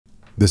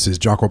This is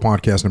Jocko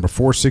Podcast number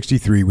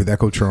 463 with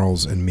Echo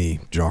Charles and me,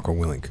 Jocko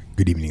Willink.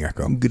 Good evening,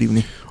 Echo. Good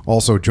evening.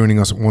 Also joining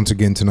us once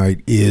again tonight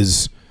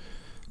is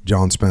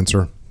John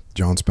Spencer.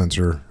 John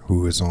Spencer,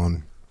 who is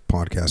on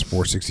Podcast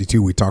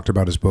 462. We talked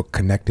about his book,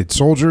 Connected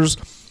Soldiers,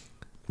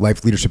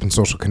 Life, Leadership, and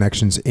Social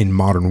Connections in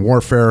Modern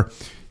Warfare.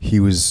 He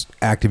was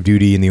active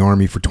duty in the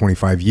Army for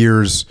 25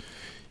 years.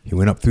 He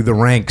went up through the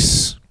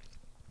ranks.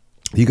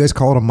 Do you guys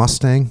call it a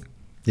Mustang?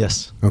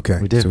 Yes. Okay.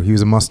 We did. So he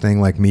was a Mustang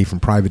like me,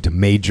 from private to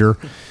major.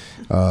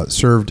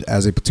 Served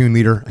as a platoon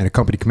leader and a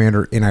company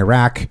commander in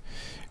Iraq.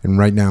 And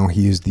right now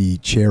he is the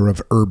chair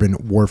of urban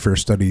warfare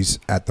studies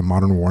at the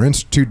Modern War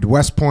Institute,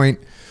 West Point.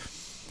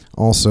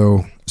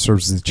 Also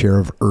serves as the chair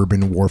of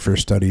urban warfare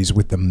studies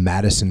with the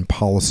Madison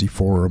Policy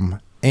Forum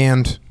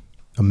and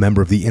a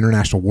member of the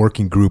International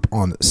Working Group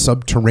on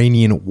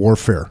Subterranean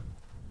Warfare.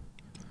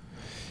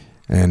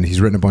 And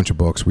he's written a bunch of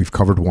books. We've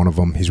covered one of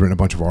them. He's written a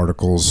bunch of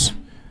articles.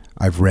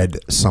 I've read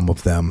some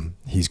of them.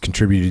 He's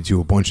contributed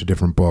to a bunch of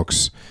different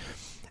books.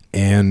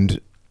 And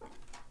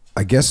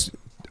I guess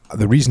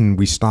the reason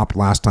we stopped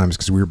last time is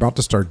because we were about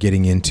to start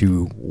getting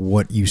into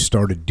what you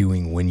started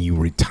doing when you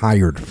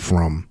retired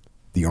from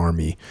the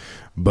Army.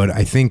 But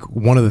I think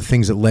one of the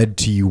things that led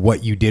to you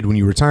what you did when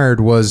you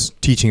retired was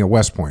teaching at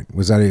West Point.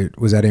 Was that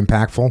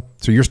impactful?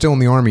 So you're still in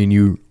the Army and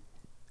you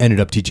ended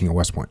up teaching at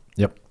West Point.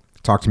 Yep.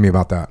 Talk to me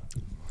about that.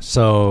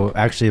 So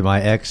actually my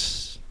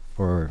ex,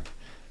 for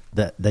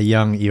the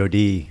young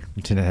EOD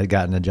lieutenant, had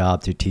gotten a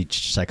job to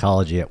teach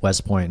psychology at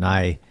West Point, and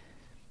I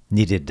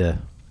needed to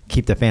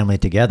keep the family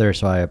together,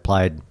 so I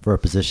applied for a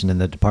position in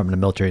the Department of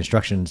Military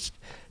Instruction's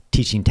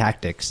teaching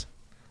tactics.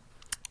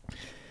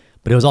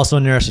 But it was also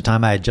an interesting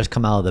time. I had just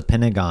come out of the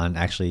Pentagon,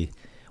 actually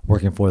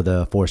working for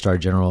the 4-star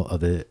general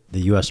of the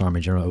U.S. Army,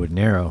 General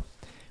Odinero,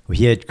 who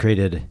he had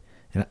created,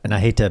 and I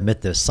hate to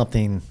admit this,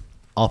 something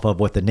off of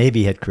what the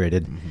Navy had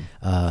created.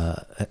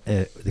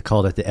 They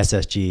called it the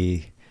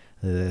SSG,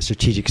 the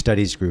Strategic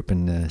Studies Group,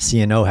 and the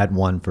CNO had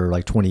one for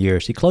like 20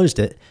 years. He closed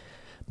it.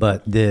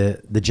 But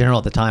the general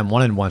at the time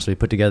wanted one, so he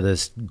put together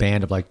this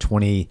band of like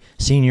 20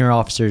 senior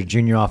officers,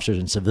 junior officers,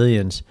 and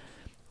civilians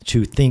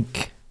to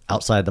think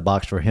outside the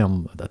box for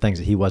him, the things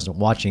that he wasn't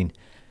watching.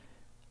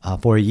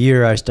 For a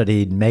year, I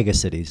studied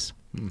megacities,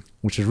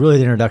 which was really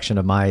the introduction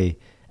of my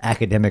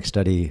academic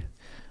study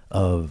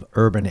of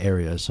urban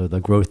areas. So the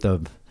growth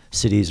of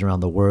cities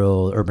around the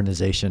world,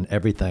 urbanization,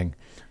 everything.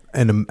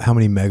 And how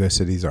many mega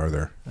cities are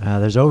there?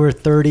 There's over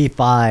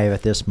 35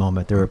 at this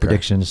moment. There were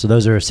predictions. So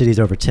those are cities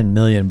over 10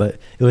 million. But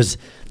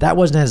that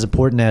wasn't as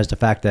important as the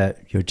fact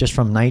that just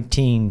from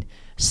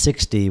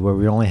 1960, where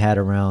we only had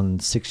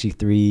around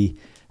 63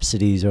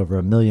 cities over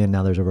 1 million,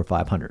 now there's over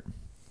 500.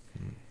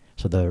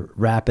 So the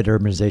rapid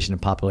urbanization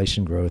and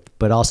population growth,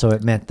 but also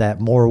it meant that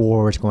more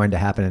war was going to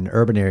happen in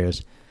urban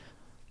areas.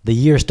 The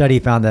year study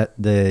found that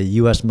the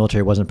U.S.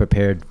 military wasn't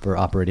prepared for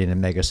operating in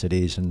mega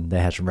cities, and they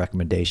had some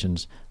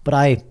recommendations. But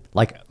I,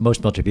 like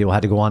most military people,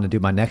 had to go on to do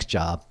my next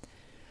job.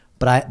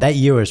 But that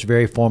year was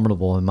very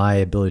formidable in my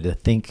ability to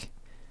think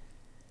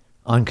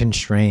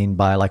unconstrained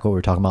by, like what we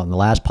were talking about in the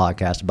last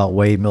podcast, about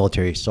wave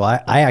military. So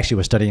I actually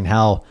was studying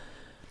how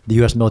the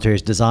U.S. military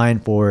is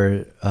designed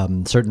for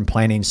certain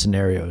planning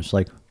scenarios.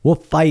 Like, we'll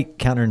fight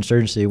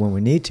counterinsurgency when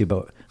we need to,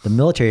 but the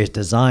military is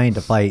designed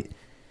to fight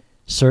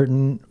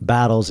certain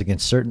battles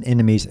against certain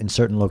enemies in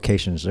certain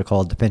locations. They're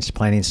called defense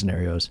planning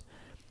scenarios.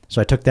 So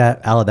I took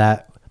that out of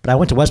that. But I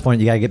went to West Point.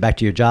 You got to get back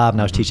to your job,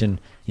 and I was teaching,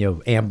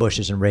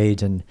 ambushes and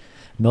raids and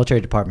military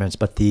departments.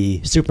 But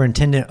the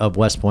superintendent of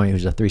West Point,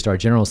 who's a 3-star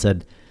general,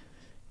 said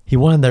he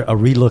wanted a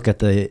relook at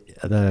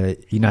the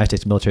United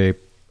States Military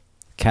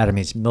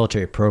Academy's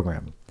military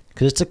program,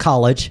 because it's a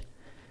college,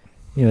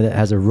 that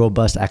has a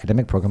robust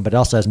academic program, but it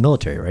also has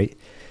military, right?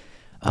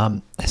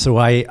 So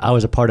I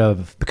was a part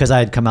of, because I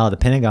had come out of the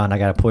Pentagon, I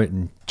got put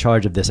in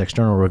charge of this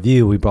external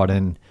review. We brought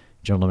in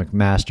General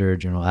McMaster,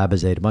 General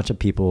Abizade, a bunch of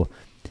people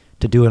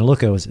to do a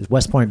look at, was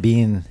West Point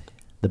being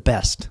the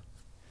best,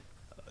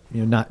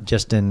 not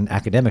just in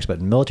academics, but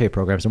in military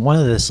programs. And one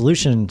of the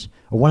solutions,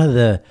 or one of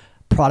the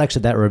products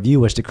of that review,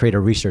 was to create a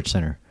research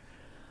center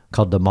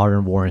called the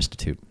Modern War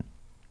Institute.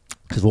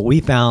 Because what we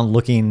found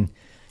looking,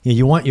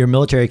 you want your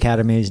military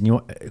academies, and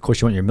of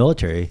course you want your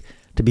military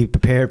to be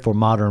prepared for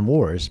modern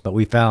wars. But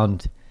we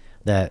found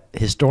that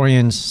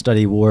historians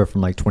study war from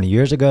like 20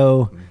 years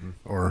ago.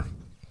 Or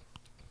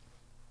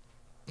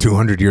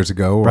 200 years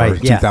ago, or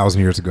right,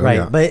 2,000 years ago. Right.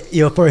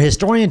 Yeah. But, for a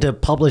historian to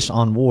publish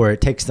on war,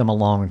 it takes them a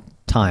long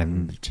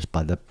time. Just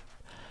by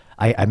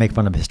I make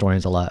fun of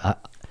historians a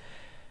lot.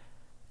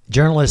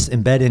 Journalists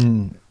embed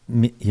in,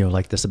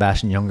 like the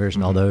Sebastian Youngers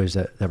and all those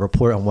that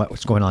report on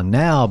what's going on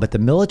now. But the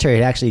military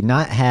had actually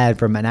not had,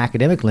 from an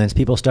academic lens,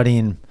 people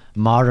studying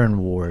modern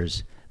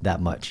wars that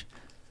much.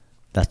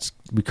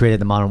 We created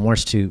the Modern War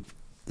Institute,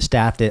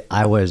 staffed it.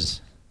 I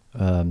was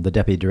the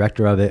deputy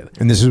director of it.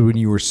 And this is when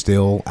you were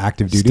still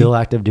active duty? Still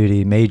active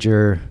duty,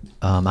 major.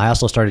 I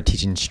also started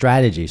teaching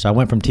strategy. So I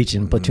went from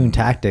teaching platoon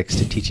tactics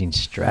to teaching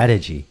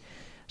strategy.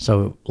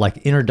 So like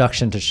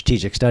introduction to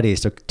strategic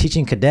studies. So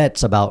teaching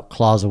cadets about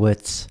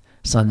Clausewitz,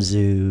 Sun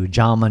Tzu,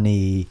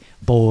 Jomini,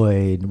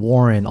 Boyd,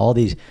 Warren, all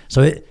these.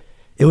 So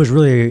it was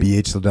really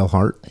B.H. Liddell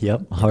Hart.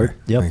 Yep, Hart. Okay,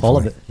 Yep, thankfully. all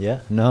of it. Yeah,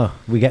 no,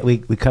 we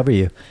cover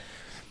you.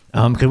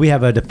 Because we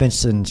have a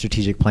defense and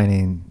strategic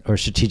planning or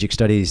strategic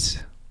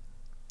studies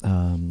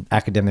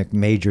academic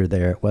major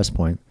there at West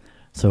Point.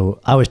 So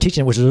I was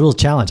teaching, which was a little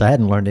challenge. I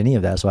hadn't learned any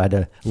of that, so I had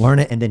to learn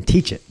it and then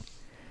teach it.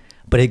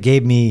 But it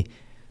gave me,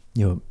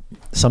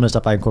 some of the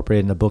stuff I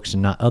incorporated in the books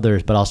and not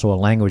others, but also a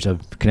language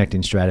of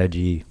connecting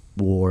strategy,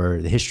 war,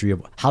 the history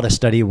of how to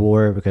study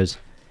war, because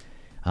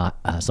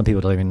some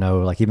people don't even know,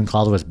 like even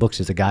Clausewitz books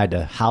is a guide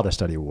to how to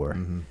study war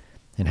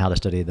and how to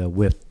study the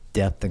width,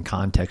 depth, and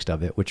context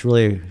of it, which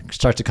really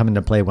starts to come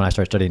into play when I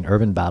start studying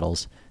urban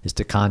battles, is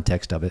the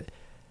context of it.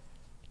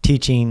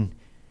 Teaching,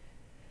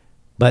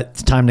 but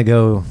it's time to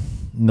go.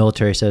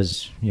 Military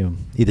says,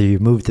 either you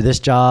move to this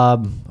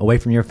job away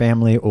from your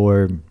family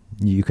or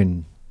you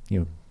can,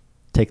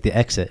 take the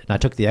exit. And I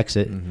took the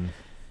exit,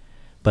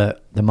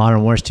 but the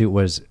Modern War Institute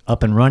was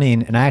up and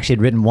running. And I actually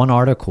had written one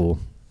article,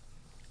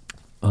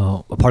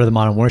 a part of the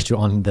Modern War Institute,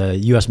 on the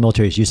U.S.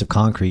 military's use of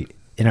concrete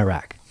in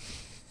Iraq.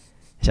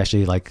 It's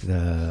actually like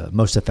the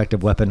most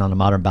effective weapon on a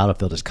modern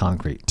battlefield is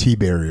concrete.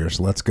 T-barriers,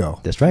 let's go.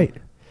 That's right.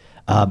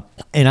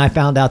 And I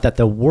found out that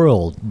the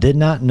world did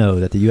not know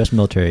that the U.S.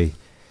 military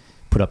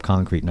put up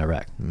concrete in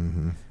Iraq.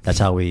 That's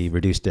how we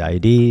reduced the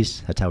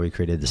IEDs. That's how we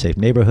created the safe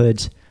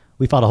neighborhoods.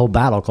 We fought a whole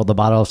battle called the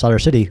Battle of Sadr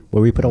City,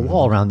 where we put a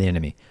wall around the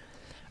enemy.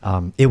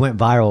 It went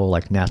viral,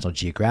 like National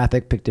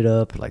Geographic picked it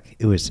up. Like,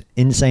 it was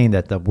insane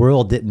that the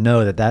world didn't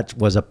know that that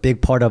was a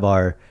big part of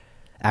our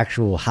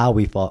actual how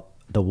we fought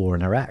the war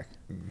in Iraq.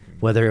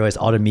 Whether it was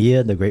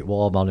Al-Media, the Great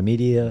Wall of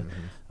Al-Media,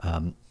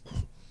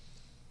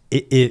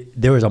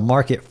 there was a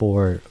market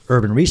for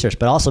urban research,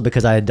 but also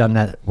because I had done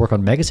that work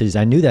on megacities,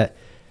 I knew that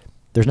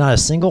there's not a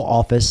single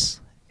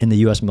office in the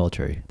U.S.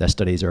 military that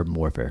studies urban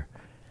warfare.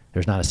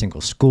 There's not a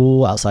single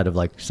school outside of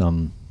like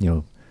some,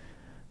 inner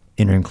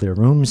and clear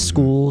rooms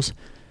schools.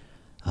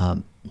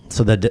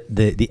 So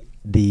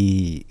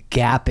the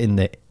gap in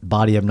the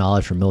body of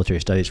knowledge for military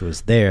studies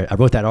was there. I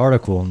wrote that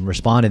article and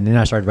responded, and then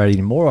I started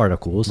writing more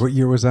articles. What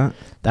year was that?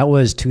 That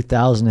was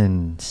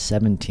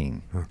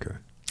 2017. Okay.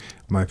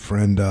 My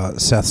friend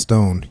Seth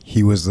Stone,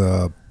 he was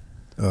a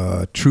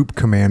troop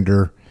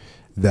commander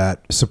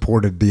that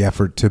supported the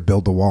effort to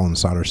build the wall in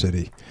Sadr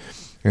City.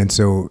 And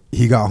so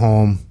he got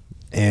home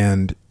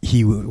and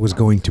he was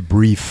going to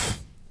brief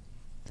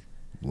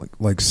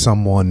like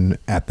someone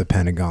at the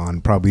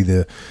Pentagon, probably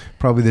the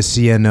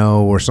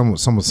CNO or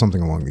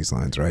something along these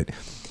lines, right?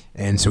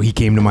 And so he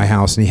came to my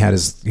house and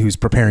he was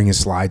preparing his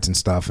slides and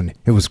stuff, and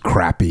it was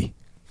crappy,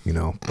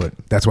 but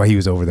that's why he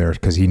was over there,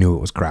 because he knew it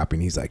was crappy.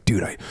 And he's like,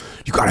 dude,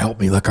 you gotta help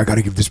me. Like, I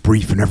gotta give this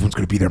brief and everyone's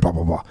gonna be there, blah,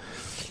 blah, blah.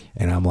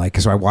 And I'm like,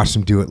 so I watched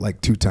him do it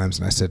like 2 times,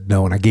 and I said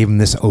no, and I gave him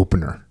this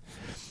opener.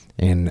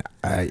 And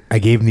I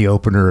gave him the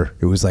opener.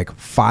 It was like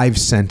 5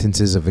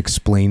 sentences of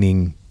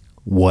explaining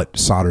what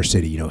Sadr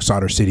City,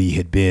 Sadr City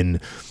had been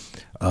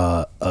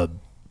a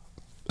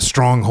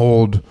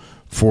stronghold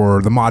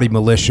for the Mahdi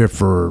militia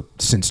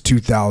since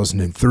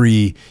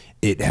 2003.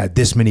 It had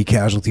this many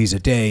casualties a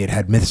day. It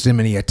had this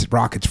many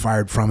rockets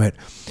fired from it,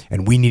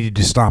 and we needed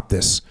to stop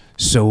this.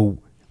 So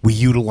we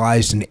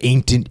utilized an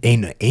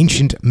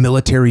ancient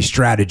military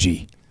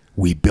strategy.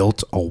 We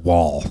built a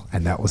wall,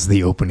 and that was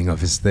the opening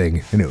of his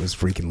thing, and it was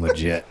freaking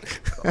legit.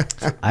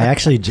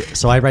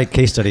 So I write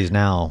case studies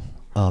now,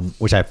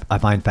 which I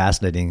find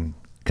fascinating,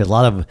 because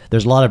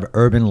there's a lot of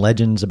urban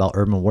legends about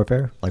urban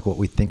warfare, like what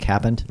we think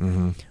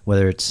happened,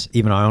 whether it's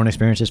even our own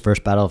experiences,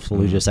 first Battle of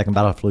Fallujah, second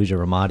Battle of Fallujah,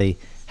 Ramadi.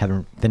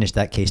 Haven't finished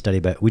that case study,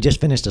 but we just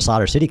finished a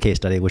Sadr City case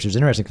study, which was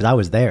interesting because I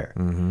was there.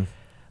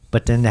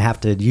 But then to have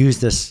to use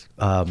this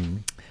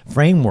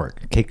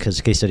framework,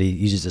 because case study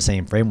uses the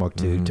same framework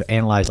to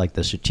analyze like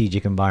the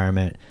strategic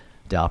environment,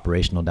 the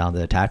operational down to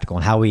the tactical,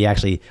 and how we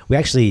actually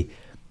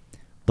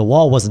the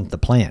wall wasn't the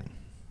plan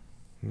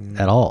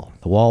at all.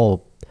 The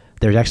wall,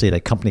 there's actually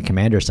the company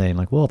commander saying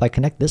like, well, if I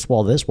connect this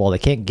wall to this wall, they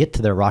can't get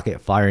to their rocket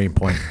firing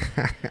point.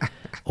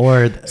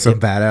 Or some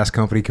badass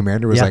company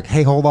commander was like,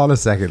 hey, hold on a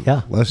second.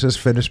 Yeah. Let's just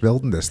finish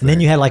building this thing. And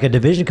then you had like a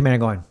division commander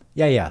going,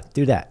 yeah,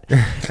 do that.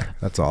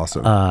 That's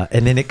awesome.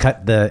 And then it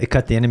cut the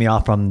enemy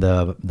off from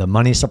the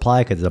money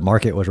supply, because the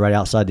market was right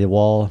outside the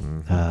wall.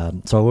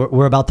 So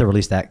we're about to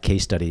release that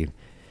case study.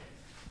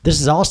 This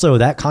is also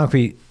that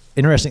concrete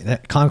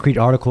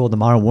article, the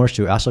Modern War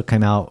Institute, also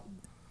came out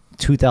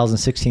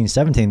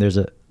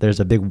 2016-17. There's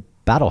a big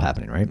battle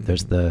happening, right?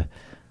 There's the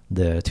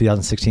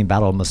 2016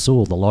 Battle of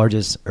Mosul, the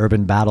largest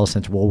urban battle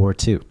since World War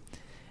II.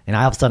 And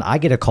all of a sudden, I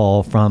get a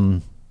call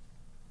from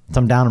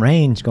some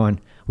downrange going,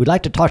 we'd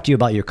like to talk to you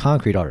about your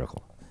concrete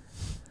article.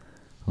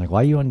 I'm like,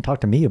 why do you want to talk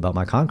to me about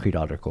my concrete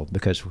article?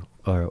 Because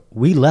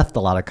we left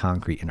a lot of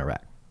concrete in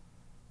Iraq.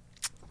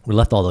 We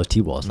left all those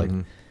T-walls. Like,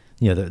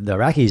 the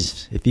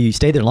Iraqis, if you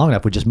stayed there long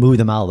enough, would just move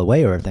them out of the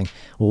way or everything.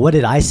 Well, what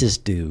did ISIS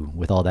do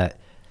with all that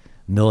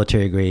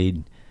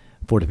military-grade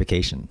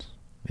fortifications?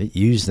 It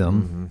used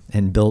them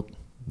and built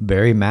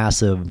very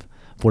massive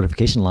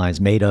fortification lines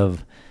made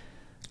of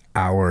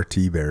Our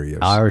T-barriers.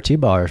 Our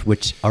T-bars,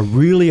 which are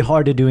really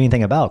hard to do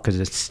anything about because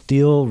it's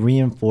steel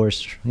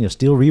reinforced,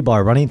 steel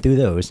rebar running through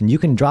those. And you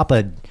can drop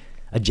a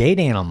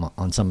JDAN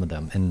on some of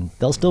them and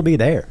they'll still be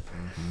there.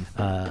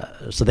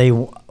 So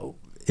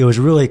it was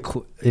really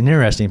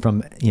interesting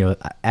from,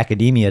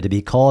 academia to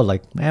be called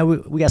like, man,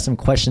 we got some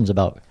questions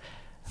about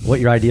what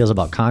your ideas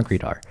about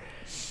concrete are.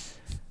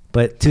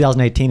 But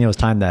 2018, it was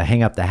time to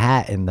hang up the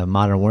hat, and the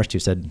Modern War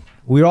Institute said,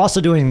 we were also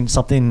doing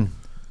something,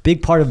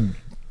 big part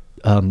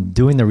of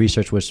doing the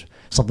research was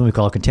something we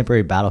call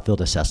contemporary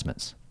battlefield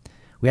assessments.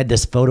 We had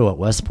this photo at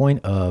West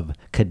Point of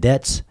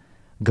cadets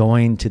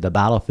going to the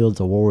battlefields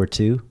of World War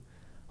II,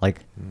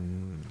 like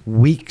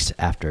weeks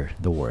after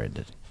the war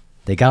ended.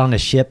 They got on a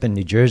ship in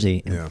New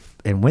Jersey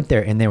and went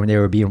there, and they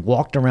were being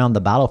walked around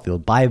the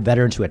battlefield by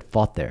veterans who had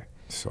fought there.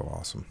 So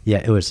awesome.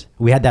 Yeah,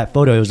 we had that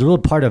photo. It was a little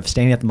part of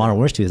standing at the Modern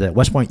War Institute that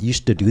West Point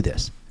used to do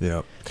this.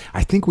 Yeah.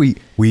 I think we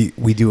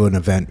do an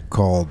event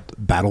called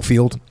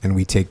Battlefield, and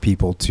we take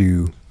people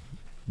to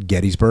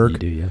Gettysburg. You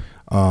do,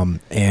 yeah.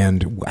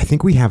 And I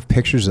think we have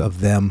pictures of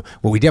them.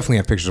 Well, we definitely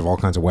have pictures of all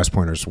kinds of West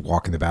Pointers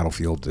walking the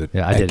battlefield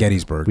at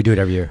Gettysburg. We do it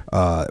every year.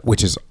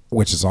 Which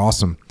is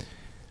awesome.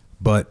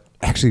 But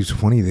actually, it's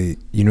funny.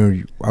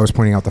 I was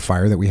pointing out the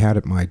fire that we had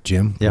at my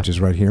gym, which is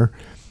right here.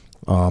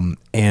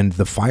 And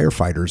the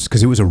firefighters,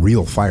 because it was a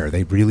real fire,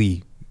 they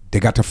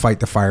got to fight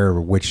the fire,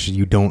 which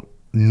you don't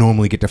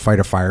normally get to fight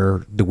a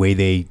fire the way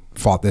they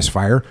fought this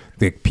fire.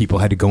 People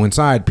had to go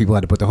inside, people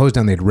had to put the hose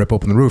down, they had to rip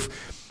open the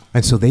roof.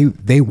 And so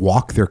they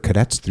walk their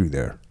cadets through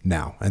there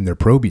now, and their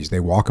probies, they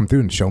walk them through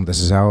and show them this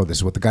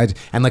is what the guys,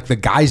 and like the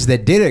guys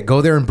that did it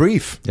go there and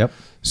brief. Yep.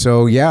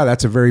 So yeah,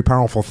 that's a very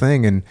powerful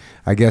thing. And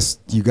I guess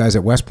you guys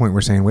at West Point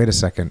were saying, wait a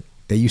second,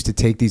 they used to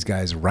take these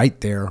guys right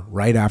there,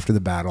 right after the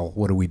battle.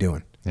 What are we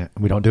doing? Yeah,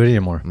 we don't do it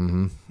anymore.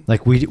 Mm-hmm.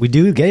 Like we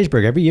do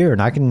Gettysburg every year,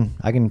 and I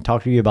can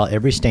talk to you about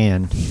every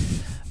stand.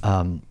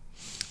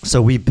 So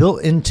we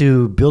built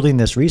into building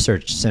this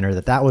research center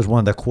that was one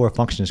of the core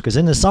functions, because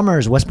in the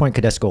summers, West Point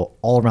cadets go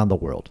all around the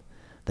world.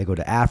 They go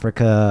to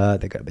Africa.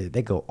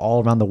 They go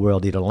all around the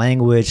world, either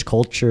language,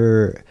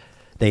 culture.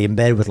 They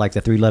embed with like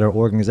the 3-letter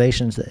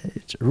organizations.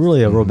 It's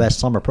really a robust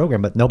summer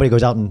program, but nobody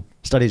goes out and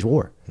studies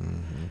war.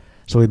 Mm-hmm.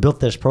 So we built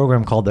this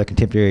program called the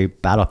Contemporary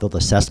Battlefield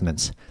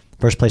Assessments.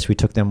 First place we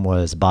took them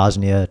was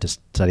Bosnia to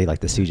study like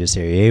the siege of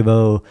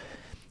Sarajevo.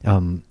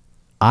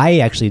 I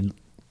actually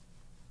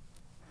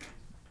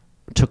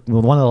took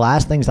one of the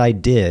last things I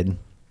did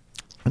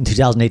in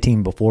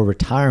 2018 before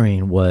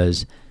retiring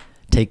was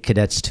take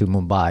cadets to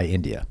Mumbai,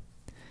 India,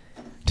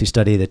 to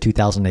study the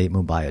 2008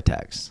 Mumbai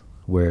attacks,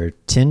 where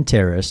 10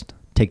 terrorists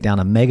take down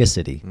a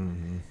megacity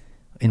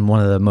in one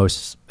of the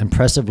most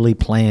impressively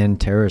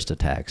planned terrorist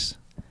attacks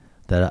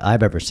that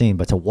I've ever seen.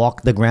 But to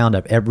walk the ground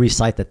of every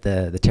site that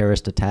the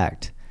terrorists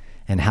attacked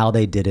and how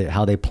they did it,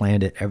 how they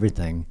planned it,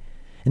 everything.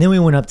 And then we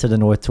went up to the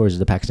north towards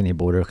the Pakistani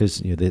border because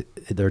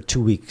there are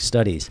 2-week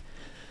studies.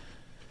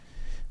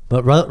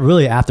 But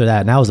really after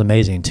that, and that was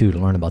amazing too to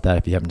learn about that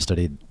if you haven't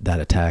studied that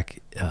attack.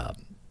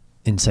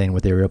 Insane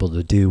what they were able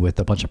to do with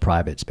a bunch of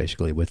privates,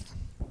 basically. With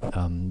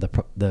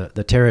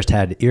the terrorists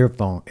had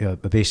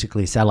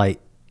basically satellite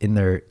in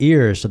their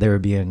ears, so they were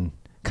being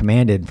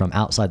commanded from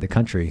outside the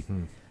country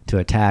to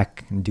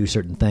attack and do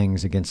certain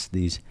things against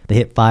these. They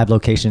hit 5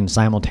 locations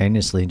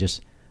simultaneously and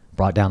just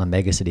brought down a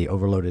megacity,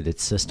 overloaded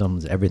its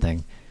systems,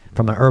 everything.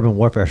 From an urban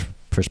warfare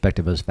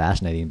perspective, it was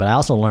fascinating. But I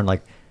also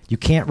learned you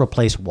can't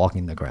replace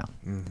walking the ground.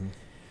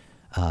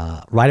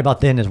 Mm-hmm. Right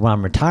about then is when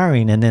I'm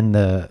retiring, and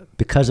then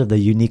because of the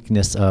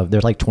uniqueness of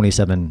there's like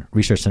 27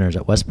 research centers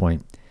at West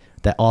Point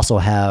that also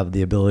have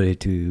the ability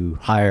to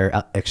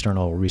hire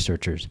external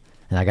researchers.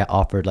 And I got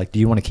offered do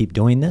you want to keep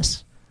doing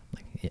this?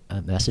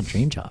 That's a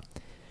dream job.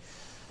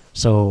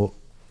 So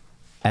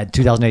at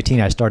 2018,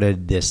 I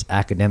started this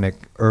academic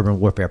urban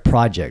warfare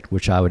project,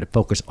 which I would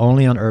focus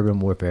only on urban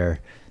warfare,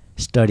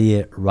 study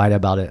it, write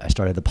about it. I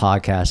started the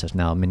podcast that's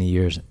now many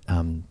years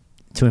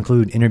to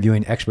include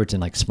interviewing experts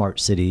in smart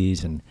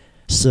cities and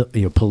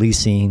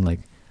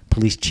policing,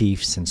 police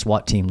chiefs and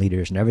SWAT team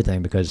leaders and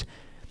everything, because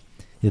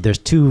there's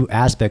 2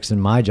 aspects in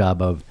my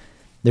job of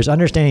there's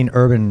understanding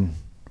urban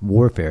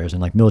warfares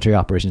and military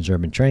operations,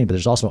 urban training, but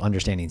there's also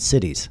understanding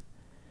cities.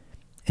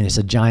 And it's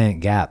a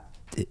giant gap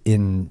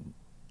in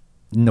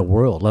the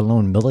world, let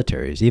alone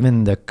militaries.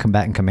 Even the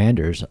combatant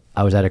commanders,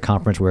 I was at a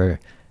conference where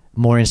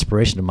more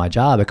inspiration to my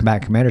job, a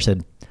combatant commander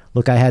said,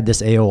 look, I had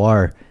this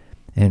AOR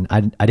and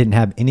I didn't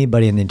have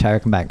anybody in the entire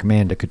combatant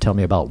command that could tell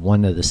me about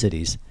one of the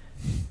cities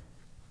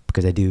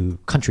because they do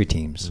country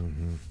teams.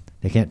 Mm-hmm.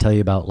 They can't tell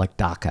you about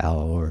Dhaka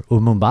or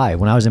Mumbai.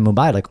 When I was in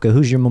Mumbai, okay,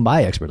 who's your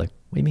Mumbai expert? What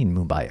do you mean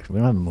Mumbai expert? We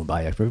don't have a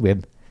Mumbai expert. We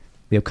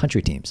have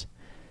country teams.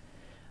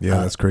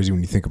 Yeah, that's crazy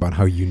when you think about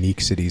how unique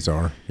cities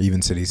are,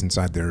 even cities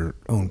inside their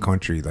own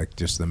country,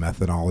 just the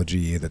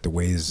methodology, that the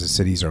ways the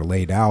cities are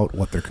laid out,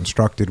 what they're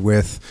constructed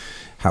with,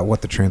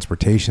 what the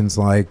transportation's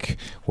like,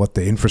 what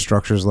the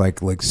infrastructure's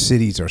like.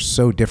 Cities are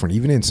so different.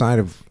 Even inside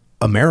of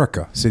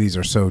America, cities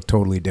are so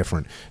totally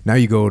different. Now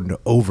you go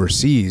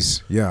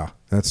overseas, yeah,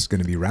 that's going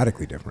to be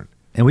radically different.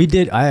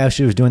 And I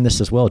actually was doing this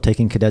as well,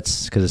 taking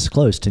cadets because it's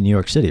close to New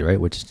York City, right?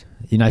 Which the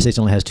United States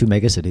only has 2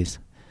 megacities,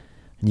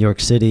 New York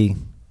City.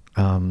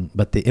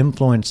 But the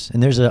influence,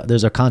 and there's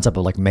a concept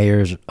of like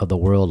mayors of the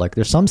world. Like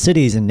there's some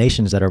cities and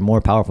nations that are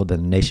more powerful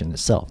than the nation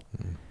itself.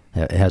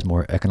 It has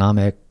more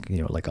economic,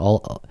 like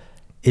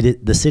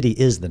the city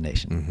is the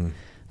nation.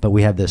 But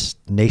we have this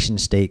nation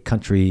state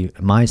country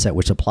mindset,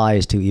 which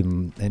applies to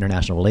even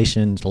international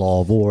relations,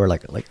 law of war,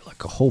 like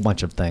a whole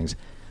bunch of things.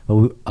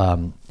 But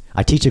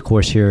I teach a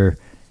course here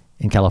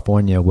in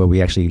California where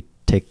we actually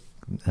take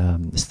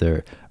it's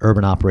their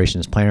urban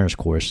operations planners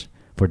course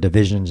for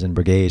divisions and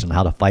brigades on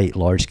how to fight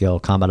large-scale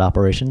combat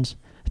operations.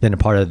 It's been a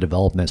part of the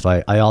development.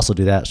 So I also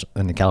do that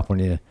in the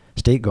California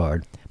State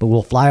Guard, but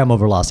we'll fly them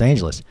over Los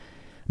Angeles.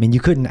 I mean, you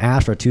couldn't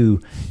ask for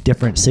 2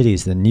 different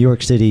cities than New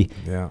York City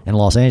and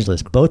Los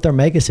Angeles. Both are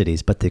mega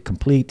cities, but the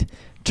complete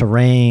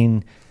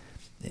terrain,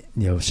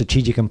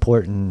 strategic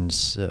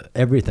importance,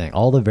 everything,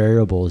 all the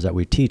variables that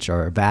we teach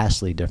are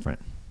vastly different.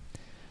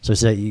 So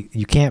it's that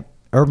you can't,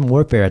 urban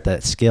warfare at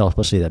that scale,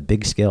 especially that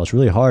big scale, it's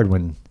really hard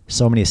when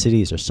so many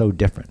cities are so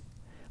different.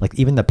 Like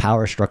even the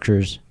power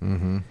structures,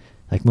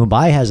 like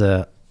Mumbai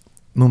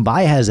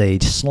has a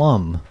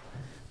slum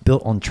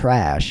built on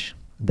trash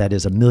that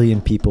is 1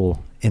 million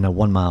people in a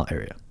 1 mile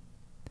area.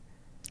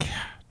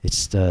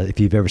 It's if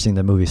you've ever seen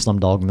the movie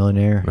Slumdog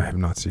Millionaire. I have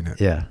not seen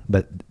it. Yeah,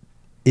 but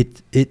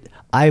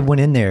I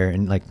went in there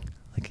and like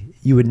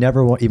you would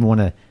never even want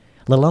to,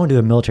 let alone do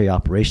a military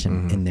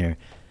operation in there.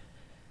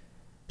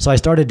 So I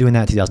started doing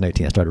that in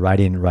 2018. I started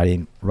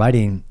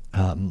writing,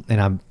 and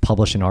I'm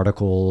publishing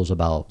articles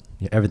about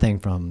everything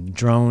from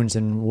drones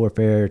and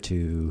warfare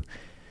to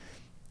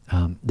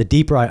the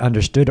deeper I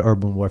understood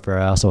urban warfare,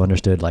 I also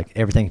understood like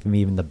everything from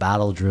even the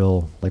battle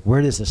drill, like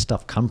where does this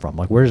stuff come from?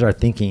 Like where does our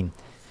thinking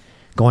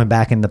going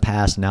back in the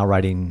past, now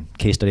writing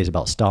case studies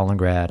about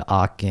Stalingrad,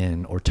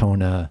 Aachen,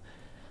 Ortona,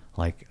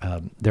 like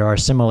there are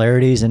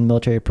similarities in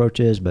military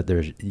approaches, but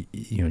there's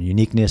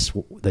uniqueness,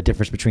 the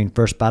difference between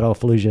first Battle of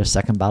Fallujah,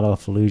 second Battle of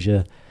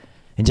Fallujah,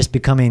 and just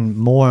becoming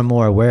more and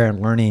more aware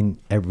and learning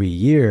every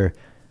year.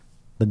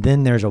 But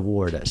then there's a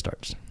war that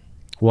starts.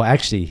 Well,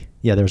 actually,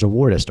 yeah, there's a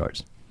war that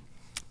starts.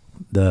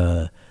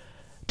 The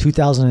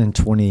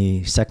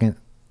 2020 second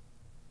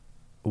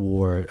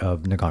war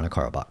of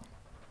Nagorno-Karabakh.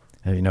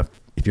 And,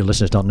 if your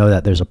listeners don't know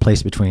that, there's a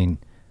place between,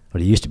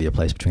 what it used to be a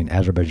place between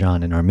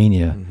Azerbaijan and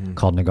Armenia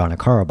called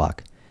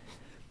Nagorno-Karabakh.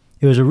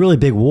 It was a really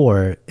big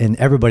war, and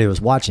everybody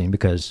was watching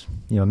because,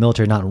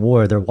 military not in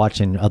war, they're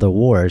watching other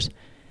wars.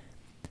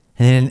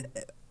 And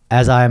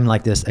as I'm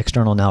like this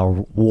external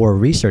now war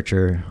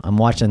researcher, I'm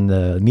watching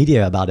the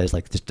media about it as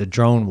like just the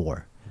drone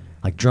war.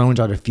 Like drones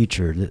are the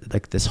future.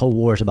 Like this whole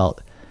war is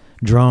about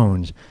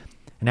drones.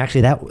 And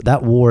actually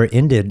that war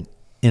ended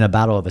in a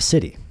battle of a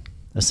city,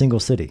 a single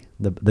city.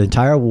 The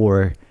entire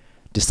war,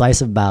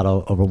 decisive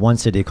battle over one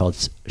city called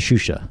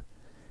Shusha.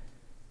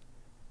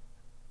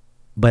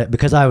 But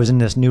because I was in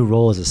this new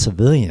role as a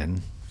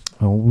civilian,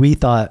 we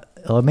thought,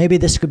 oh, maybe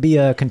this could be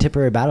a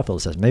contemporary battlefield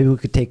assessment. Maybe we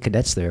could take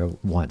cadets there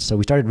once. So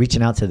we started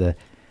reaching out to the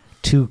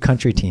 2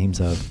 country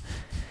teams of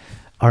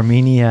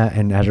Armenia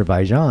and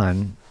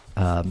Azerbaijan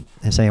and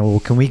saying, well,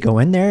 can we go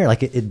in there?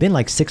 Like it'd been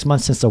like 6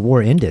 months since the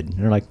war ended. And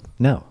they're like,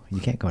 no, you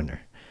can't go in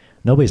there.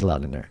 Nobody's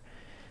allowed in there.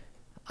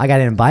 I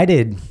got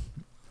invited,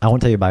 I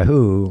won't tell you by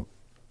who.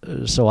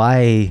 So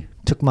I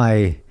took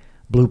my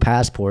blue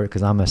passport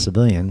because I'm a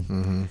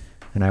civilian,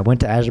 and I went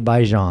to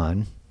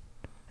Azerbaijan,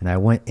 and I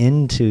went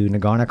into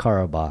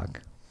Nagorno-Karabakh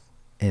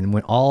and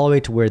went all the way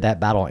to where that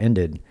battle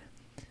ended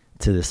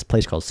to this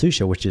place called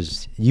Susha, which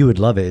is, you would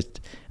love it.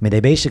 I mean, they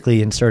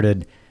basically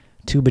inserted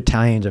 2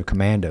 battalions of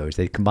commandos.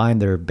 They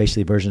combined their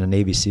basically version of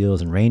Navy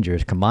SEALs and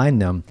Rangers,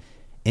 combined them,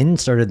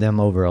 inserted them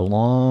over a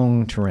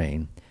long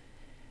terrain.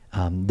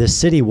 This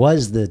city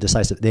was the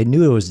decisive, they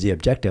knew it was the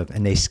objective,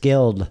 and they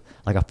scaled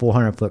like a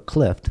 400-foot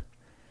cliff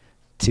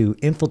to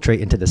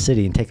infiltrate into the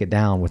city and take it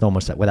down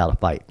without a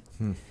fight.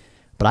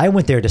 But I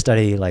went there to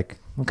study like,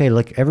 okay,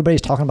 look,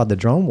 everybody's talking about the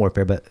drone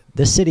warfare, but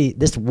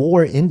this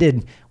war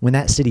ended when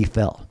that city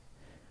fell.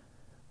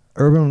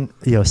 Urban,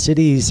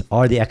 cities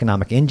are the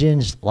economic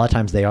engines. A lot of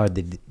times they are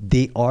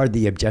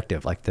the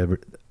objective, like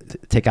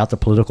take out the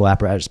political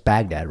apparatus,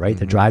 Baghdad, right?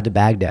 The drive to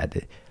Baghdad,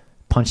 the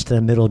punch to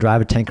the middle,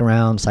 drive a tank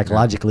around,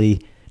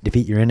 psychologically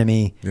defeat your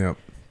enemy. Yep.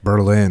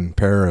 Berlin,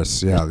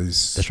 Paris,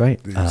 that's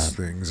right. These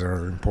things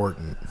are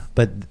important.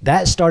 But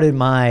that started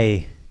and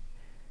I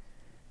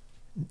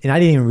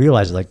didn't even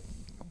realize it. Like,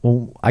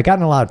 well, I got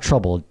in a lot of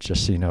trouble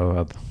just,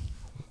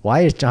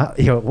 why is John,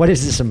 what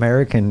is this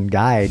American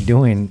guy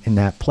doing in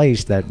that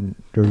place that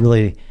they're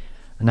really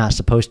not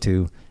supposed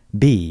to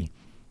be?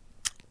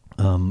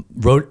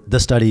 Wrote the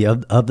study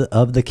of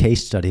the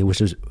case study,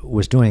 which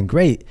was doing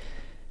great.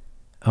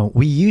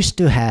 We used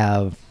to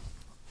have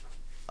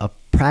a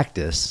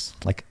practice,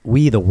 like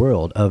we, the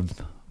world,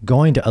 of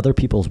going to other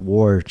people's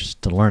wars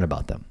to learn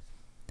about them.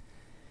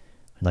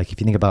 Like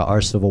if you think about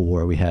our Civil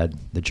War, we had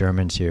the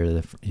Germans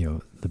here,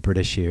 the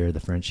British here, the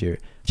French here,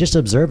 just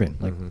observing,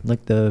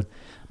 like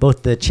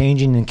both the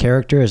changing in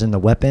character as in the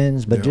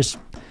weapons, but just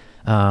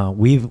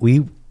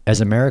We as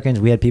Americans,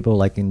 we had people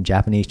like in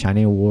Japanese,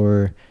 China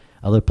War,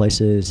 other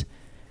places.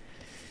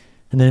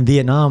 And then in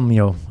Vietnam,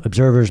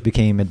 observers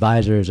became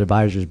advisors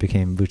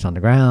became boots on the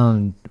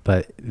ground.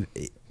 But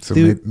so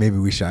maybe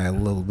we shy a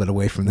little bit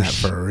away from that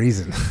for a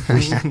reason.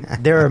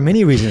 There are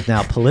many reasons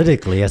now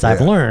politically, as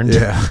I've learned,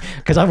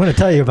 because I'm going to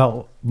tell you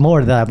about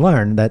more that I've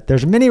learned, that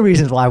there's many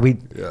reasons why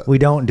we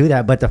don't do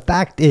that. But the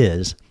fact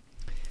is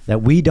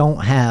that we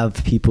don't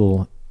have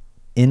people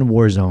in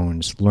war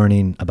zones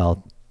learning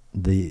about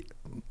the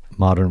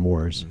modern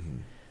wars. Mm-hmm.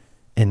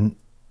 And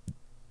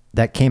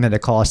that came at a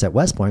cost at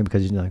West Point,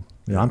 because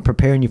I'm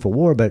preparing you for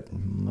war, but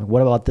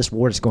what about this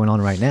war that's going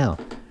on right now?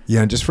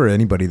 Yeah, and just for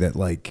anybody that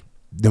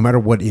no matter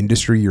what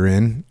industry you're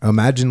in,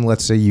 imagine,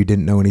 let's say you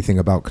didn't know anything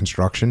about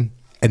construction,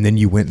 and then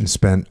you went and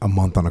spent a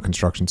month on a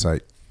construction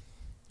site.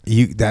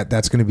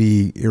 That's going to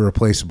be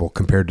irreplaceable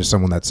compared to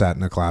someone that sat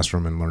in a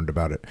classroom and learned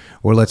about it.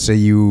 Or let's say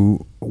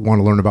you want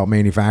to learn about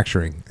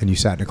manufacturing and you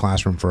sat in a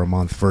classroom for a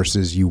month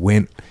versus you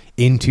went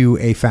into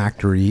a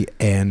factory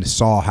and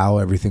saw how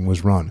everything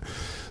was run.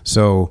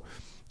 So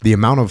the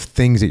amount of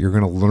things that you're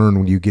going to learn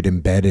when you get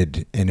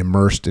embedded and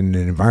immersed in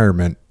an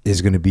environment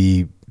is going to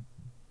be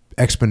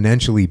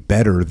exponentially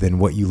better than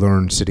what you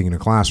learn sitting in a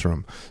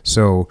classroom.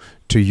 So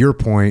to your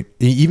point,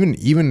 even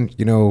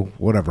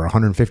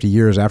 150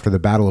 years after the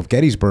Battle of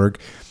Gettysburg,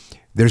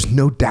 there's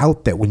no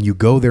doubt that when you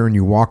go there and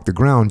you walk the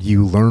ground,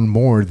 you learn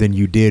more than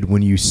you did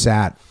when you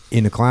sat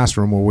in a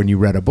classroom or when you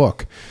read a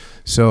book.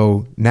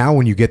 So now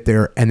when you get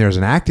there and there's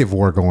an active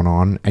war going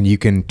on and you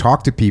can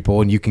talk to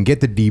people and you can get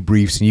the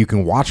debriefs and you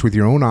can watch with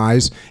your own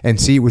eyes and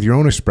see it with your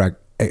own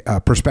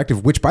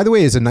perspective, which, by the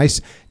way, is a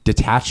nice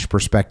detached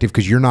perspective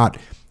because you're not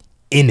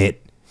in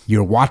it,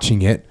 you're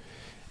watching it,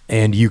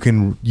 and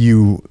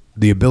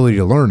the ability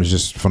to learn is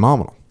just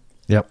phenomenal.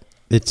 Yep.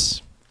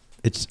 It's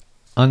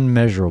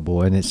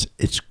unmeasurable, and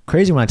it's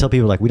crazy when I tell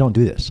people we don't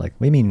do this. What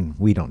do you mean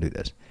we don't do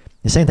this?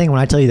 The same thing when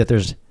I tell you that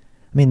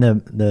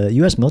the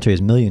U.S. military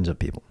has millions of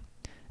people,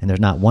 and there's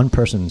not one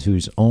person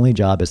whose only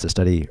job is to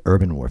study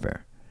urban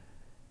warfare.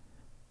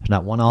 There's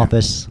not one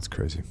office. That's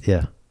crazy.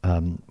 Yeah.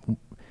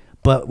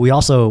 But we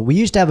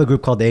used to have a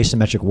group called the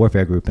Asymmetric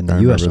Warfare Group in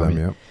the U.S.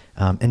 Army.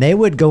 And they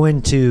would go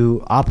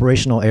into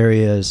operational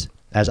areas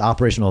as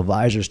operational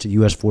advisors to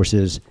U.S.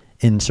 forces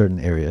in certain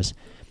areas.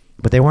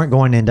 But they weren't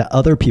going into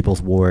other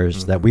people's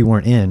wars that we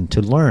weren't in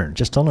to learn,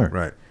 just to learn.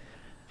 Right.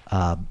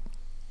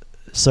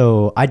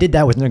 So I did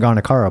that with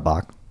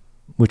Nagorno-Karabakh,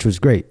 which was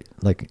great.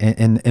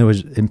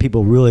 And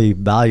people really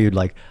valued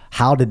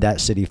how did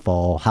that city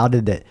fall? How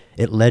did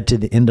it led to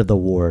the end of the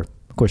war?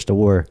 Of course, the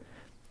war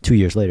 2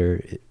 years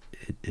later,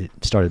 it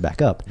started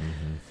back up.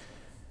 Mm-hmm.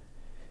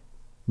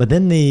 But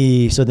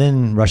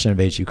then Russia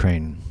invades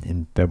Ukraine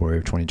in February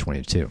of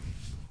 2022.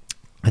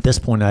 At this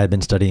point, I had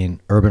been studying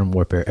urban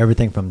warfare,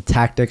 everything from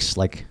tactics,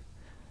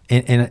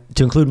 and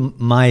to include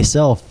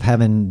myself,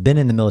 having been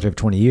in the military for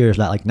 20 years,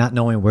 not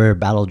knowing where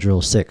Battle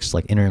Drill 6,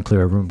 enter and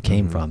clear a room,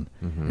 came from,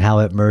 and how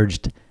it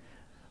merged,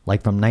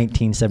 from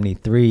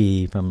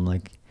 1973,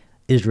 from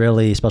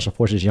Israeli Special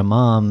Forces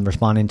Yamam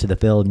responding to the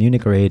failed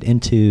Munich raid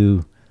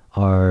into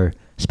our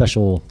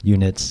special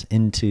units,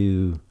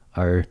 into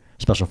our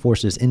special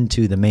forces,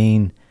 into the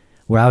main,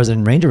 where I was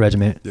in Ranger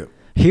Regiment,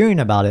 hearing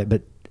about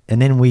it,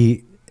 and then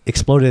we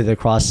exploded it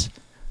across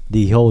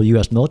the whole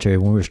U.S. military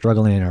when we were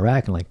struggling in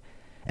Iraq, and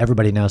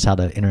everybody knows how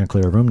to enter and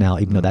clear a room now,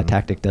 even though that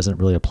tactic doesn't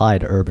really apply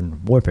to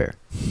urban warfare.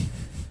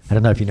 I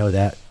don't know if you know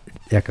that,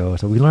 Jocko.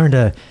 So we learned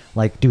to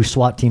do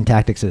SWAT team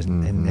tactics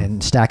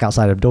and stack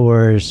outside of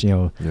doors,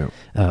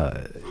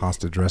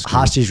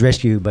 hostage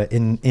rescue. But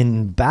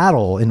in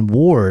battle, in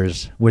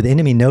wars, where the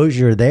enemy knows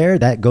you're there,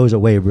 that goes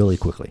away really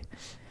quickly.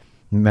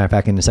 Matter of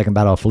fact, in the Second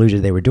Battle of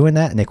Fallujah, they were doing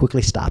that, and they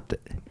quickly stopped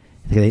it.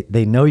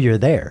 They know you're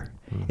there.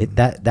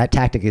 That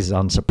tactic is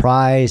on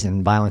surprise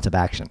and violence of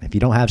action. If you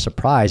don't have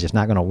surprise, it's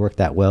not going to work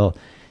that well.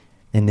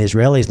 And the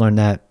Israelis learned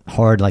that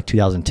hard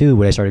 2002,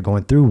 where they started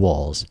going through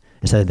walls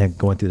instead of them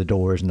going through the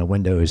doors and the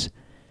windows.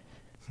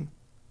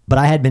 But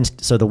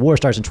so the war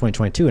starts in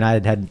 2022, and I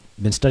had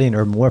been studying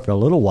urban warfare a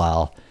little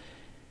while.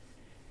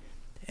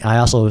 I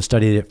also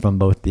studied it from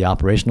both the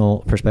operational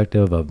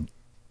perspective of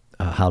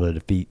how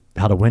to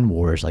win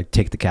wars,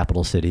 take the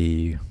capital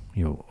city,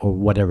 or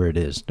whatever it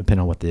is,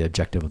 depending on what the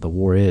objective of the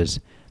war is.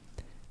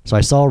 So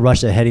I saw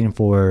Russia heading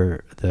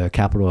for the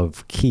capital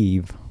of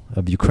Kyiv,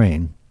 of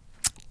Ukraine.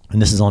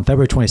 And this is on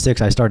February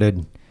 26th. I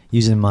started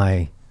using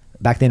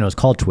back then it was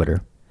called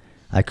Twitter.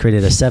 I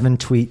created a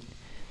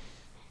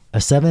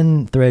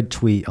 7-thread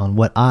tweet on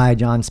what I,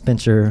 John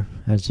Spencer,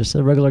 as just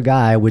a regular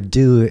guy, would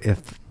do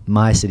if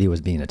my city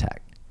was being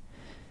attacked.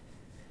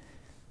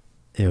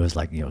 It was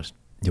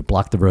you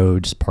block the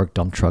roads, park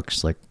dump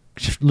trucks,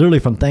 just literally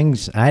from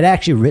things. I'd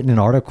actually written an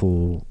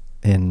article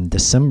in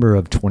December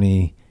of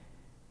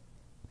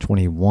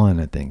 2021,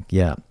 I think.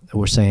 Yeah.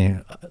 We're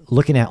saying,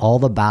 looking at all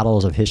the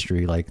battles of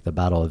history, like the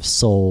Battle of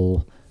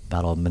Seoul,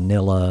 Battle of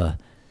Manila,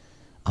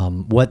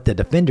 what the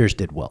defenders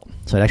did well.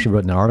 So I actually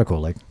wrote an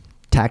article,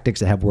 tactics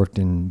that have worked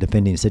in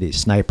defending cities,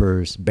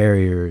 snipers,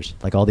 barriers,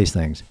 all these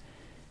things.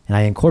 And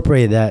I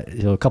incorporated that,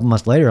 a couple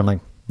months later. I'm like,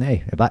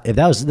 hey,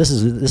 this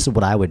is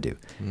what I would do.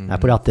 I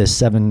put out this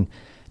 7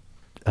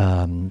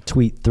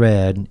 tweet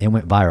thread. It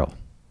went viral.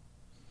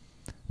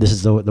 This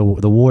is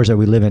the wars that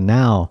we live in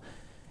now.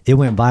 It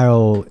went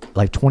viral.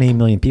 Like 20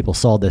 million people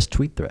saw this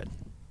tweet thread.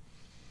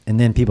 And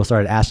then people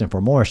started asking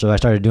for more. So I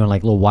started doing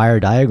like little wire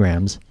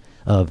diagrams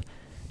of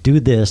do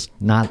this,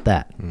 not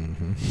that.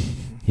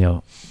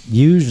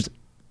 Use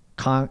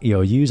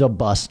a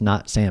bus,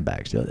 not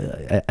sandbags.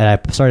 And I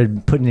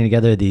started putting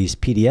together these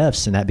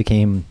PDFs, and that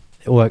became,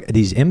 or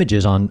these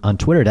images on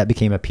Twitter, that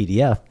became a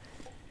PDF.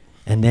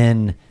 And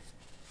then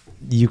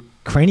the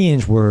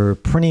Ukrainians were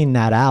printing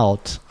that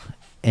out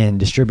and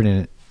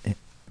distributing it,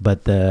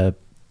 but the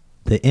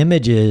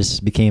images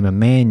became a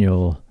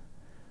manual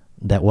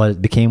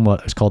that became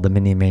what is called the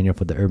mini manual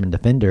for the urban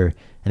defender,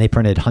 and they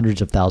printed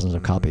hundreds of thousands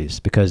of copies,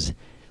 because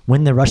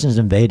when the Russians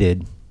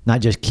invaded,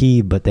 not just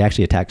Kyiv, but they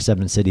actually attacked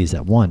 7 cities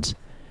at once,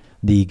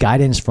 the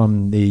guidance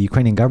from the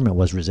Ukrainian government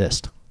was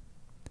resist.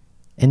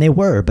 And they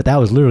were, but that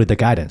was literally the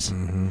guidance.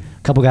 A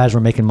couple guys were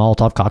making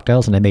Molotov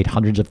cocktails, and they made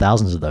hundreds of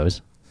thousands of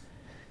those.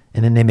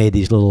 And then they made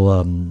these little,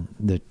 I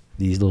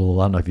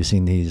don't know if you've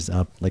seen these,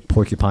 like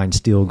porcupine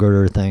steel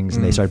girder things,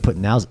 and they started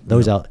putting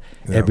those out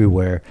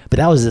everywhere. But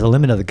that was the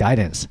limit of the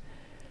guidance.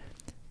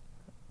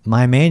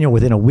 My manual,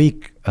 within a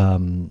week,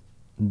 the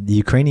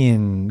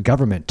Ukrainian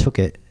government took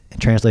it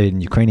and translated it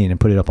in Ukrainian and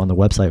put it up on the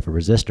website for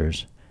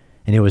resistors.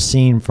 And it was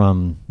seen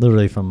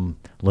literally from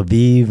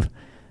Lviv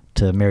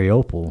to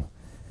Mariupol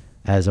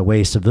as a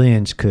way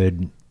civilians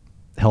could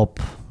help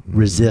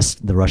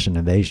resist the Russian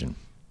invasion.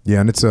 Yeah,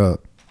 and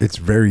it's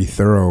very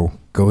thorough.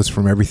 Goes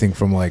from everything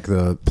from like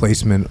the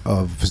placement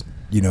of,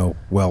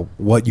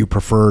 what you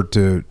prefer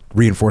to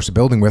reinforce a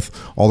building with,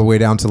 all the way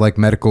down to like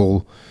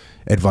medical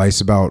advice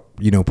about,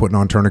 putting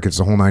on tourniquets,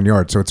 the whole 9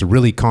 yards. So it's a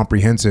really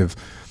comprehensive,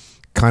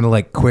 kind of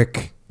like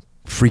quick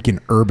freaking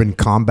urban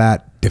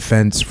combat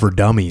defense for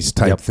dummies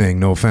type thing.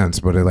 No offense,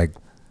 but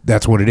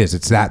that's what it is.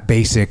 It's that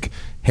basic,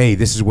 hey,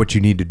 this is what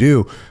you need to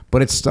do.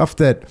 But it's stuff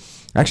that,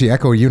 actually,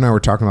 Echo, you and I were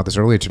talking about this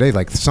earlier today,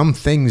 like some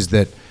things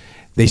that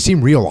they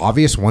seem real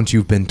obvious once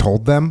you've been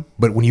told them,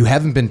 but when you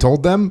haven't been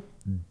told them,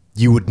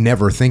 you would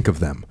never think of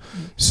them.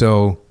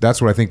 So that's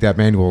what I think that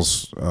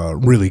manual's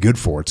really good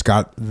for. It's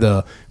got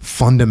the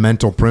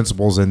fundamental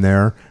principles in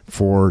there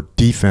for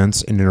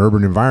defense in an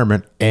urban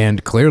environment,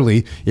 and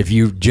clearly, if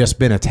you've just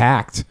been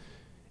attacked,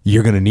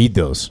 you're going to need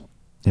those.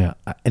 Yeah,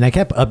 and I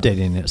kept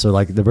updating it. So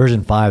like the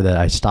version 5 that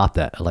I stopped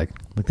at, like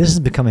this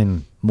is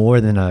becoming more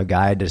than a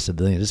guide to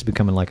civilians. This is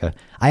becoming like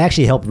I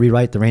actually helped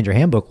rewrite the Ranger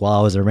Handbook while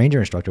I was a Ranger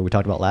instructor. We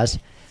talked about last.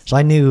 So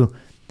I knew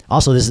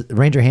also this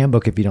Ranger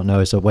Handbook, if you don't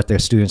know, so what their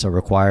students are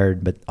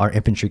required, but our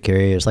infantry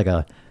carry is like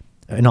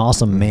an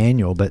awesome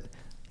manual, but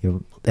it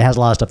has a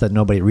lot of stuff that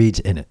nobody reads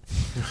in it.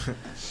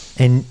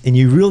 and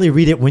you really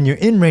read it when you're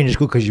in Ranger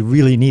school, because you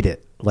really need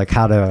it, like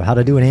how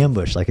to do an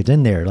ambush. Like it's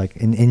in there, like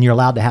and you're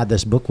allowed to have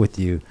this book with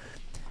you.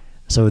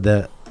 So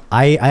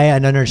I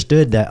had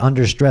understood that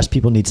under stress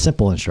people need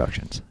simple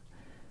instructions.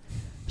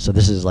 So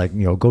this is like,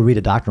 go read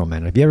a doctrinal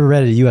manual. If you ever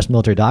read a U.S.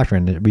 military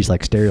doctrine, it reads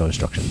like stereo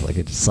instructions. Like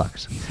it just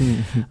sucks.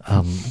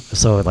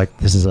 So like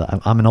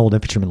I'm an old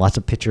infantryman, lots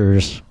of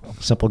pictures,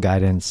 simple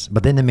guidance.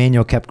 But then the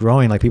manual kept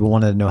growing. Like people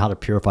wanted to know how to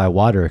purify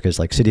water, because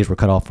like cities were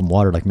cut off from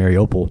water, like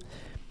Mariupol.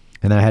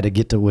 And then I had to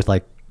get with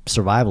like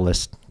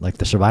survivalists, like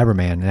the survivor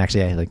man. And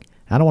actually I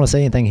don't want to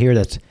say anything here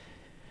that's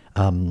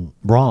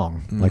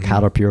wrong, like how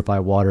to purify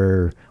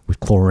water with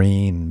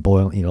chlorine,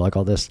 boil, like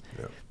all this.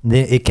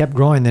 Then it kept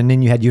growing, and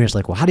then you had units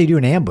like, well, how do you do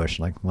an ambush?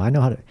 Like, well, I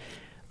know how to.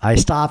 I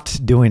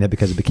stopped doing it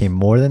because it became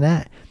more than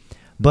that.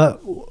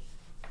 But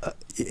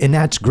and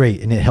that's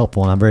great, and it helped.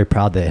 And I'm very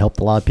proud that it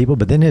helped a lot of people.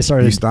 But then it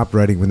started. You stopped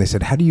writing when they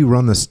said, "How do you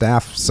run the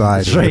staff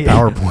side of the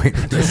PowerPoint?"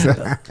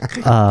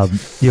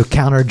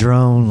 Counter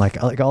drone,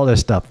 like all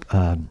this stuff.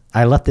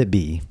 I left it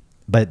be,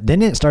 but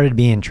then it started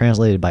being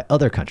translated by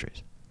other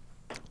countries.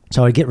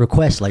 So I get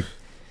requests like,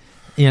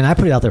 and I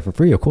put it out there for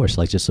free, of course,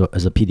 like just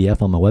as a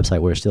PDF on my website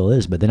where it still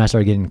is. But then I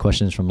started getting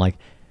questions from like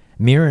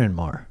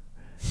Myanmar.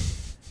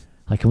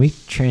 Like, can we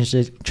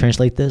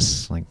translate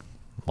this? Like,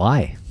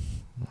 why?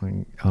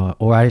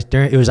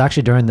 It was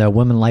actually during the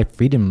Women Life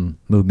Freedom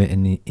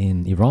movement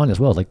in Iran as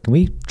well. Like, can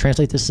we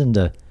translate this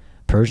into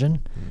Persian?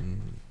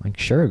 Like,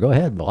 sure, go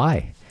ahead.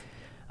 Why?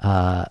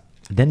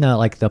 Then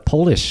the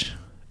Polish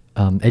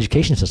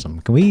education system.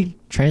 Can we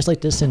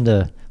translate this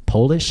into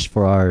Polish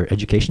for our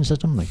education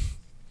system? Like,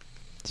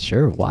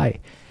 sure, why?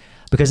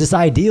 Because this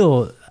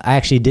ideal,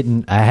 I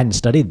hadn't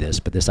studied this,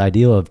 but this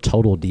ideal of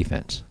total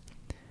defense,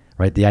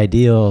 right? The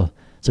ideal,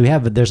 so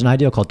there's an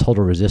ideal called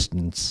total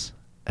resistance,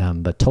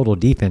 but total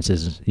defense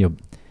is,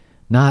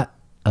 not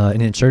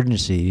an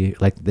insurgency,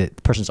 like the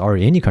person's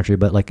already in your country,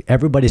 but like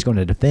everybody's going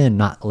to defend,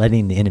 not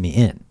letting the enemy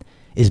in.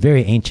 It's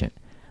very ancient.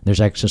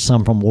 There's actually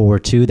some from World War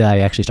II that I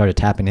actually started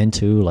tapping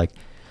into, like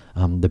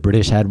the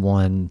British had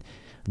one,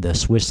 the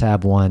Swiss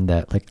have one,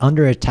 that like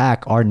under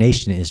attack, our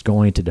nation is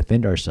going to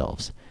defend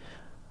ourselves.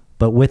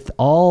 But with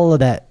all of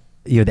that,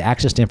 the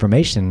access to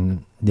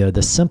information,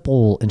 the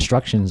simple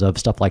instructions of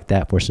stuff like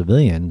that for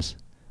civilians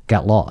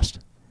got lost.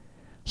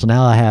 So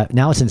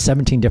now it's in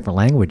 17 different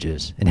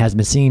languages and has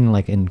been seen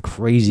like in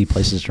crazy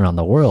places around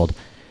the world,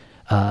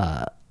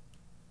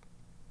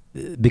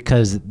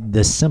 because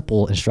the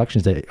simple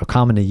instructions that are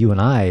common to you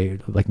and I,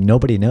 like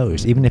nobody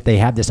knows, even if they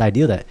have this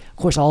idea that, of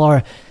course, all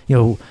our,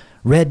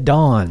 Red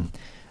Dawn,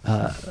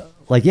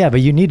 like, yeah, but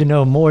you need to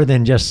know more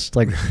than just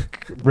like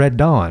Red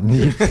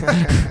Dawn.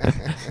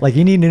 Like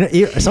you need to know,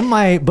 some of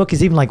my book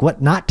is even like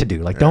what not to do.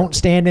 Like don't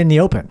stand in the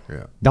open.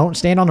 Yeah. Don't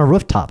stand on a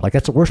rooftop. Like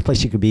that's the worst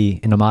place you could be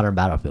in a modern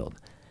battlefield.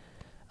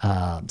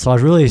 So I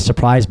was really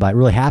surprised by it,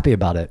 really happy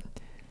about it.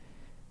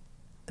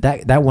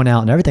 That went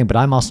out and everything, but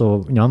I'm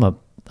also,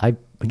 I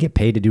get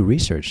paid to do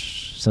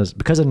research. So it's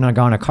because of the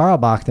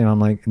Nagorno-Karabakh thing, I'm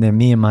like, and then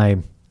me and my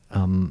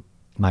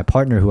my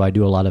partner who I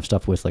do a lot of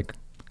stuff with, like,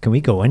 can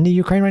we go into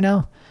Ukraine right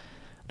now?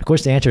 Of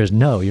course, the answer is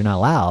no, you're not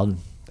allowed,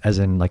 as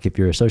in like if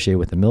you're associated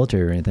with the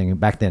military or anything.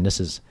 Back then,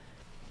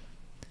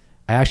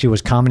 I actually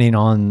was commenting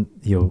on,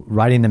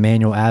 writing the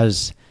manual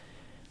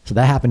so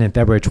that happened in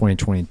February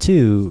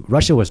 2022.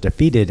 Russia was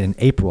defeated in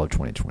April of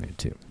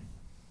 2022.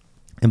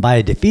 And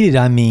by defeated,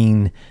 I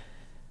mean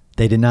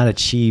they did not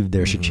achieve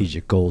their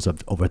strategic goals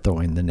of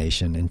overthrowing the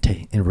nation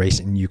and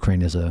erasing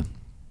Ukraine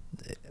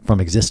from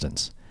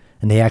existence.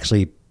 And they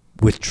actually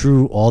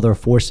withdrew all their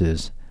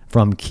forces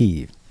from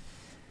Kyiv.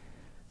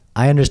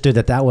 I understood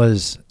that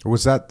was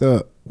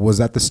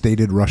the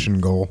stated Russian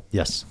goal?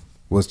 Yes.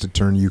 Was to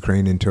turn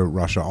Ukraine into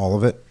Russia, all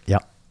of it? Yeah.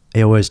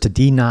 It was to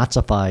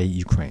denazify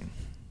Ukraine.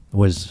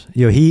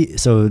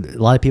 So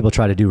a lot of people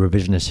try to do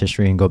revisionist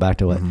history and go back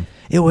to what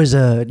it was.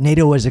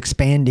 NATO was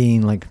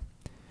expanding. Like,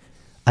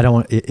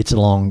 it's a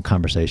long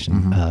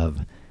conversation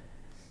of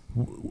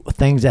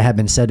things that have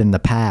been said in the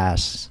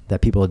past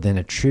that people then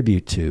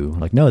attribute to,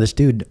 like, no, this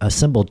dude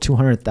assembled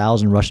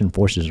 200,000 Russian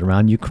forces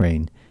around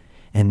Ukraine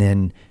and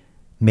then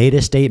made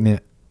a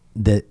statement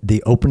that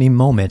the opening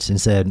moments and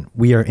said,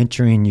 we are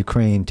entering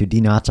Ukraine to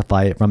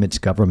denazify it from its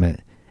government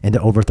and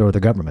to overthrow the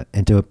government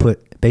and to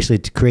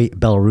create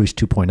Belarus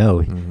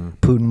 2.0.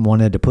 Putin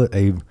wanted to put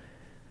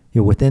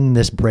within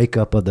this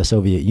breakup of the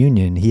Soviet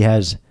Union,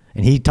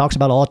 and he talks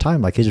about it all the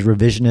time, like his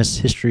revisionist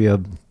history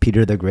of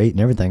Peter the Great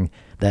and everything,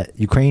 that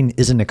Ukraine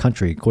isn't a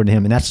country, according to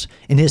him. And that's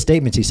in his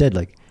statements.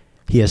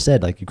 He has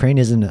said Ukraine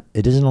isn't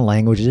a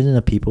language, it isn't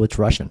a people, it's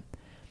Russian.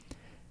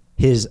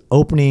 His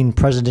opening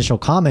presidential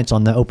comments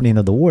on the opening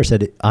of the war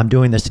said, I'm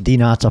doing this to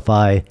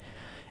denazify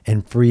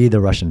and free the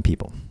Russian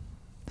people.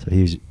 So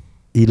he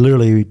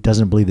literally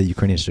doesn't believe that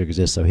Ukrainians should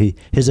exist. So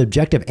his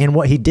objective and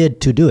what he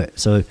did to do it.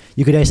 So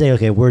you could say,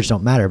 okay, words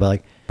don't matter,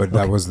 but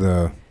that was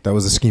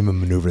the scheme of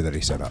maneuver that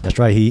he set up. That's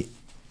right. He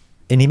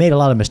made a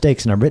lot of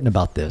mistakes, and I've written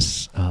about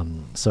this.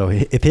 So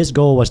if his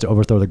goal was to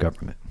overthrow the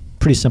government,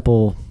 pretty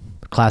simple,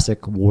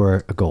 classic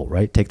war goal,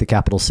 right? Take the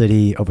capital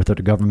city, overthrow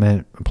the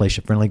government, replace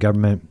a friendly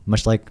government,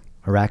 much like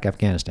Iraq,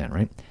 Afghanistan,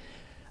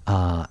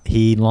 right?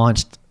 He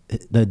launched,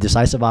 the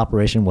decisive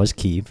operation was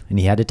Kyiv, and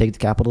he had to take the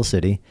capital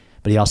city,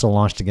 but he also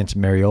launched against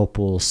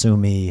Mariupol,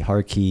 Sumy,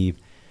 Kharkiv.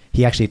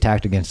 He actually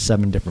attacked against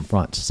 7 different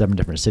fronts, 7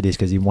 different cities,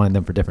 because he wanted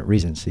them for different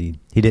reasons. He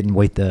didn't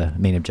wait the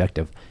main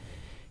objective.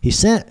 He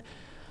sent,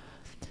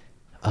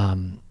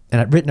 and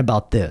I've written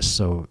about this,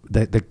 so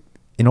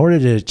in order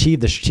to achieve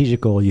the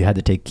strategic goal, you had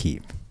to take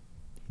Kyiv.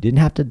 You didn't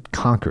have to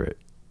conquer it.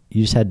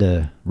 You just had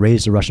to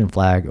raise the Russian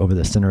flag over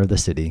the center of the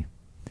city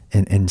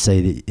and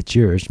say that it's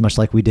yours, much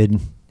like we did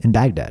in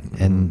Baghdad.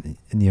 And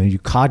you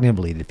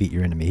cognitively defeat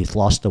your enemy. He's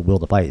lost the will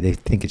to fight. They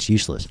think it's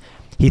useless.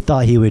 He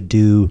thought he would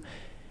do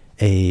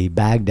a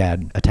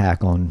Baghdad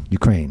attack on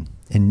Ukraine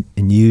and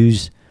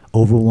use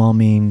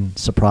overwhelming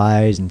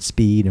surprise and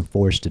speed and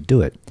force to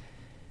do it.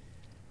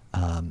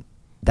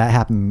 That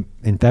happened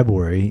in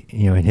February,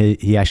 and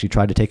he actually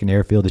tried to take an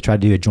airfield. They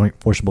tried to do a joint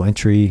forcible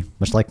entry,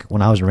 much like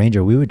when I was a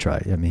ranger, we would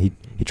try. I mean,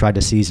 he tried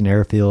to seize an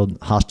airfield,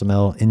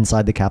 hostile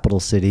inside the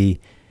capital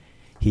city.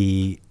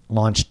 He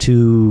launched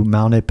 2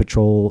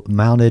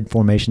 mounted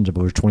formations of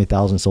over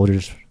 20,000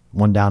 soldiers,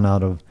 one down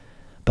out of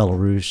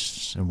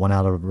Belarus and one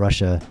out of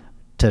Russia,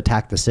 to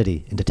attack the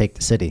city and to take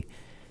the city.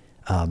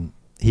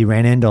 He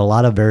ran into a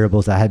lot of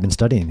variables that I had been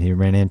studying. He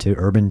ran into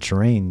urban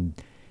terrain.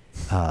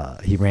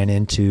 He ran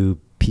into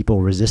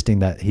people resisting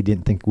that he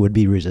didn't think would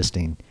be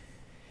resisting.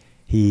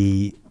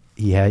 He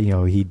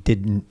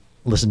didn't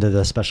listen to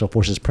the special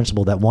forces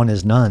principle that one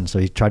is none. So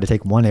he tried to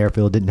take one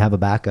airfield, didn't have a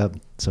backup.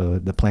 So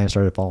the plan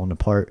started falling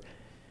apart.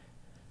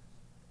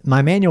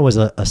 My manual was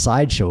a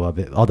sideshow of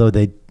it, although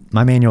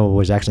my manual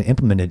was actually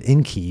implemented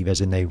in Kyiv, as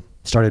in they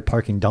started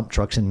parking dump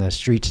trucks in the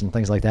streets and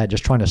things like that,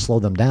 just trying to slow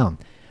them down.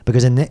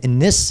 Because in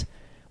this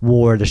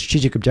war, the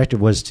strategic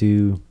objective was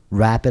to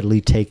rapidly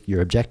take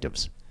your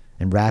objectives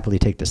and rapidly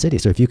take the city.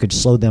 So if you could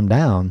slow them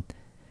down,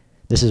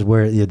 this is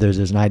where there's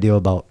an idea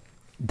about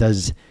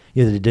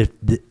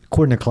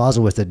according to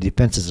Clausewitz, the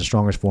defense is the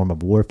strongest form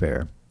of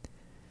warfare,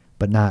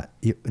 but not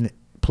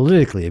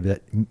politically,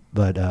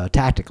 but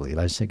tactically.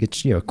 I think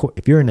it's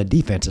if you're in a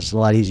defense, it's a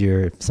lot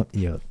easier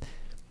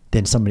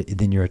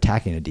than you're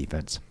attacking a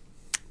defense.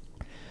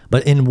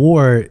 But in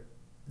war,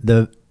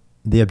 the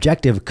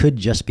objective could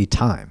just be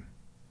time.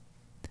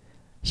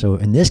 So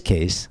in this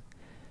case,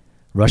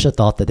 Russia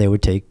thought that they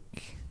would take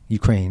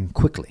Ukraine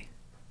quickly.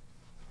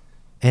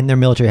 And their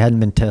military hadn't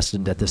been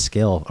tested at this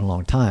scale in a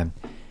long time.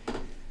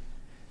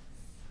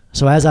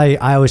 So as I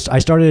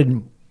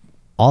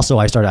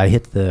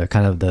hit the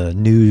kind of the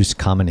news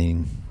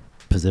commenting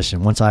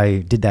position. Once I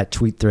did that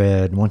tweet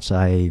thread,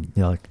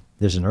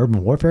 there's an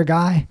urban warfare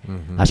guy.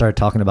 I started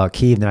talking about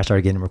Kyiv, and then I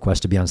started getting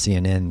requests to be on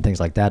CNN and things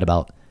like that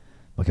about,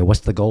 okay,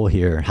 what's the goal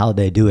here? How did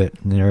they do it?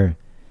 And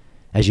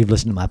as you've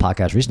listened to my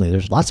podcast recently,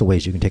 there's lots of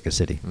ways you can take a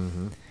city.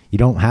 You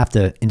don't have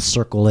to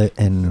encircle it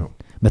and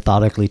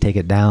methodically take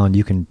it down.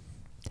 You can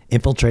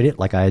infiltrate it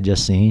like I had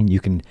just seen. You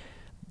can,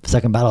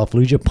 Second Battle of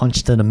Fallujah,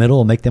 punch to the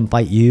middle and make them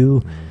fight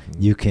you.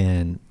 You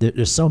can,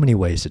 there's so many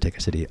ways to take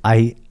a city.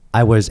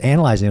 I was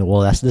analyzing it.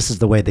 Well, this is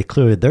the way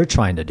they're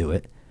trying to do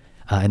it.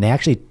 And they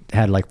actually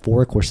had like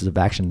 4 courses of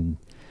action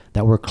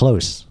that were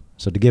close.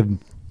 So to give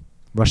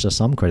Russia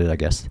some credit, I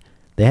guess,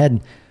 they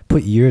had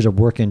put years of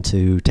work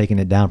into taking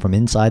it down from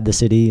inside the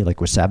city,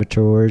 like with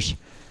saboteurs,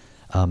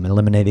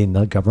 eliminating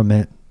the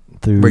government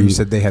through. But you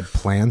said they had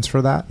plans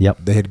for that? Yep.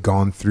 They had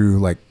gone through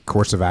like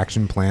course of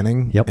action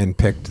planning. Yep. And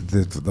picked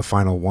the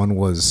final one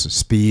was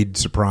speed,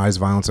 surprise,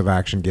 violence of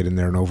action, get in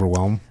there and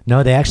overwhelm.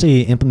 No, they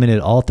actually implemented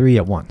all 3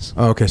 at once.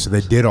 Oh, okay, so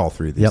they did all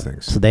 3 of these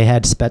things. So they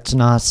had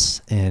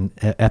Spetsnaz and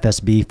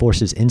FSB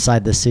forces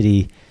inside the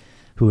city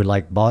who had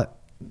like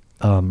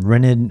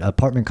rented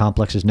apartment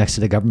complexes next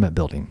to the government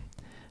building,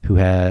 who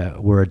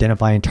were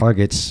identifying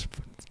targets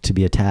to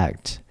be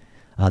attacked.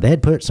 They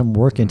had put some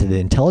work into the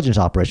intelligence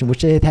operation,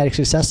 which they had had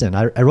success in.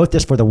 I wrote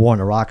this for the war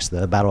in Iraq,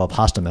 the Battle of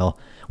Hostomel,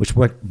 which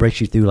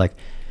breaks you through like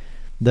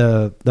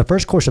the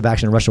first course of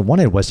action Russia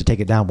wanted was to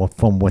take it down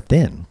from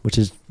within, which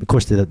is of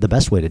course the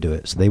best way to do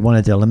it. So they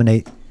wanted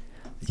to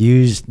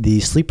use the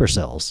sleeper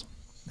cells,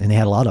 and they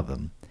had a lot of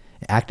them.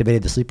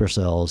 Activated the sleeper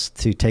cells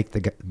to take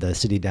the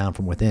city down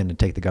from within and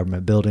take the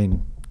government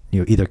building,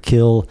 either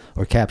kill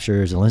or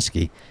capture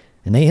Zelensky,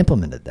 and they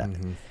implemented that.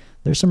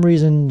 There's some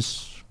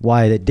reasons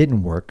why that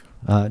didn't work.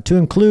 To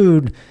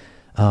include,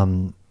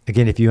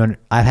 again,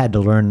 I've had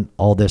to learn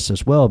all this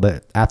as well,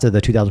 but after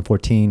the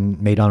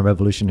 2014 Maidan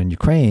Revolution in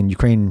Ukraine,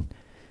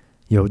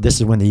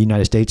 this is when the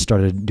United States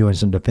started doing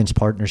some defense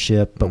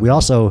partnership, but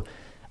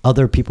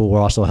other people were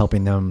also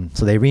helping them.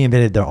 So they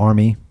reinvented their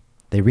army,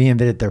 they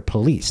reinvented their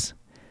police.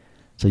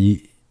 So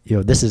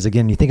this is,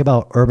 again, you think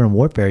about urban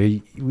warfare,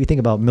 we think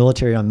about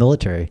military on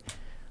military,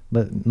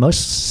 but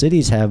most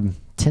cities have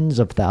tens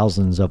of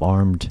thousands of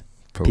armed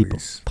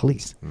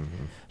police.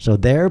 So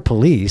their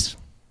police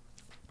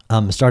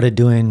started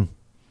doing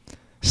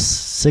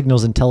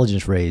signals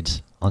intelligence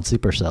raids on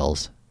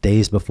supercells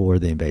days before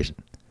the invasion,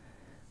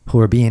 who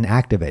were being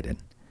activated.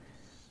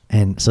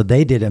 And so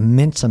they did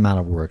immense amount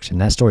of work,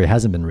 and that story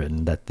hasn't been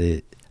written.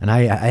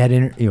 I had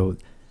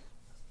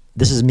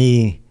this is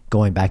me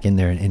going back in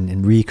there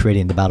and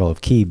recreating the Battle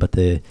of Kyiv, but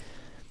the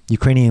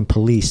Ukrainian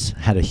police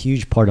had a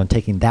huge part on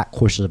taking that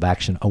course of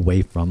action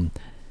away from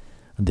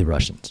the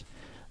Russians.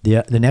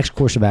 The next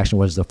course of action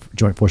was the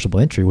joint forcible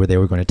entry, where they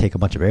were going to take a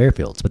bunch of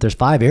airfields. But there's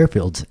 5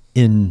 airfields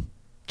in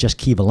just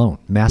Kyiv alone,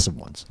 massive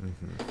ones.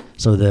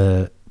 So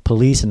the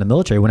police and the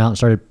military went out and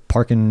started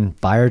parking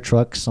fire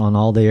trucks on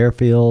all the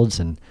airfields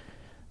and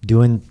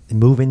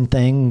moving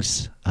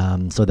things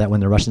so that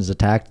when the Russians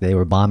attacked, they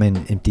were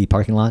bombing empty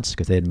parking lots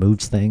because they had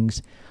moved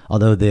things.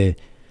 Although the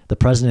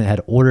president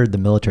had ordered the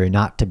military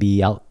not to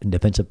be out in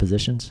defensive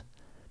positions,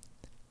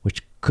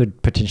 which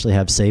could potentially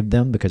have saved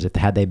them, because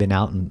had they been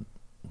out in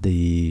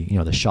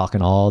the shock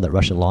and awe that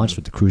Russia launched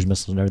with the cruise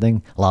missiles and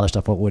everything, a lot of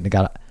stuff would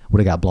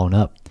have got blown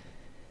up.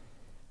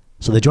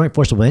 So the joint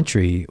forcible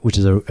entry, which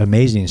is an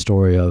amazing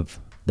story of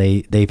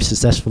they've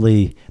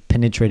successfully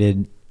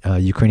penetrated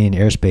Ukrainian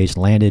airspace,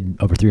 landed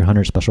over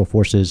 300 special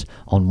forces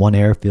on one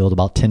airfield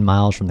about 10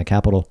 miles from the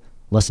capital,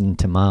 less than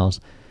 10 miles.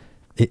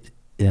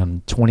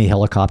 20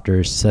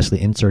 helicopters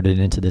successfully inserted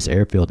into this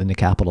airfield in the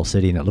capital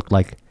city, and it looked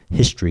like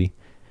history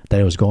that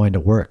it was going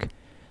to work,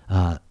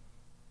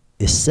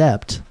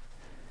 except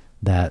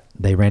that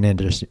they ran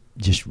into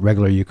just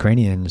regular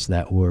Ukrainians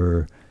that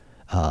were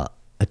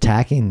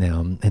attacking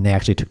them, and they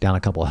actually took down a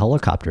couple of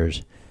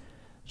helicopters.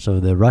 So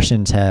the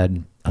Russians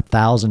had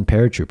 1,000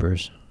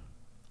 paratroopers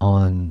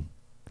on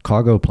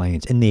cargo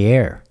planes in the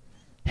air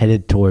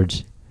headed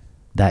towards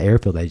that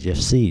airfield they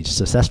just sieged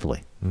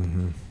successfully.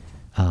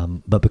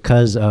 But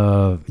because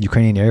of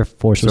Ukrainian Air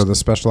Force... So the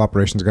special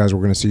operations guys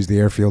were going to seize the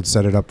airfield,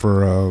 set it up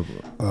for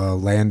a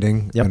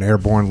landing, an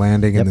airborne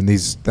landing, and then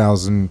these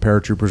 1,000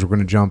 paratroopers were going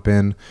to jump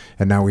in,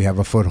 and now we have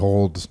a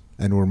foothold,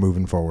 and we're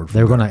moving forward.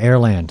 They were going to air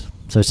land.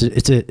 So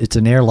it's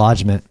an air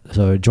lodgement.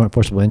 So joint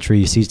forcible entry,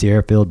 you seize the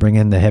airfield, bring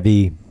in the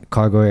heavy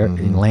cargo air,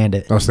 and land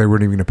it. Oh, so they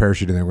weren't even going to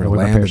parachute in. They were going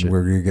to land, and we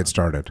were going to get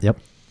started. Yep.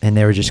 And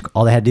they were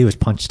all they had to do was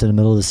punch to the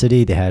middle of the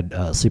city. They had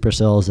sleeper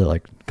cells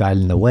that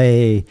guided the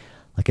way,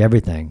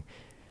 everything.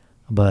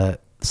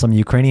 But some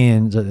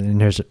Ukrainians,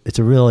 and it's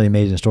a really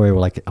amazing story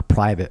where a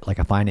private,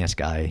 a finance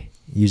guy,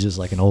 uses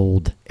an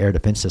old air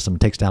defense system,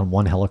 takes down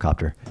one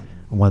helicopter,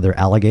 one of their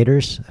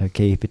alligators,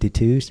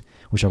 K-52s,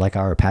 which are like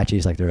our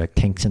Apaches, they're like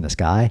tanks in the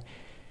sky.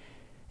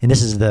 And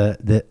this is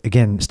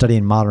again,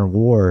 studying modern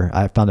war,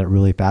 I found it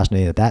really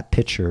fascinating that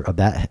picture of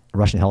that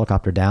Russian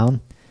helicopter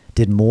down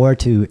did more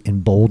to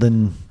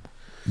embolden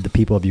the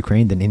people of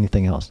Ukraine than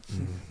anything else,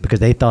 because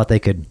they thought they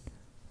could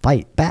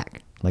fight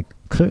back. Like,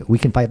 we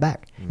can fight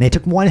back. And they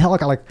took one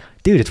helicopter, like,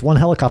 dude, it's one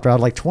helicopter out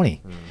of like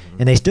 20.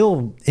 And they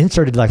still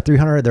inserted like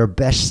 300 of their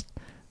best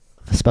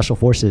special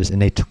forces,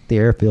 and they took the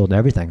airfield and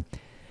everything.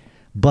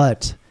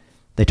 But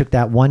they took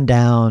that one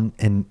down,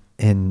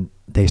 and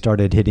they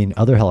started hitting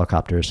other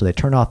helicopters. So they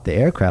turned off the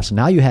aircraft. So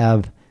now you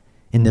have,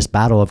 in this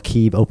Battle of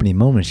Kyiv opening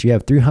moments, you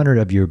have 300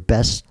 of your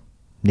best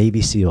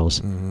Navy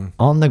SEALs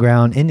on the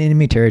ground in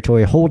enemy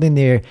territory, holding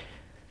the air.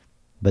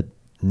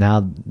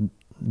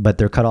 But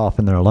they're cut off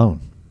and they're alone.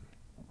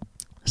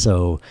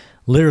 So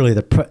literally,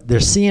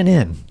 there's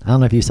CNN. I don't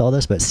know if you saw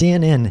this, but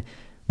CNN,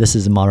 this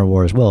is in modern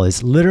war as well,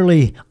 is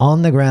literally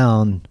on the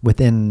ground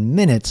within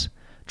minutes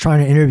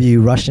trying to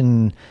interview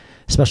Russian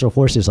special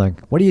forces.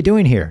 Like, what are you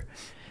doing here?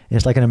 And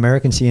it's like an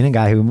American CNN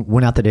guy who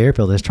went out to the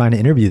airfield is trying to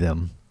interview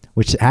them,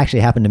 which actually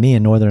happened to me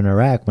in northern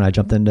Iraq when I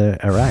jumped into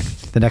Iraq.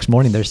 The next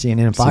morning, there's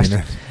CNN and Fox.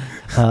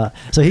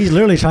 So he's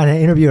literally trying to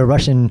interview a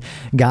Russian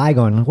guy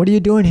going, what are you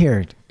doing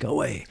here? Go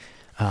away.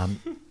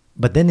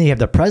 But then you have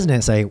the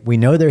president say, we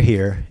know they're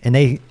here. And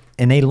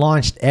they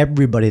launched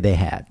everybody they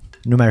had,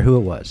 no matter who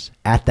it was,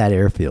 at that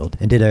airfield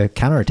and did a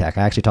counterattack.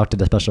 I actually talked to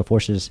the Special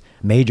Forces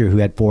major who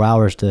had 4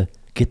 hours to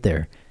get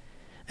there.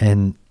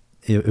 And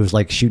it was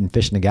like shooting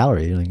fish in a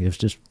gallery. Like, it was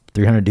just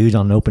 300 dudes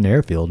on an open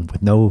airfield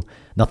with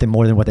nothing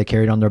more than what they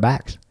carried on their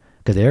backs,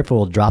 because the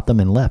airfield dropped them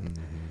and left.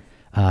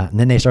 And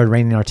then they started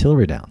raining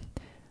artillery down.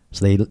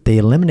 So they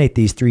eliminate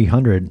these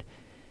 300,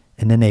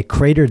 and then they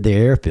cratered the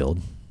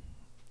airfield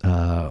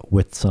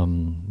with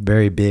some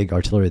very big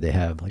artillery they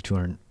have, like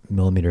 200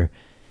 millimeter.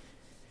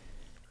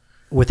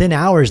 Within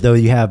hours, though,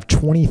 you have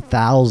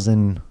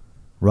 20,000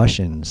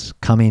 Russians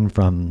coming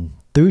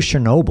through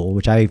Chernobyl,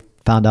 which I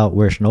found out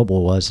where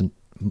Chernobyl was,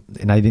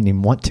 and I didn't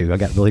even want to. I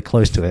got really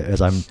close to it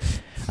as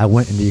I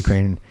went into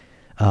Ukraine.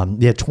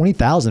 You had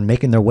 20,000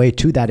 making their way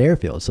to that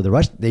airfield. So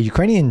the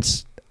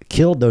Ukrainians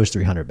killed those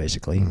 300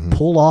 basically,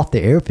 pulled off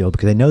the airfield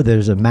because they know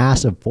there's a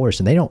massive force,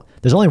 and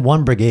there's only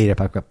one brigade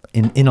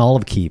in all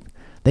of Kyiv.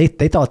 They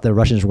thought the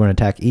Russians were going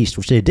to attack east,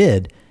 which they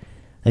did.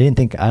 I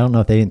don't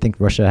know if they didn't think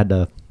Russia had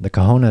the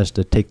cojones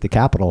to take the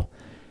capital,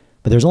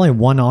 but there's only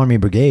one army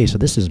brigade. So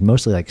this is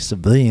mostly like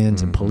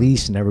civilians and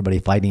police and everybody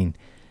fighting.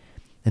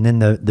 And then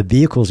the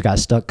vehicles got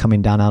stuck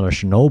coming down out of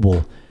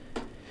Chernobyl.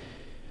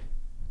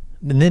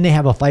 And then they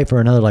have a fight for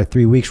another like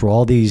 3 weeks where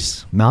all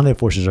these mounted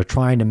forces are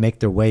trying to make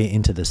their way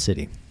into the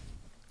city.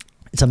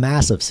 It's a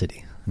massive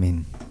city. I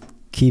mean,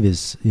 Kyiv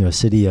is, a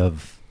city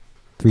of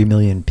 3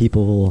 million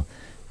people.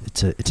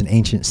 It's an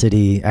ancient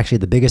city. Actually,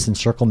 the biggest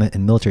encirclement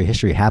in military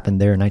history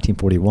happened there in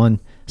 1941.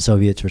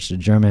 Soviets versus the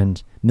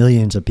Germans,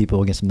 millions of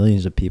people against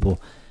millions of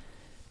people.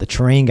 The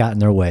terrain got in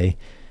their way.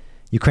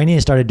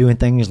 Ukrainians started doing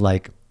things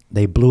like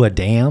they blew a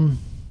dam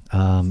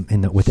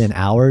within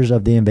hours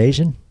of the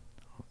invasion,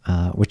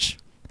 which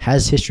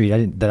has history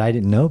that I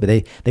didn't know.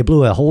 But they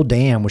blew a whole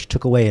dam, which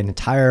took away an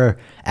entire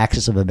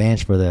axis of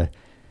advance for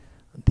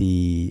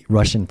the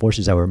Russian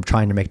forces that were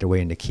trying to make their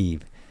way into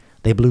Kyiv.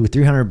 They blew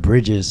 300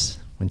 bridges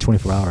in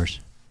 24 hours.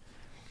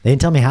 They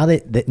didn't tell me how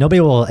nobody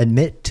will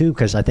admit to,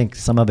 because I think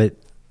some of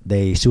it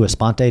they sua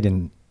sponte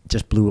and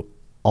just blew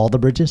all the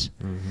bridges.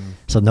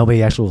 So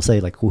nobody actually will say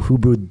like, well, who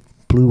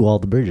blew all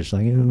the bridges?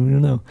 Like, I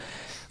don't know.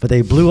 But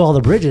they blew all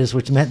the bridges,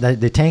 which meant that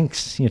the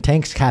tanks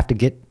have to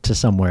get to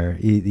somewhere.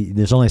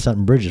 There's only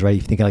certain bridges, right?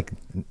 You think like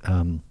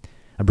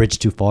a bridge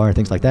too far and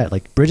things like that.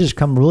 Like, bridges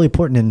become really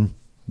important in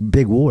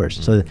big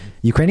wars. So the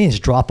Ukrainians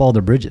drop all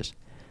the bridges.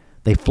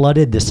 They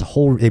flooded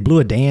they blew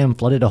a dam,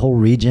 flooded a whole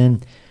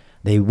region.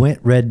 They went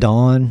Red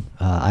Dawn.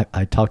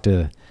 I talked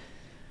to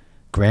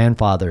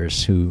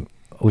grandfathers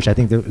which I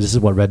think this is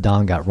what Red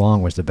Dawn got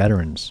wrong, was the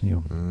veterans.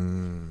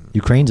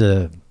 Ukraine's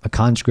a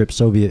conscript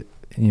Soviet,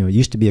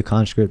 used to be a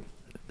conscript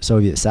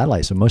Soviet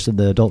satellite. So most of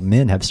the adult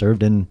men have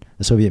served in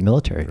the Soviet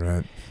military.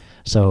 Right.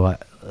 So I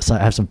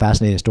have some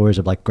fascinating stories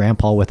of like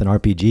grandpa with an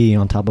RPG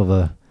on top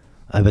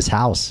of his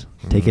house,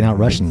 taking out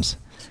Russians.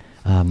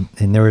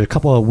 And there were a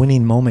couple of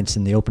winning moments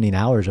in the opening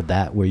hours of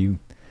that where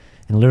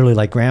and literally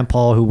like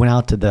grandpa who went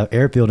out to the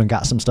airfield and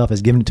got some stuff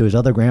is given to his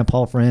other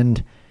grandpa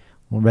friend.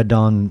 Well, Red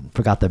Dawn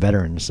forgot the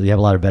veterans. So you have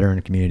a lot of veteran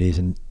communities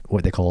and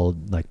what they call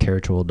like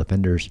territorial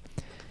defenders.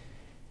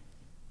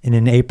 And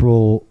in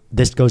April,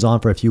 this goes on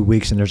for a few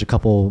weeks, and there's a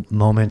couple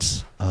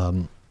moments.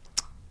 In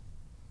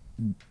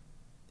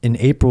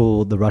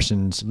April, the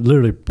Russians,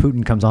 literally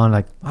Putin comes on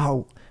like,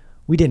 oh,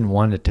 we didn't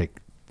want to take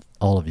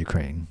all of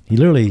Ukraine. He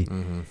literally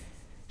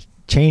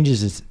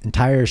changes his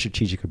entire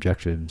strategic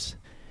objectives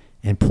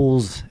and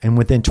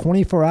within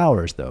 24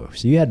 hours though,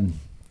 so you had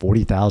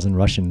 40,000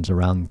 Russians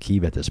around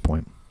Kyiv at this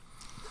point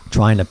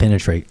trying to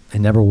penetrate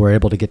and never were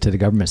able to get to the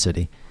government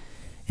city.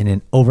 And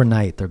then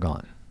overnight they're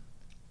gone.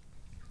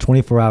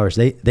 24 hours.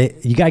 You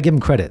got to give them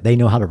credit. They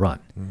know how to run.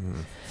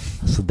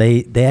 So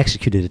they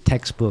executed a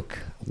textbook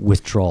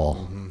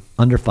withdrawal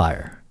under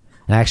fire.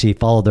 And I actually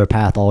followed their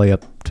path all the way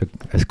up to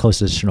as close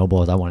to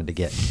Chernobyl as I wanted to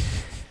get,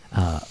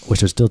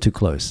 which was still too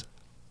close.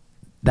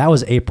 That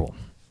was April.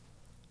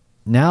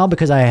 Now,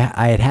 because I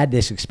had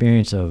this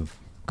experience of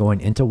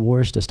going into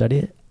wars to study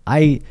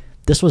it,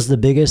 this was the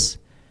biggest,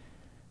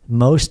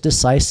 most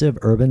decisive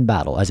urban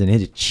battle, as in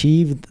it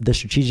achieved the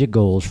strategic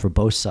goals for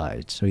both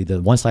sides. So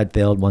either one side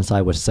failed, one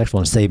side was successful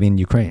in saving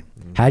Ukraine.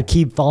 Mm-hmm. Had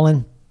Kyiv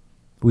fallen,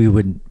 we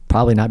would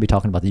probably not be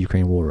talking about the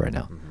Ukraine war right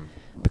now,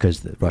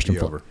 because the Russian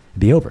it'd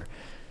be over.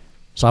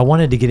 So I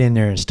wanted to get in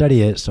there and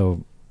study it.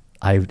 So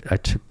I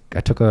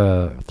took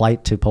a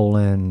flight to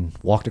Poland,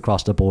 walked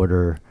across the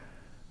border,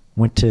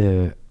 went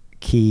to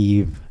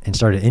Kyiv, and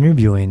started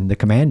interviewing the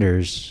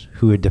commanders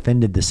who had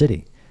defended the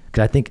city.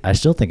 Because I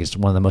still think it's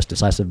one of the most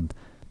decisive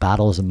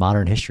battles in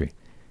modern history,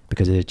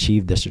 because it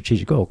achieved the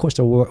strategic goal. Of course,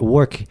 the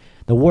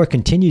war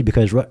continued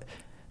because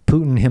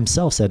Putin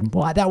himself said,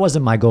 well, that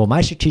wasn't my goal.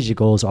 My strategic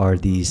goals are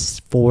these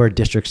 4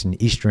 districts in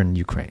eastern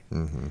Ukraine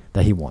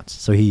that he wants.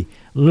 So he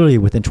literally,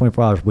 within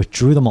 24 hours,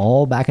 withdrew them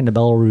all back into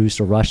Belarus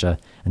or Russia,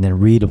 and then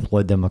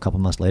redeployed them a couple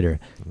months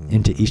later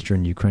into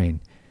eastern Ukraine.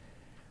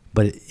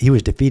 But he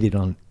was defeated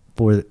in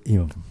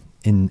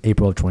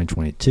April of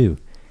 2022.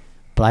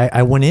 But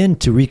I went in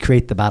to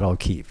recreate the Battle of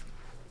Kyiv.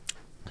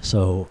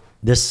 So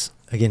this,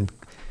 again,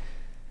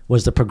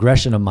 was the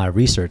progression of my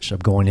research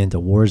of going into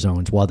war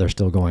zones while they're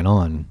still going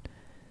on.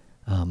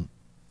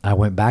 I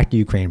went back to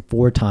Ukraine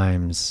 4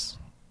 times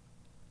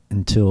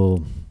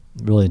until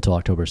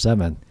October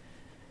 7th,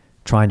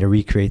 trying to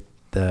recreate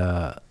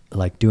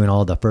doing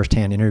all the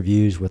firsthand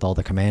interviews with all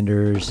the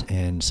commanders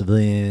and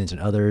civilians and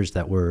others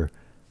that were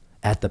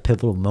at the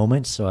pivotal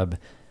moments. So I'm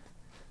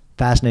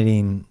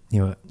fascinating,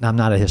 I'm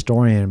not a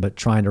historian, but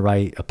trying to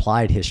write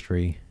applied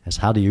history as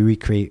how do you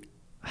recreate,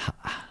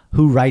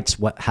 who writes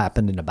what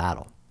happened in a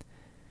battle,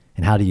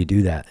 and how do you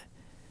do that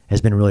has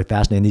been really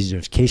fascinating. These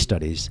are case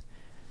studies.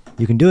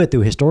 You can do it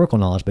through historical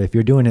knowledge, but if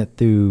you're doing it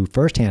through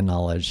firsthand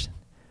knowledge,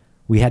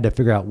 we had to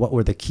figure out what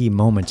were the key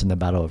moments in the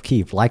Battle of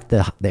Kyiv, like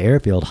the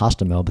airfield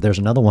Hostomel. But there's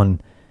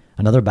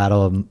another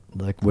battle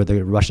where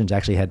the Russians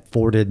actually had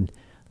forded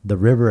the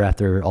river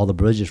after all the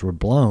bridges were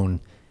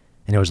blown,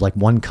 and it was like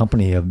one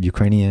company of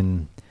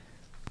Ukrainian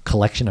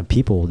collection of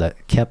people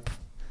that kept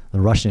the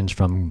Russians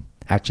from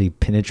actually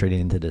penetrating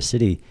into the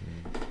city.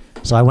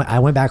 So I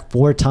went back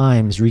 4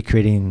 times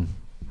recreating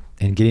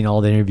and getting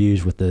all the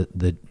interviews with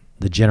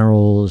the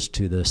generals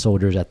to the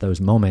soldiers at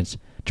those moments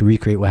to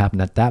recreate what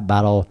happened at that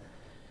battle.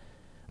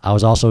 I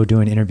was also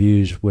doing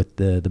interviews with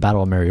the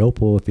Battle of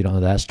Mariupol, if you don't know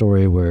that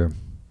story, where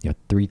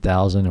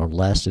 3,000 or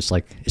less. It's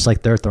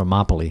like their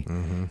Thermopylae.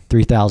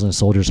 3,000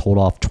 soldiers hold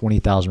off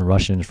 20,000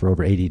 Russians for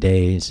over 80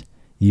 days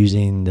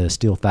using the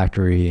steel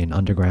factory and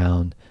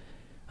underground.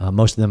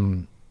 Most of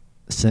them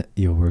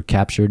were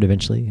captured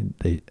eventually.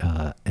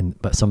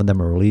 But some of them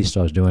were released.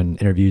 So I was doing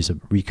interviews of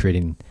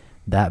recreating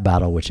that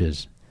battle, which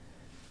is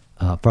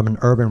from an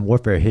urban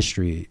warfare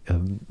history,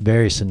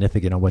 very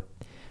significant on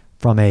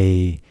from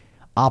a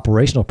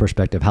operational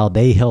perspective, how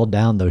they held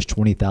down those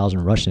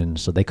 20,000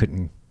 Russians so they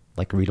couldn't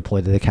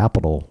redeploy to the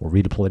capital or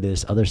redeploy to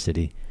this other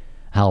city,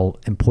 how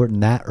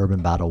important that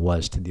urban battle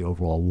was to the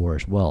overall war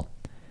as well.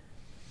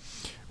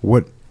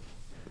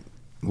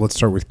 Let's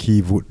start with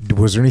Kyiv.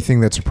 Was there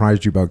anything that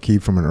surprised you about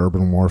Kyiv from an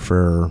urban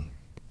warfare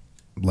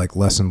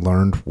lesson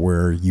learned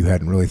where you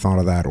hadn't really thought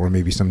of that, or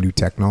maybe some new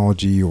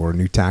technology or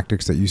new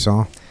tactics that you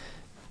saw?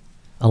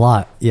 A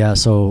lot, yeah.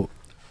 So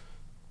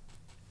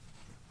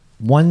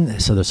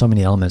there's so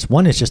many elements.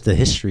 One is just the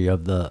history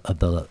of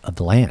the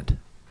land.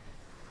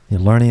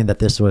 Learning that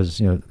this was,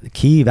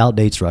 Kyiv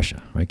outdates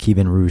Russia, right? Kyiv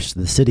and Rus.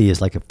 The city is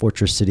like a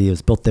fortress city. It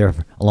was built there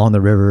along the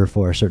river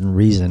for a certain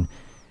reason.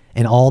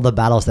 And all the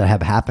battles that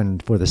have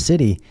happened for the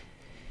city,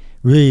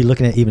 really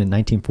looking at even in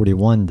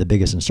 1941, the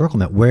biggest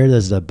encirclement, where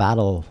does the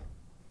battle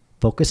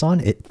focus on?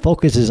 It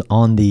focuses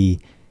on the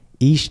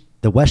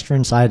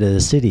western side of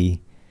the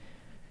city,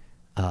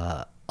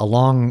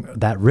 along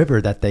that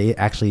river that they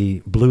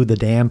actually blew the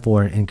dam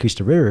for and increased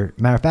the river.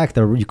 Matter of fact,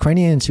 the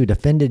Ukrainians who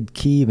defended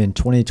Kyiv in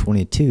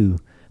 2022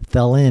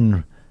 fell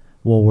in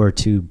World War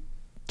II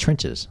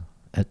trenches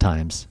at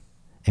times,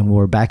 and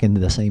were back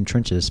into the same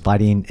trenches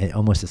fighting at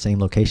almost the same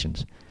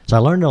locations. So I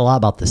learned a lot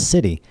about the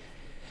city.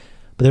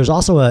 But there's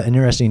also an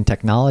interesting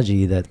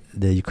technology that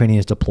the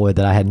Ukrainians deployed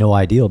that I had no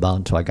idea about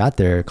until I got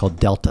there, called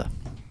Delta.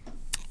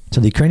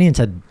 So the Ukrainians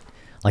had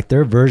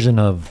their version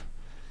of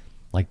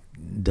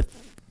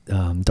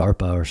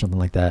DARPA or something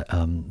like that.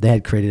 They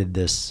had created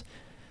this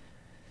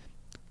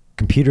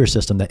computer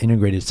system that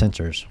integrated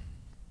sensors.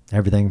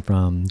 Everything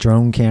from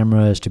drone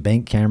cameras to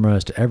bank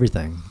cameras to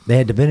everything. They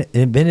had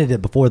invented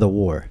it before the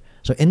war.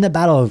 So in the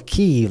Battle of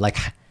Kyiv,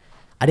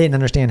 I didn't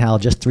understand how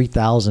just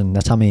 3,000,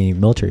 that's how many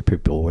military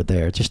people were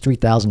there. Just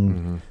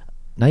 3,000,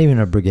 not even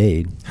a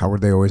brigade. How were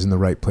they always in the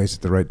right place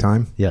at the right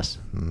time? Yes.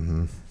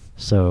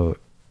 So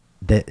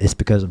it's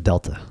because of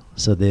Delta.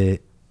 So the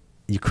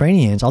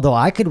Ukrainians, although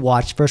I could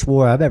watch, first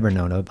war I've ever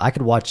known of, I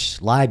could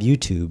watch live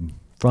YouTube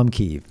from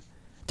Kyiv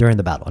during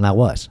the battle, and I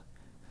was.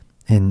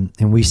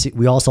 and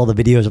we all saw the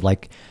videos of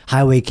like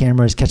highway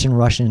cameras catching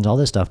Russians, all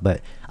this stuff.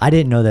 But I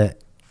didn't know that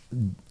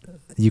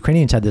the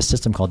Ukrainians had this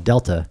system called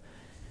Delta,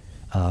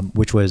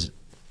 which was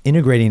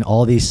integrating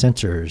all these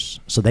sensors,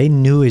 so they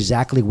knew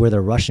exactly where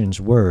the Russians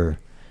were,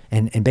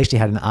 and basically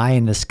had an eye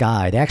in the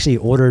sky. They actually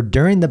ordered,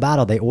 during the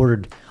battle, they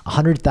ordered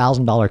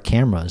 $100,000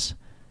 cameras.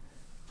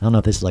 I don't know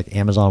if this is like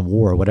Amazon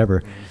War or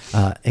whatever,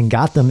 and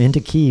got them into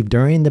Kyiv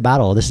during the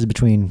battle. This is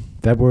between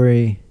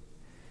February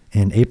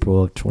and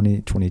April of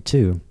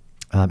 2022,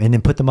 and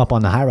then put them up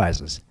on the high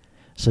rises,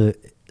 so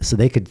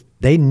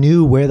they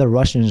knew where the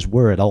Russians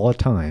were at all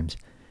times.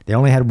 They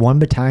only had 1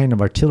 battalion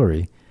of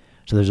artillery,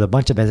 so there's a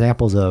bunch of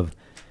examples of.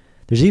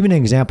 There's even an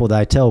example that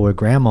I tell where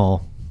grandma,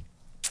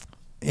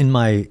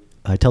 I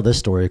tell this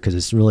story because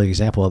it's really an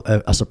example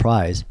of a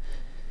surprise.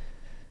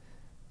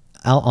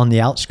 Out on the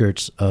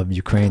outskirts of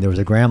Ukraine, there was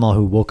a grandma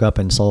who woke up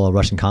and saw a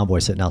Russian convoy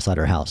sitting outside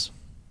her house.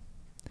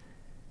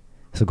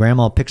 So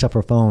grandma picks up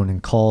her phone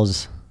and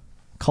calls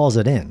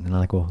it in. And I'm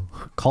like, well,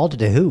 called it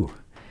to who?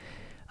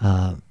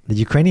 The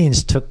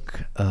Ukrainians took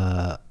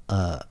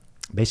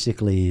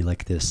basically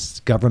like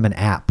this government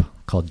app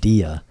called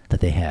DIA that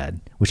they had,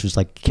 which was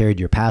like carried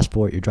your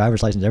passport, your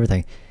driver's license,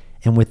 everything.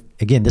 And with,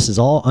 again, this is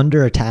all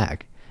under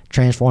attack,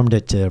 transformed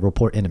it to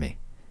report enemy.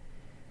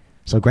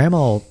 So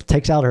grandma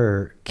takes out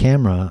her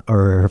camera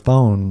or her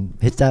phone,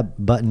 hits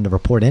that button to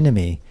report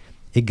enemy.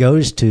 It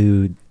goes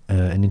to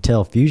an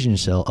intel fusion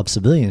cell of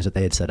civilians that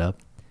they had set up.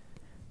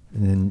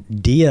 And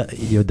then DIA,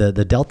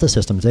 the Delta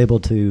system is able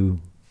to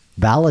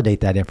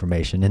validate that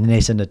information, and then they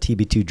send a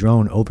TB2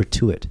 drone over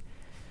to it.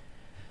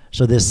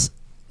 So this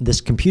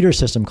computer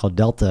system called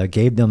Delta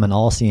gave them an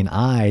all-seeing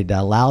eye that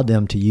allowed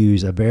them to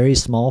use a very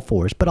small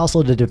force, but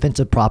also the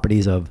defensive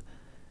properties of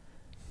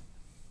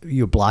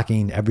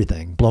blocking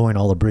everything, blowing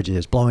all the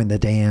bridges, blowing the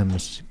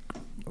dams,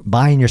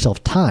 buying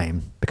yourself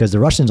time, because the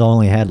Russians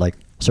only had like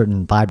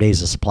certain 5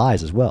 days of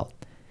supplies as well.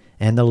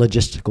 And the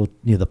logistical,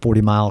 the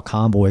 40-mile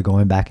convoy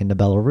going back into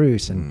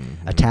Belarus, and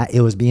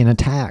it was being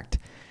attacked.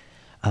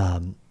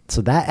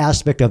 So that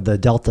aspect of the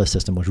Delta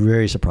system was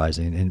very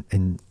surprising.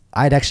 And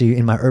I'd actually,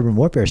 in my urban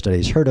warfare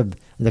studies, heard of,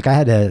 like I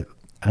had a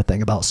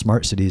thing about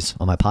smart cities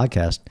on my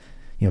podcast,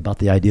 about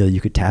the idea that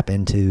you could tap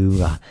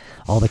into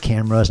all the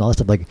cameras and all that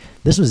stuff. Like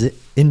this was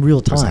in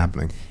real time. What's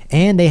happening?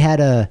 And they had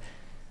an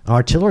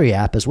artillery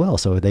app as well.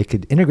 So they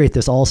could integrate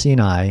this all-seeing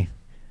eye,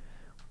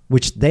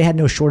 which they had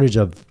no shortage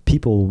of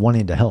people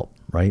wanting to help,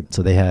 right?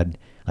 So they had,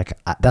 like,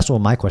 that's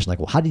what my question, like,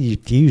 well, how do you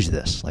fuse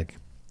this? Like,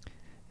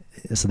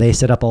 so they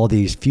set up all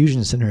these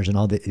fusion centers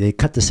and they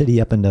cut the city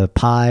up into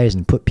pies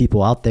and put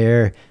people out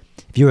there.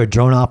 If you're a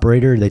drone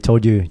operator, they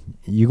told you,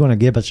 you're going to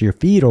give us your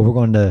feed or we're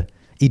going to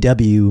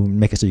EW and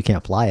make it so you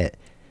can't fly it.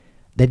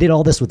 They did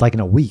all this with like in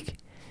a week,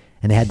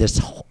 and they had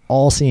this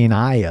all-seeing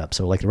eye up.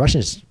 So like the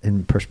Russians,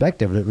 in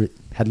perspective,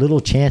 had little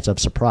chance of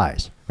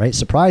surprise, right?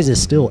 Surprise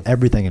is still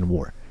everything in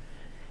war.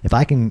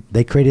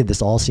 They created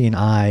this all-seeing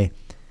eye.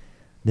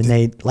 Then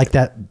they, like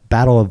that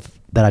battle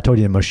that I told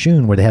you in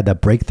Moshun, where they had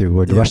that breakthrough,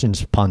 where the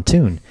Russians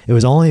pontoon. It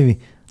was only,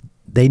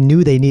 they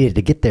knew they needed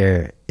to get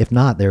there. If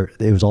not,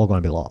 it was all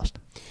going to be lost.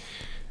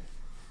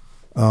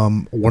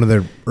 One of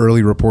the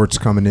early reports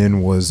coming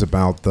in was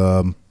about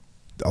a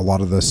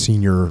lot of the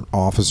senior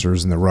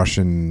officers in the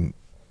Russian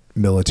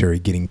military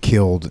getting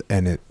killed,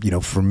 and it,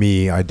 for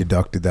me, I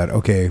deducted that,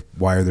 okay,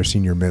 why are there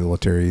senior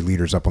military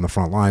leaders up on the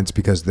front lines?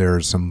 Because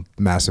there's some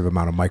massive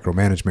amount of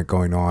micromanagement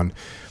going on,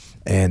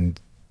 and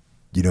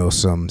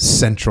some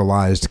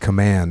centralized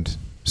command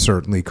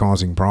certainly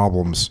causing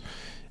problems.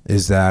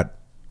 Is that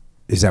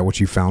what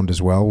you found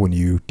as well when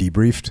you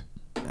debriefed?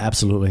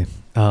 Absolutely.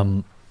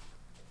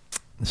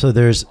 So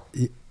there's,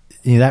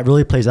 that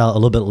really plays out a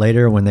little bit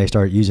later when they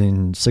start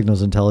using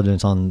signals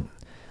intelligence on.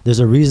 There's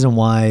a reason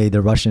why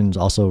the Russians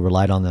also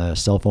relied on the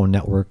cell phone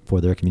network for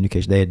their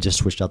communication. They had just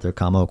switched out their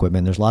commo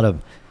equipment. There's a lot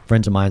of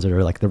friends of mine that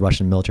are like the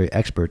Russian military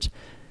experts.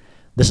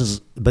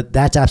 But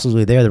that's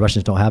absolutely there. The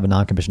Russians don't have a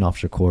non-commissioned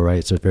officer corps,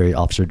 right? So it's very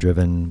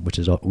officer-driven, which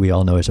is, we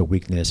all know, is a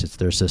weakness. It's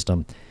their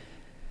system.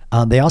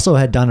 They also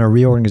had done a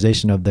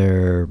reorganization of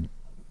their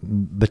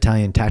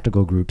battalion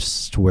tactical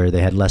groups to where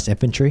they had less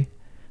infantry.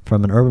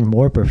 From an urban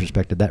warfare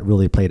perspective, that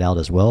really played out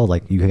as well.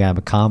 Like you can have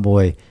a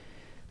convoy,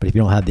 but if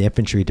you don't have the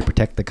infantry to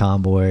protect the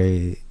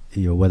convoy,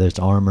 whether it's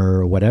armor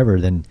or whatever,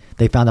 then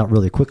they found out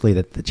really quickly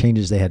that the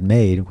changes they had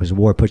made, was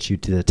war puts you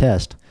to the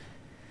test.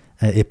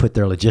 It put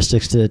their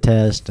logistics to the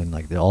test, and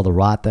like all the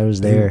rot that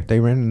was there. They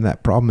ran into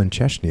that problem in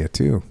Chechnya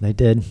too. They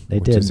did.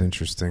 Which is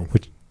interesting.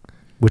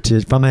 Which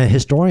is, from a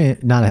historian,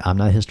 I'm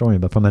not a historian,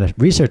 but from a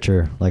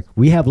researcher, like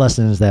we have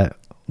lessons that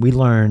we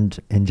learned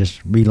and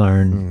just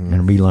relearn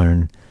and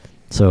relearn.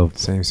 So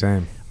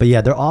same. But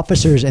yeah, they're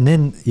officers, and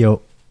then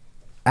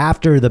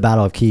after the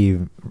Battle of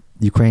Kyiv,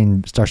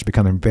 Ukraine starts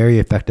becoming very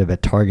effective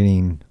at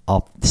targeting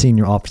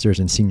senior officers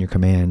and senior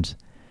commands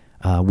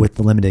with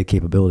the limited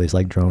capabilities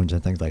like drones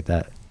and things like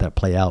that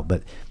play out.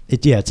 But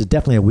it's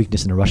definitely a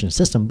weakness in the Russian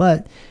system.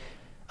 But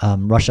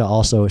Russia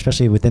also,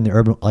 especially within the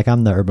urban, like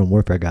I'm the urban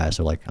warfare guy,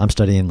 so like I'm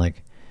studying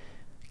like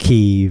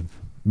Kyiv,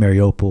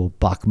 Mariupol,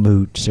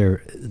 Bakhmut,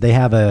 they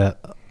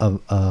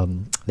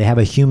have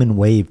a human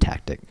wave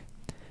tactic,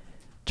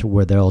 to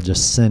where they'll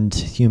just send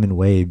human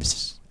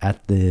waves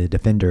at the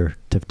defender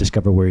to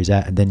discover where he's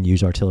at, and then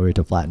use artillery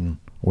to flatten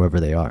wherever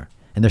they are.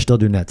 And they're still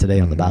doing that today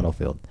on the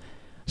battlefield.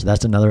 So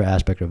that's another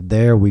aspect of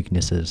their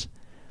weaknesses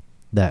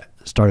that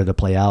started to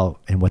play out,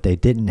 and what they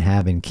didn't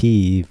have in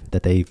Kyiv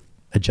that they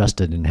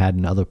adjusted and had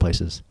in other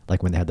places,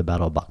 like when they had the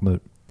Battle of Bakhmut.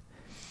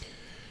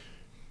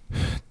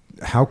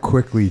 How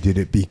quickly did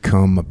it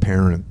become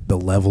apparent the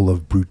level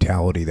of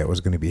brutality that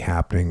was going to be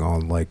happening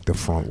on like the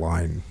front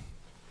line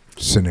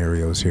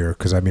scenarios here?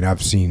 Because I mean,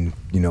 I've seen,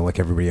 like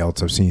everybody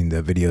else, I've seen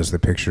the videos, the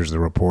pictures, the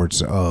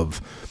reports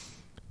of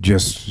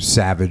just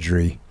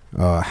savagery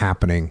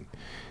happening.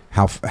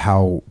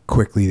 How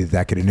quickly did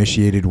that get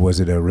initiated? Was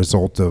it a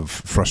result of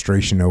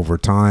frustration over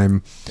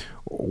time?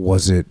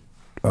 Was it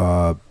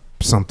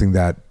something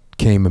that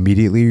came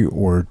immediately,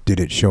 or did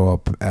it show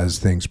up as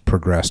things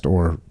progressed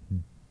or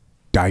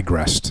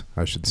digressed,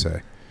 I should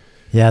say?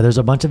 Yeah, there's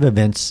a bunch of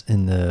events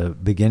in the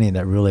beginning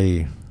that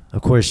really,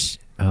 of course,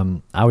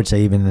 I would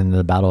say even in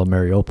the Battle of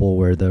Mariupol,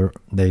 where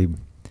the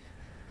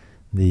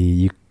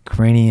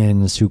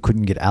Ukrainians who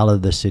couldn't get out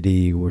of the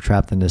city were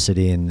trapped in the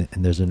city, and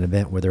there's an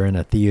event where they're in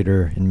a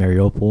theater in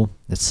Mariupol.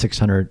 It's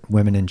 600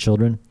 women and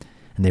children,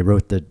 and they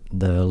wrote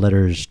the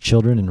letters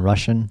 "children" in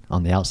Russian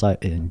on the outside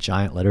in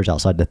giant letters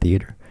outside the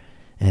theater,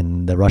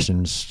 and the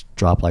Russians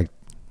dropped like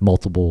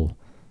multiple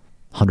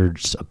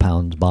hundreds of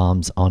pounds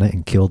bombs on it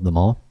and killed them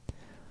all.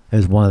 It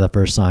was one of the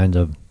first signs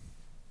of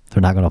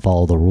they're not going to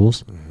follow the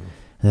rules. Mm-hmm.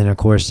 And then, of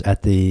course,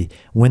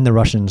 when the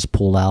Russians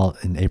pulled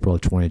out in April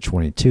of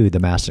 2022, the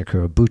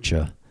massacre of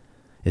Bucha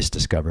is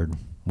discovered,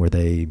 where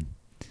they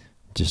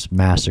just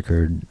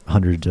massacred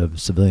hundreds of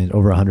civilians,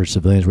 over 100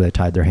 civilians, where they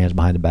tied their hands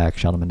behind the back,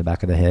 shot them in the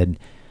back of the head.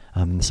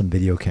 Some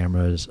video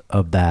cameras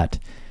of that.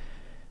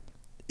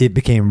 It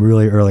became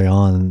really early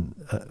on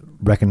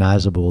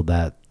recognizable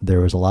that there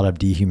was a lot of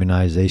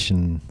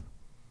dehumanization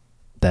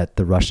that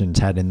the Russians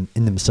had in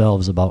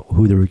themselves about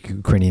who the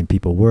Ukrainian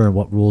people were and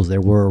what rules they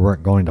were or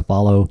weren't going to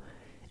follow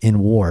in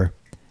war.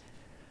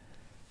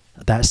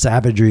 That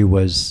savagery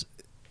was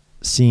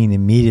seen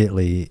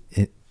immediately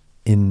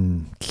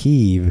in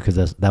Kyiv, because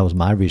that was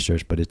my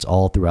research, but it's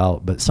all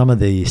throughout. But some of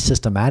the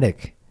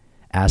systematic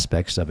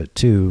aspects of it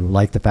too,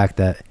 like the fact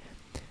that,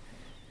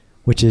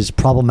 which is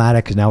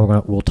problematic, because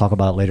now we'll talk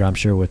about it later, I'm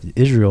sure, with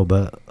Israel,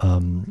 but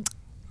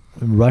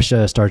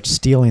Russia starts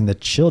stealing the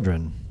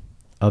children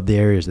of the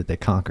areas that they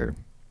conquer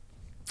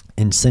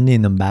and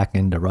sending them back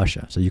into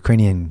Russia. So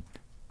Ukrainian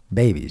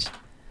babies,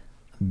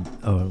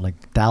 like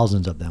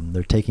thousands of them,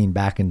 they're taking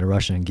back into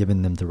Russia and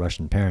giving them to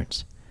Russian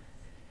parents.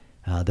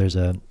 There's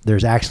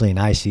actually an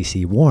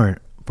ICC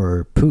warrant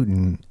for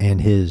Putin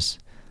and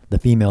the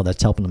female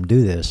that's helping him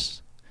do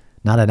this.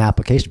 Not an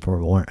application for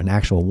a warrant, an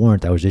actual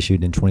warrant that was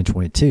issued in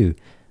 2022,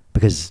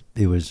 because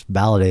it was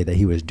validated that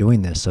he was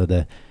doing this. So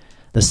the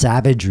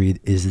savagery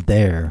is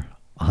there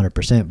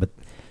 100%, but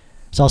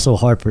it's also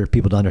hard for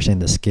people to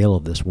understand the scale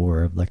of this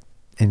war. Like,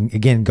 and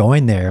again,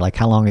 going there, like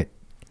how long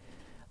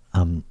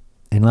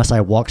unless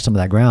I walk some of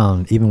that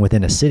ground, even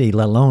within a city,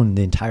 let alone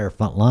the entire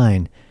front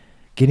line,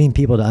 getting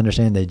people to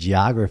understand the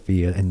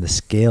geography and the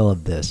scale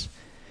of this.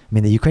 I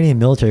mean, the Ukrainian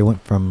military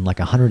went from like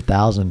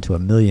 100,000 to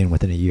 1 million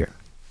within a year.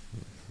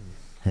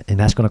 And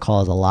that's going to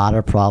cause a lot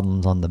of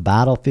problems on the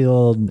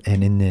battlefield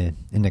and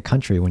in the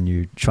country when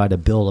you try to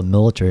build a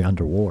military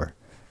under war.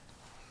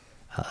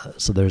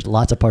 So there's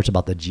lots of parts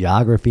about the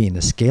geography and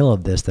the scale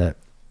of this that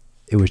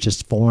it was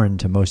just foreign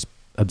to most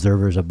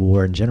observers of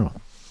war in general.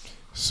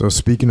 So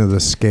speaking of the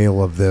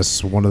scale of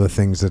this, one of the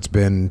things that's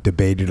been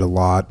debated a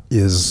lot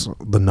is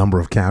the number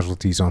of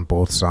casualties on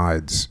both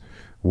sides.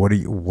 What are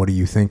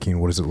you thinking?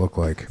 What does it look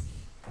like?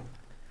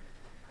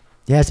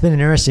 Yeah, it's been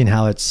interesting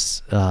how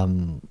it's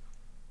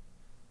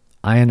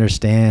I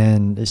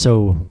understand.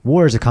 So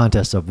war is a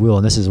contest of will,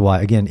 and this is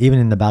why, again, even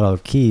in the Battle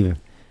of Kyiv,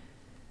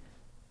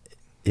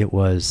 it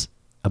was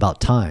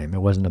about time.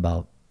 It wasn't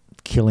about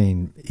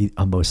killing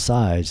on both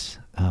sides.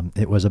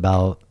 It was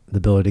about the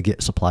ability to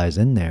get supplies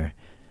in there.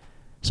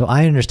 So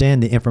I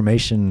understand the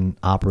information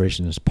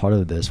operation is part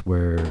of this,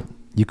 where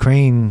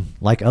Ukraine,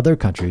 like other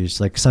countries,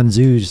 like Sun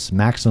Tzu's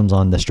maxims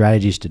on the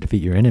strategies to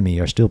defeat your enemy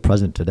are still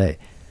present today.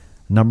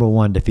 Number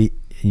one, defeat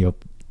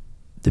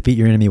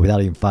your enemy without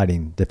even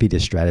fighting, defeat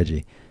his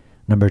strategy.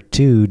 Number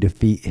two,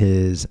 defeat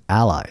his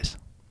allies.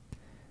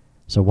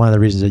 So one of the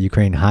reasons that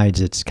Ukraine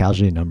hides its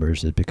casualty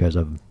numbers is because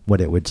of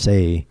what it would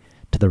say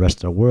to the rest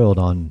of the world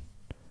on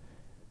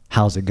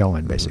how's it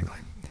going, basically.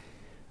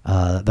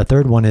 The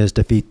third one is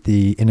defeat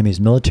the enemy's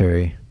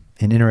military.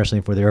 And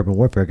interestingly, for the urban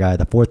warfare guy,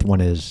 the fourth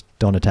one is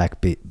don't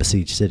attack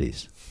besieged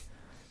cities.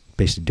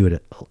 Basically do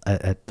it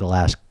at the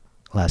last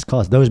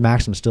cost. Those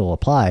maxims still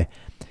apply.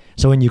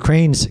 So in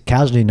Ukraine's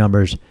casualty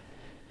numbers,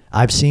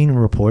 I've seen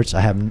reports,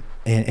 and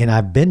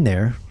I've been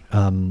there,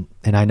 and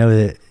I know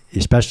that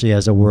especially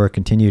as the war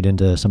continued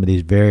into some of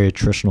these very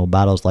attritional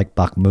battles like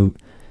Bakhmut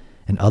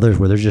and others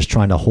where they're just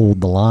trying to hold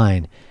the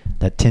line,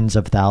 that tens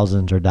of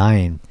thousands are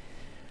dying.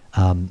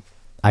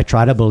 I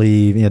try to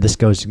believe, this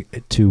goes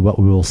to what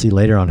we will see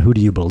later on, who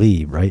do you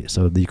believe, right?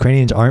 So the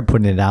Ukrainians aren't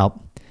putting it out,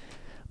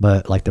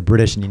 but like the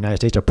British and the United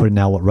States are putting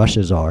out what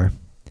Russia's are.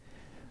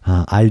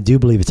 I do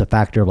believe it's a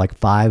factor of like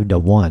 5 to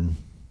 1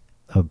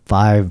 of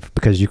 5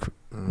 because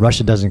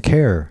Russia doesn't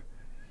care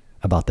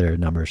about their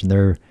numbers and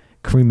they're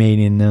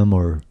cremating them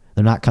or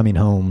they're not coming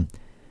home.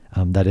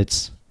 That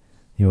it's,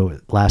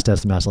 last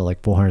estimate I saw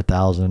like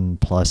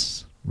 400,000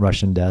 plus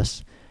Russian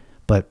deaths.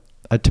 But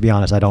to be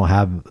honest, I don't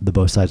have the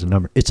both sides of the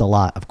number. It's a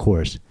lot, of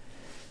course.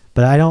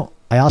 But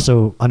I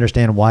also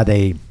understand why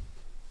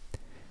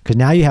because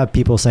now you have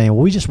people saying,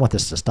 well, we just want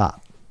this to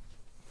stop.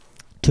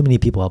 Too many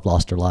people have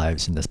lost their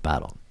lives in this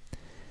battle,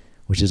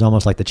 which is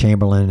almost like the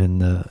Chamberlain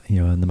and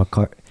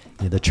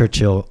the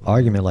Churchill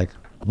argument. Like,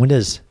 when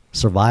does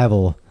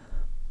survival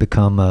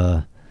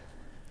become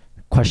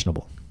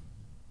questionable?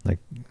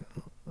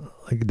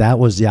 Like that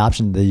was the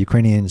option the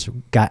Ukrainians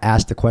got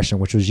asked the question,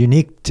 which was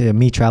unique to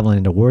me traveling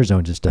into war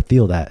zones, just to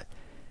feel that.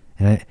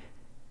 And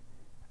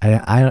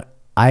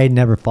I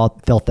never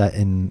felt that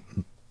in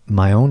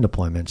my own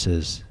deployments,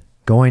 is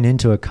going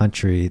into a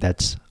country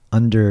that's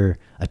under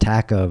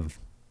attack of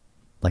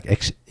like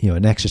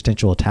an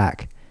existential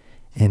attack,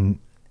 and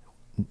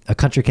a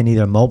country can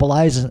either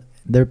mobilize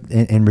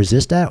and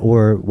resist that,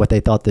 or what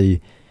they thought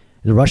the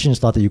Russians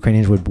thought the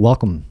Ukrainians would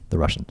welcome the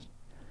Russians,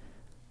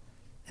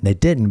 and they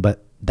didn't.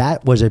 But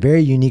that was a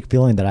very unique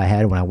feeling that I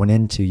had when I went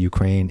into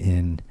Ukraine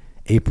in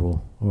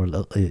April, or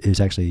it was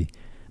actually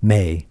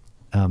May.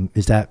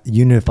 Is that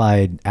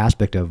unified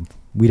aspect of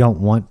we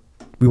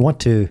want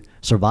to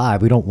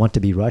survive. We don't want to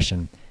be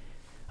Russian.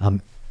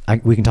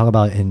 We can talk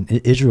about in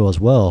Israel as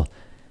well.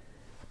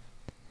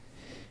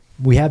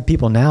 We have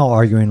people now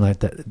arguing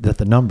like that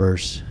the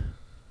numbers,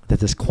 that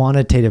this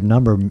quantitative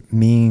number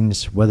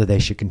means whether they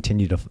should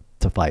continue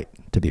to fight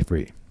to be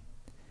free.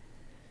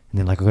 And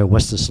then like, okay,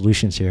 what's the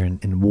solutions here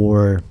in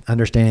war?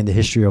 Understanding the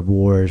history of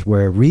wars,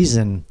 where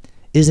reason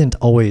isn't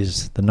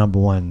always the number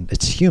one.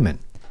 It's human.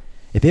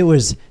 If it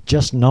was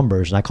just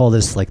numbers, and I call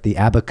this like the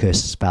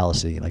abacus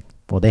fallacy, like,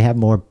 well, they have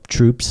more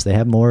troops, they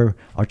have more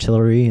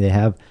artillery, they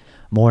have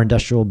more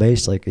industrial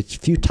base, like it's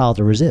futile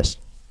to resist.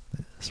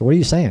 So what are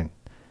you saying?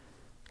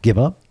 Give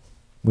up?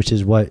 Which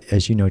is what,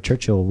 as you know,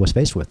 Churchill was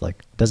faced with. Like,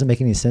 it doesn't make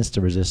any sense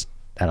to resist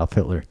Adolf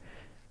Hitler.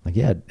 Like,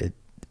 yeah,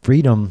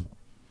 freedom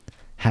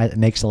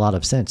makes a lot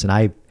of sense. And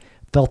I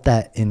felt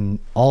that in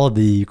all of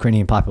the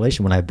Ukrainian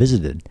population when I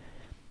visited.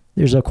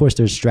 There's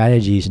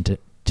strategies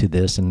to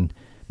this, and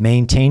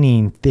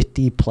maintaining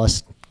 50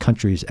 plus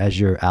countries as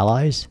your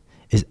allies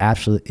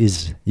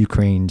is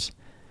Ukraine's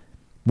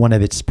one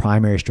of its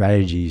primary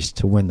strategies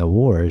to win the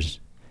wars.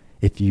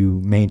 If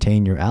you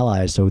maintain your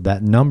allies, so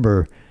that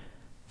number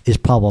is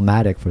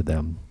problematic for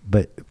them,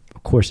 but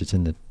of course it's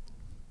in the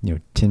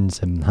tens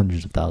and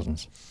hundreds of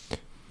thousands.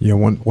 Yeah,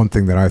 one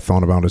thing that I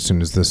thought about as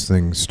soon as this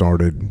thing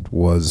started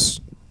was,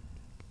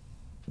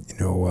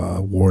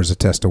 war is a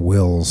test of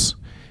wills,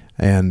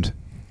 and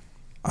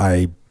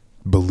I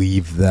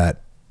believe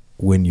that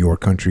when your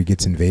country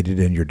gets invaded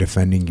and you're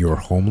defending your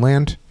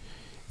homeland,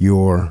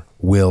 your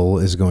will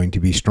is going to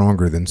be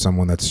stronger than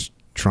someone that's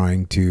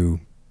trying to,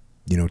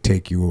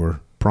 take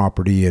your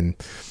property and,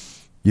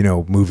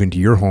 move into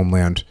your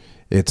homeland.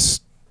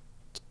 It's,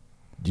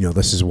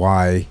 this is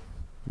why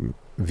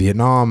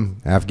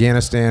Vietnam,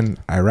 Afghanistan,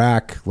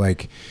 Iraq,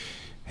 like,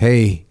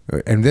 hey,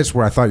 and this is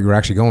where I thought you were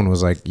actually going,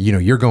 was like,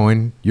 you're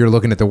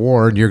looking at the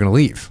war and you're going to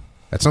leave.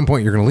 At some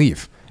point you're going to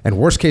leave. And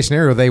worst case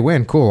scenario, they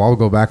win. Cool. I'll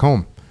go back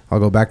home. I'll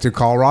go back to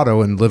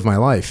Colorado and live my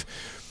life.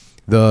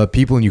 The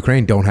people in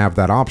Ukraine don't have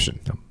that option.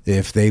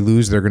 If they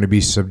lose, they're going to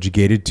be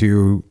subjugated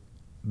to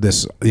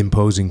this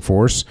imposing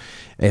force,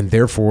 and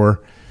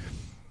therefore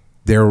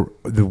they're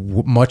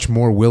much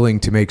more willing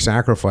to make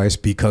sacrifice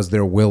because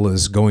their will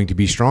is going to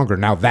be stronger.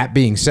 Now, that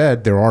being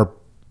said, there are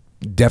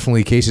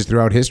definitely cases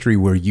throughout history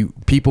where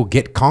people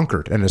get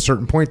conquered, and at a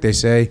certain point they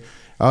say,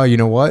 oh, you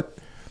know what?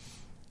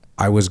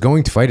 I was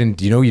going to fight, and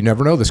you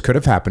never know. This could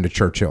have happened to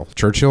Churchill.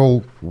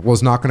 Churchill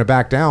was not going to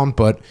back down,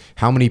 but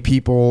how many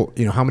people,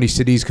 how many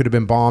cities could have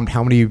been bombed?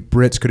 How many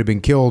Brits could have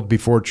been killed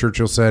before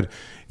Churchill said,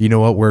 you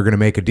know what, we're going to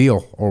make a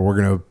deal, or we're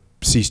going to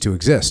cease to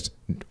exist?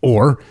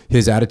 Or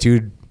his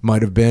attitude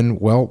might have been,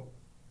 well,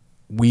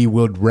 we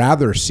would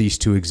rather cease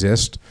to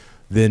exist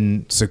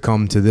than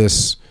succumb to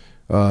this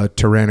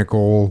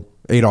tyrannical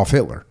Adolf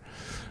Hitler.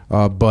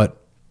 But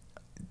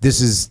this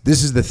is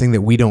the thing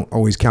that we don't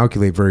always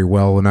calculate very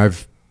well,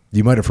 and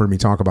you might have heard me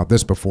talk about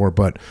this before,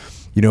 but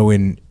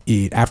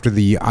after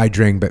the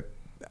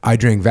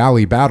Idrang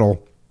Valley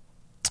battle,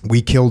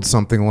 we killed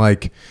something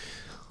like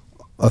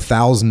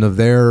 1,000 of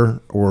their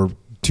or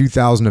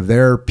 2,000 of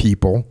their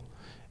people,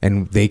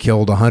 and they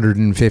killed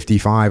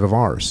 155 of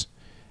ours.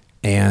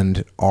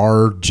 And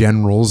our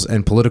generals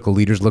and political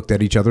leaders looked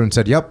at each other and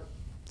said, "Yep,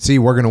 see,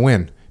 we're going to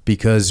win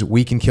because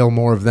we can kill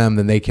more of them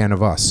than they can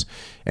of us."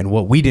 And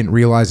what we didn't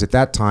realize at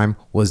that time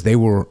was they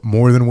were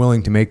more than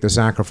willing to make the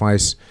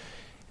sacrifice.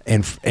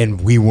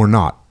 And we were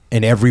not,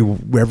 and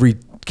every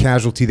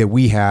casualty that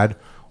we had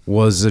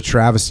was a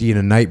travesty and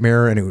a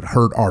nightmare, and it would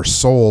hurt our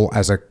soul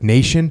as a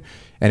nation,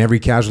 And every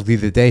casualty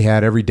that they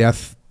had, every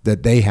death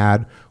that they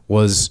had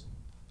was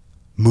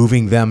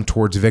moving them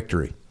towards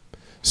victory.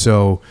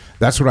 So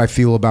that's what I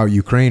feel about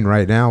Ukraine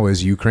right now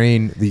is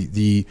Ukraine,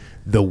 the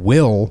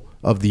will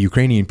of the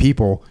Ukrainian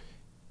people.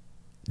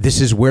 This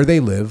is where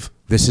they live.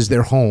 This is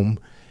their home.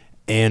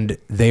 And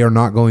they are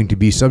not going to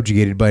be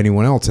subjugated by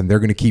anyone else. And they're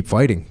going to keep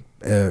fighting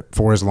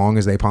for as long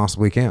as they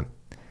possibly can.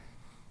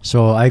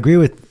 So I agree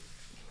with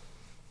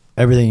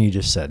everything you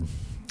just said.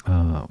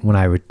 When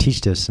I would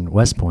teach this in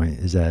West Point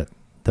is that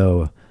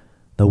the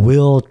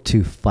will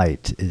to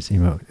fight is,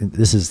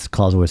 this is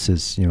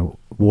Clausewitz's,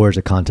 war is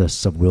a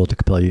contest of will to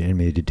compel your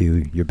enemy to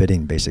do your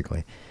bidding,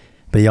 basically.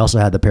 But he also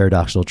had the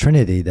paradoxical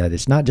trinity that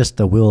it's not just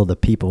the will of the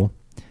people,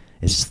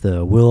 it's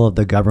the will of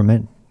the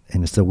government,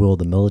 and it's the will of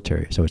the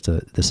military. So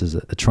this is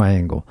a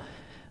triangle.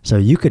 So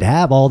you could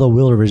have all the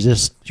will to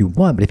resist you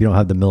want, but if you don't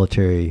have the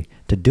military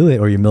to do it,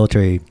 or your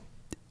military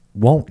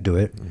won't do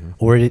it, mm-hmm.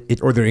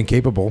 or they're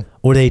incapable,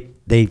 or they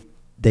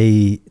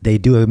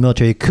do a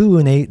military coup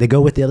and they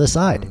go with the other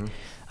side.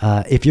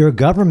 Mm-hmm. If your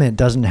government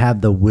doesn't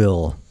have the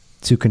will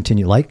to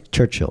continue, like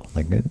Churchill,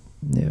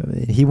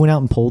 he went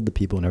out and polled the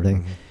people and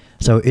everything. Mm-hmm.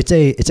 So it's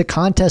a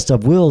contest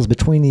of wills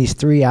between these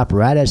three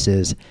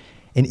apparatuses.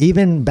 And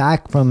even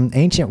back from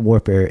ancient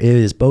warfare, it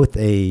is both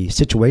a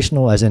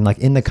situational, as in like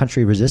in the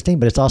country resisting,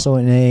 but it's also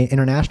in a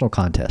international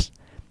contest.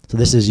 So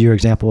this is your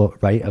example,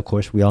 right? Of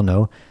course, we all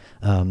know.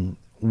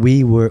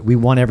 We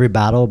won every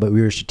battle, but we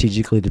were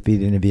strategically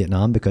defeated in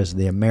Vietnam because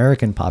the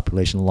American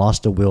population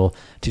lost the will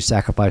to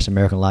sacrifice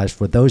American lives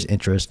for those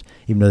interests,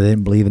 even though they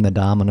didn't believe in the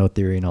domino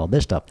theory and all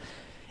this stuff.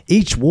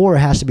 Each war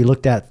has to be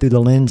looked at through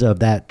the lens of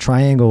that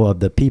triangle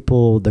of the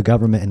people, the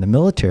government, and the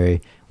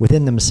military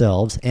within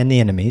themselves and the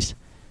enemies.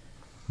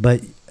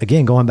 But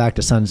again, going back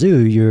to Sun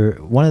Tzu,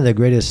 one of the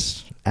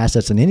greatest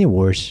assets in any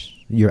war is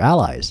your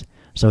allies.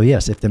 So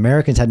yes, if the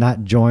Americans had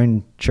not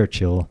joined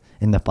Churchill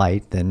in the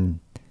fight, then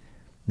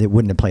it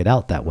wouldn't have played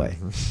out that way,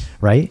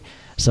 mm-hmm. right?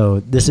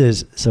 So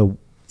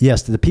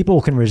yes, the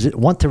people can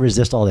want to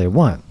resist all they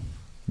want.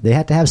 They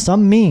have to have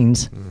some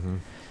means, mm-hmm.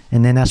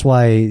 and then that's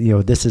why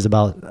this is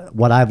about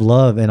what I've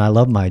loved, and I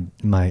love my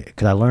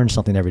because I learn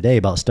something every day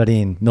about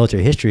studying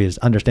military history is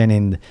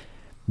understanding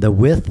the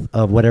width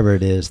of whatever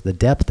it is, the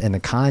depth and the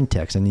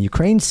context. In the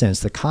Ukraine sense,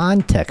 the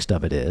context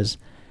of it is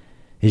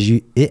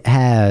it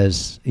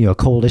has a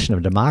coalition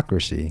of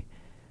democracy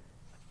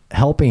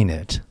helping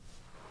it,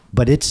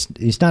 but it's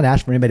not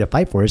asking for anybody to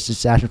fight for it. It's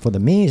just asking for the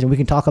means. And we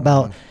can talk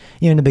about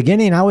in the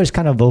beginning, I was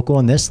kind of vocal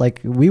on this. Like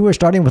we were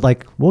starting with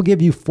we'll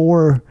give you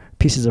 4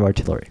 pieces of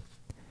artillery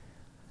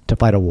to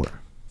fight a war,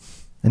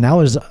 and that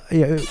was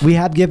we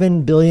have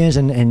given billions,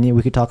 and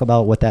we could talk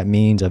about what that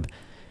means of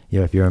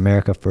if you're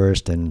America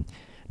first and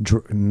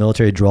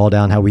military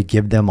drawdown, how we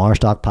give them our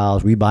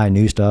stockpiles, we buy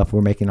new stuff,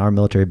 we're making our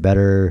military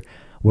better,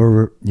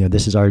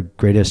 this is our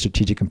greatest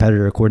strategic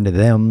competitor according to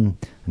them,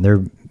 and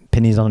they're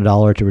pennies on the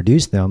dollar to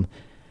reduce them.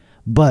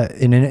 But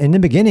in the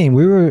beginning,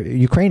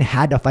 Ukraine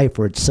had to fight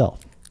for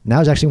itself. And that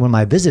was actually one of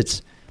my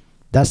visits.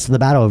 That's the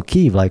Battle of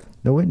Kiev.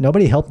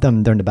 Nobody helped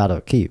them during the Battle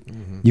of Kiev.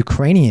 Mm-hmm.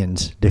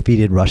 Ukrainians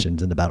defeated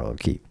Russians in the Battle of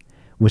Kiev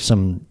with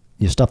some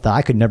stuff that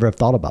I could never have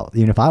thought about,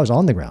 even if I was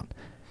on the ground.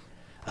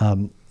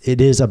 It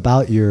is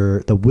about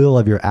the will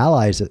of your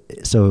allies.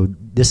 So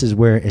this is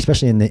where,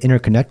 especially in the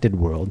interconnected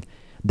world,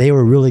 they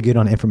were really good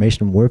on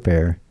information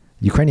warfare.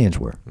 Ukrainians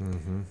were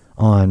mm-hmm.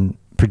 on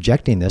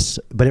projecting this,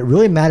 but it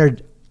really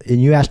mattered.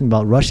 And you asked me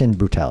about Russian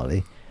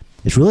brutality.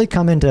 It's really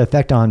come into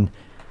effect on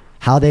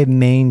how they've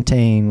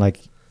maintained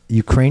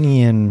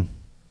Ukrainian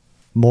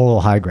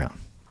moral high ground.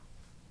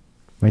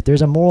 Right?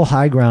 There's a moral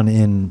high ground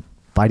in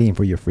fighting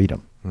for your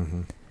freedom,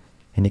 mm-hmm.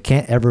 and it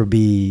can't ever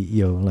be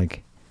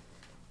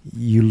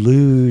you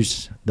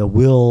lose the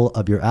will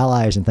of your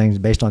allies and things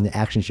based on the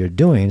actions you're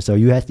doing. So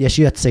you have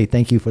to say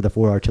thank you for the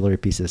 4 artillery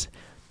pieces.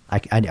 I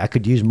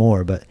could use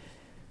more, but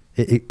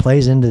it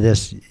plays into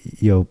this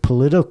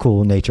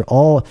political nature.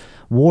 All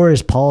war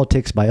is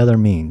politics by other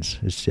means.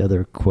 It's the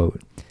other quote.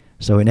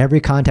 So in every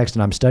context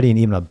that I'm studying,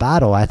 even a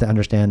battle, I have to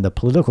understand the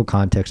political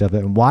context of it.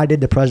 And why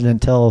did the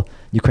president tell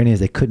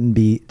Ukrainians they couldn't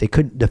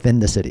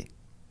defend the city?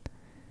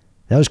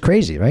 That was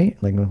crazy, right?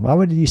 Why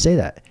would you say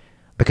that?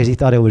 Because he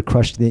thought it would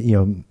crush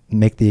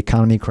make the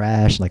economy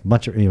crash, it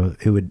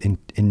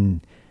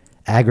would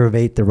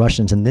aggravate the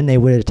Russians, and then they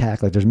would attack.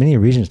 There's many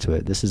reasons to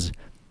it. This is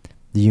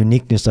the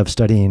uniqueness of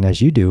studying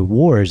as you do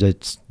wars.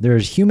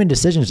 There's human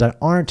decisions that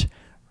aren't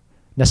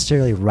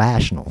necessarily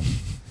rational,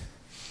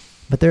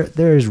 but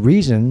there is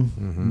reason,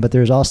 mm-hmm. but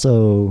there's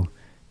also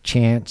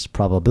chance,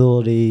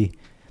 probability.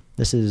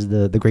 This is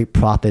the great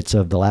prophets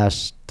of the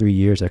last 3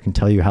 years that can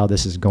tell you how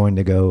this is going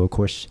to go. Of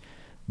course,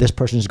 this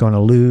person's going to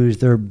lose.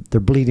 They're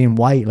bleeding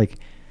white. If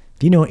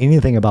you know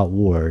anything about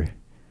war,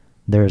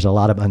 there's a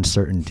lot of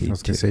uncertainty. I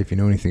was going to say, if you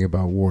know anything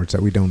about war, it's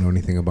that we don't know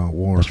anything about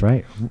war. That's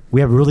right. We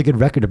have a really good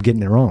record of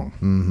getting it wrong,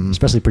 mm-hmm.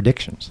 especially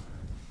predictions.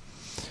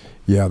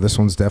 Yeah, this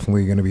one's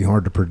definitely going to be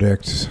hard to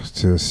predict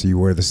to see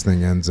where this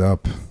thing ends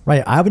up.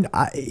 Right. I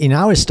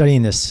was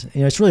studying this.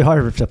 It's really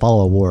hard to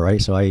follow a war,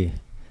 right? So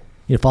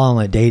following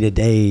like day to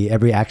day,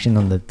 every action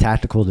on the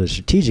tactical to the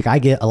strategic, I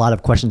get a lot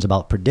of questions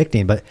about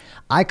predicting, but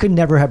I could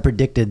never have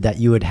predicted that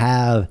you would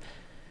have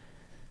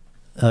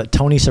a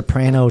Tony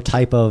Soprano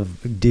type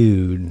of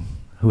dude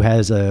who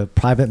has a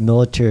private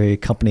military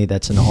company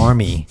that's an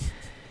army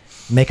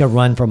make a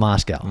run for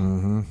Moscow.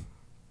 Mm-hmm.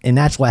 And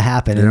that's what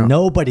happened. Yeah. And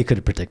nobody could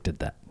have predicted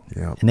that.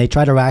 Yeah. And they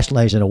try to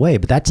rationalize it away,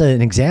 but that's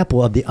an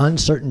example of the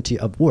uncertainty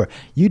of war.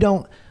 We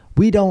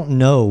don't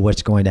know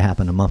what's going to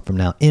happen a month from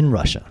now in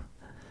Russia.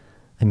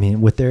 I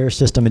mean, with their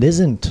system, it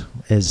isn't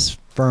as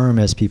firm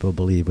as people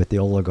believe with the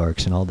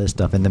oligarchs and all this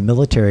stuff. And the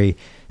military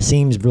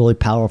seems really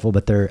powerful,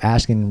 but they're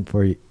asking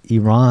for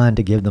Iran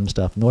to give them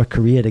stuff, North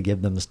Korea to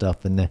give them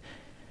stuff. And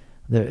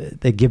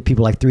they give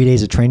people like 3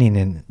 days of training,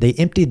 and they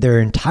emptied their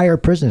entire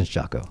prisons,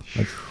 Jocko.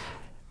 Like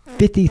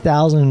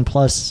 50,000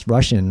 plus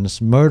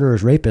Russians,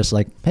 murderers, rapists,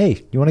 like,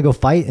 hey, you want to go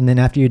fight? And then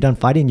after you're done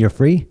fighting, you're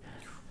free.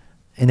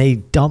 And they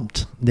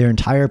dumped their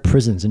entire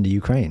prisons into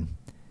Ukraine.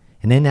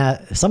 And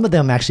then some of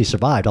them actually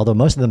survived, although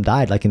most of them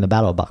died, like in the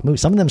Battle of Bakhmut.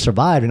 Some of them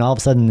survived, and all of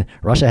a sudden,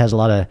 Russia has a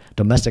lot of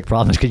domestic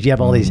problems because you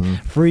have all these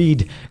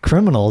freed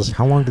criminals.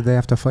 How long did they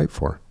have to fight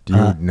for? Do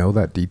you know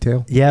that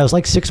detail? Yeah, it was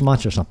like 6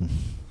 months or something.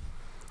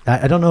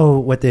 I don't know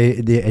what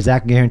the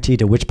exact guarantee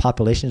to which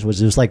populations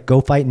was. It was like,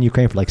 go fight in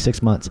Ukraine for like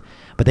 6 months.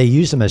 But they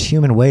used them as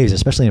human waves,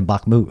 especially in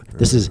Bakhmut.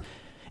 This is,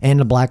 and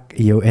the black,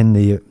 and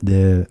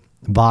the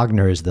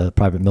Wagner is the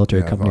private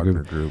military company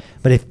group.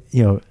 But if,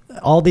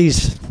 all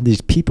these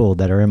people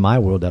that are in my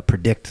world that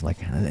predict,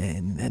 like,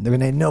 and they're going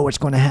to know what's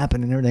going to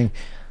happen and everything,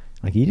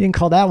 like, you didn't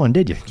call that one,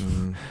 did you?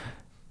 Mm-hmm.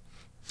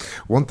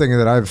 One thing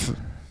that I've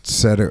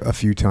said a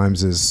few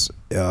times is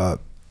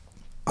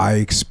I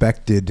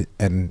expected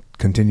and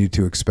continue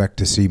to expect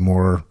to see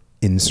more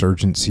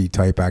insurgency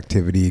type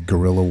activity,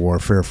 guerrilla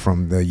warfare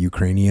from the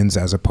Ukrainians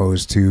as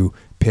opposed to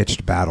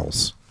pitched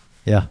battles.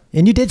 Yeah.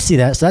 And you did see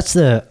that.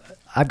 So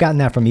I've gotten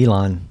that from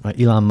Elon.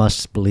 Elon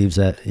Musk believes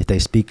that if they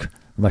speak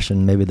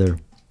Russian, maybe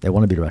they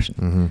want to be Russian.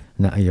 Mm-hmm.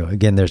 Now,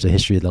 again, there's a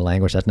history of the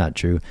language. That's not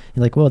true.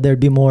 You're like, well, there'd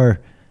be more,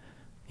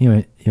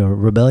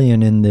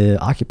 rebellion in the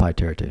occupied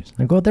territories.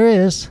 Like, well, there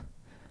is.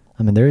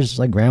 I mean, there's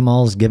like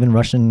grandmas giving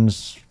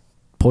Russians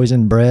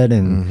poisoned bread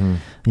and,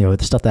 the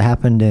stuff that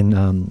happened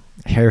in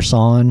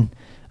Kherson,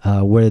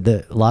 where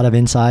a lot of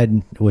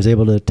inside was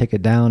able to take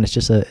it down. It's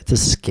a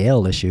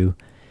scale issue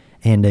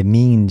and a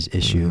means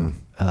issue.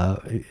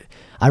 Mm-hmm.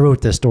 I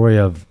wrote the story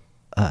of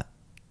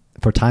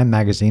for Time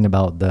magazine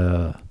about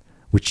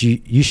which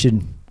you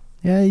should,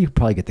 you could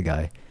probably get the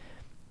guy,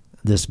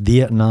 this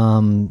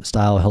Vietnam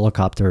style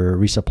helicopter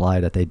resupply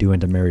that they do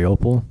into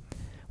Mariupol,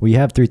 where you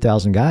have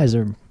 3,000 guys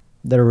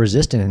that are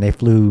resistant, and they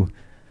flew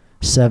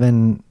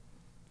 7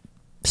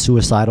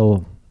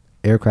 suicidal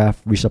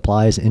aircraft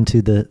resupplies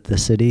into the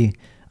city.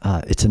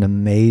 It's an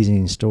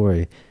amazing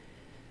story.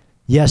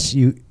 Yes,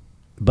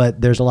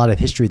 but there's a lot of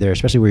history there,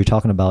 especially where you're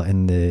talking about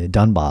in the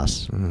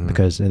Donbass,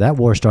 because that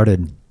war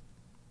started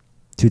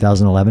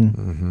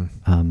 2011,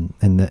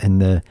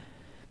 and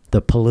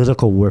the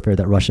political warfare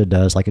that Russia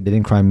does, like it did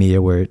in Crimea,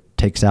 where it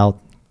takes out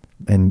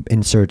and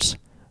inserts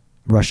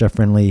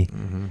Russia-friendly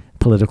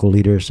political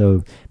leaders.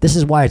 So this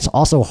is why it's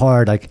also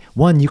hard. Like,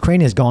 one,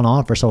 Ukraine has gone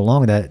on for so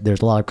long that there's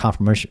a lot of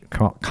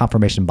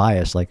confirmation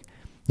bias. Like,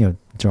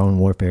 drone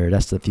warfare,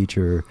 that's the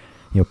future.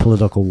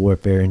 Political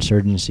warfare,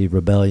 insurgency,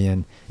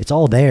 rebellion. It's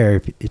all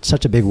there. It's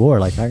such a big war.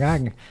 Like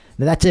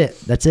that's it.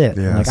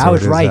 Yeah, like, so I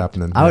was right.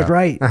 Happening. I was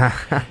right.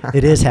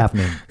 It is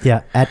happening.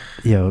 Yeah.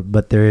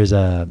 But there is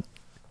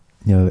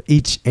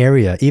each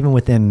area, even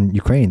within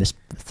Ukraine, this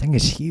thing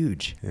is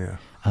huge. Yeah.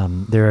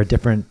 There are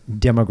different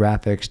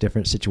demographics,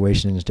 different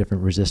situations,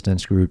 different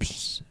resistance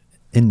groups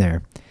in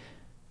there.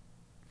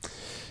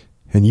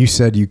 And you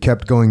said you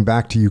kept going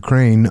back to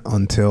Ukraine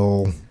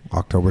until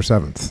October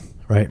 7th.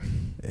 Right.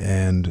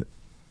 And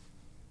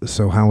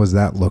so how has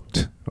that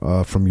looked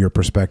from your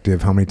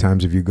perspective? How many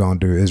times have you gone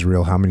to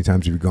Israel? How many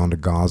times have you gone to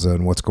Gaza?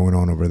 And what's going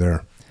on over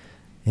there?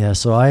 Yeah,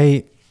 so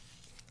I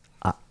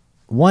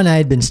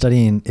had been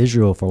studying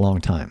Israel for a long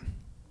time,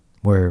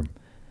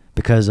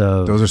 because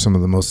of... Those are some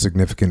of the most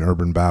significant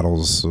urban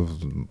battles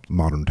of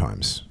modern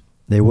times.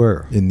 They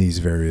were. In these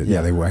various...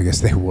 Yeah, they were. I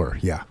guess they were,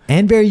 yeah.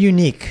 And very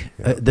unique.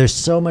 Yeah. There's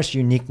so much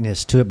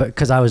uniqueness to it, but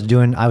because I was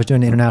doing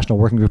an international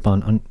working group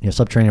on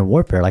subterranean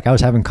warfare. Like, I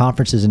was having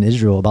conferences in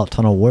Israel about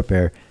tunnel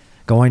warfare,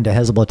 going to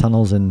Hezbollah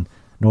tunnels in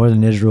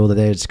northern Israel that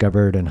they had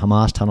discovered, and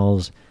Hamas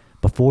tunnels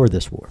before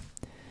this war.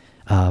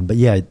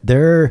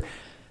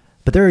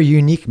 They're a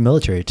unique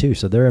military too.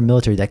 So they're a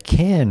military that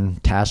can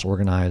task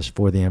organize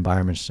for the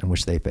environments in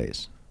which they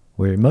face.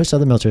 Where most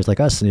other militaries like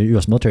us, the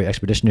U.S. military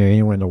expeditionary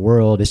anywhere in the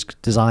world, is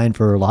designed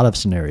for a lot of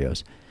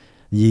scenarios.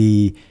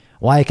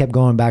 Why I kept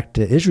going back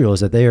to Israel is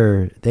that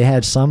they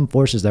had some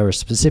forces that were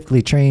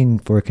specifically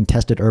trained for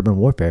contested urban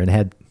warfare, and they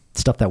had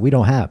stuff that we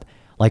don't have,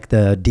 like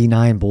the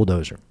D9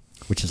 bulldozer,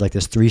 which is like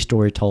this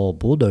 3-story tall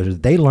bulldozer.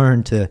 They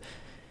learned to,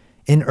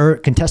 in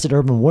contested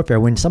urban warfare,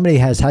 when somebody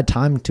has had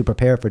time to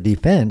prepare for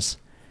defense,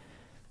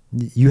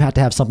 you have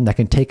to have something that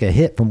can take a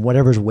hit from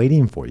whatever's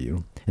waiting for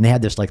you. And they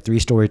had this like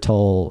 3-story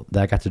tall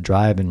that I got to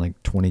drive in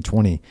like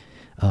 2020.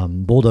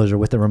 bulldozer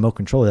with a remote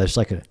control. That's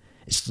like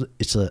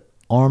it's a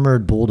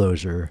armored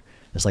bulldozer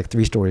that's like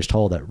 3 stories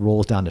tall that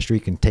rolls down the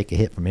street, can take a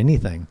hit from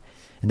anything.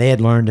 And they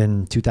had learned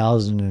in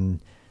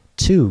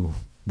 2002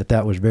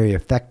 that was very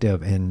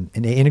effective, and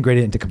they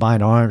integrated it into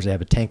combined arms. They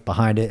have a tank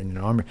behind it and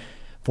an armor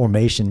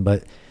formation,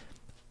 but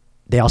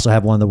they also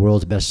have one of the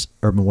world's best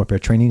urban warfare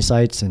training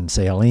sites in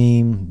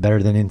Salim,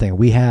 better than anything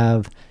we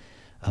have.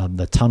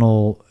 The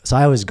tunnel. So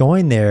I was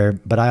going there,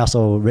 but I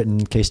also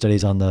written case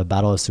studies on the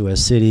Battle of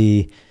Suez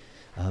City,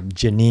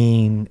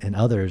 Jenin, and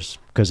others,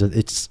 because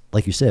it's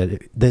like you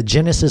said, the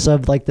genesis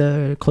of like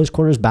the close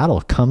quarters battle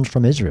comes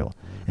from Israel,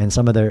 and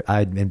some of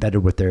I'd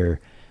embedded with their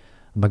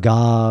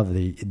Magav,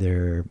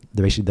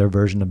 basically their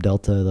version of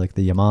Delta, like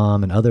the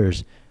Yamam and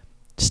others,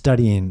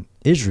 studying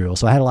Israel.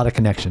 So I had a lot of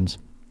connections.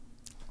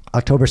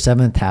 October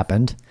 7th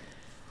happened.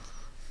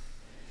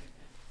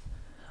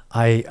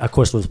 I, of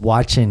course, was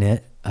watching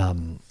it.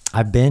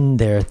 I've been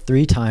there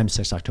 3 times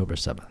since October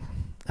 7th.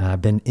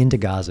 I've been into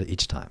Gaza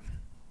each time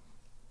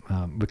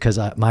because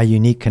my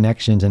unique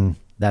connections and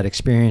that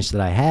experience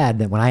that I had,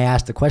 that when I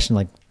asked the question,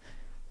 like,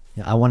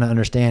 I want to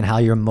understand how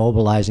you're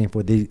mobilizing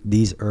for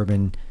these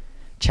urban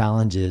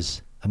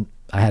challenges,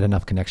 I had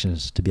enough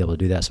connections to be able to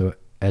do that. So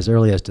as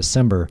early as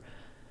December,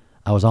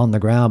 I was on the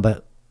ground,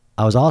 but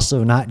I was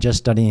also not just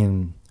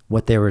studying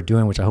what they were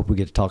doing, which I hope we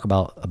get to talk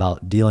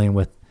about dealing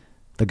with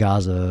the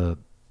Gaza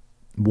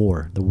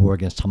war, the war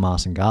against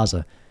Hamas in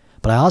Gaza.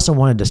 But I also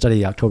wanted to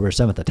study October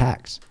 7th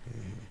attacks.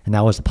 And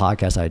that was the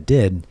podcast I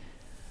did.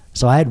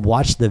 So I had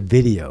watched the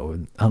video.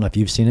 I don't know if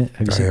you've seen it.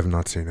 I have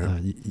not seen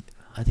it.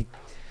 I think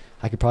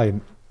I could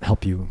probably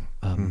help you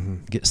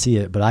see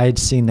it. But I had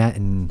seen that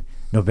in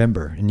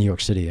November in New York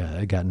City.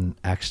 I gotten.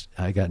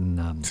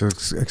 So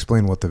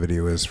explain what the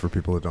video is for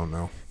people that don't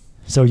know.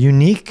 So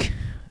unique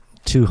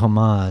to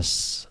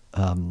Hamas,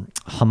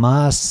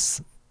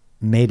 Hamas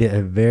made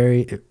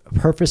it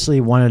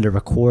purposely wanted to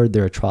record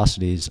their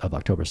atrocities of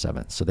October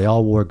 7th. So they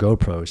all wore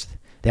GoPros.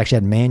 They actually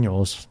had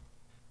manuals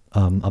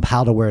of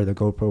how to wear the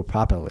GoPro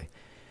properly.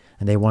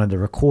 And they wanted to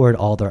record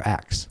all their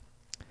acts.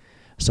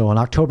 So on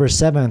October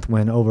 7th,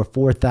 when over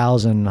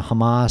 4,000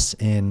 Hamas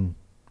and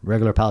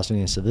regular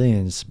Palestinian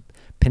civilians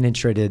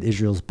penetrated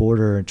Israel's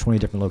border in 20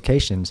 different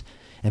locations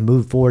and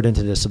moved forward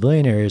into the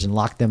civilian areas and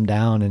locked them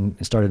down and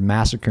started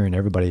massacring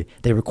everybody,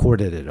 they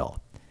recorded it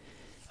all.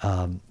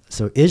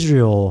 So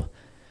Israel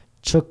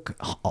took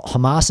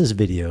Hamas's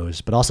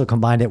videos, but also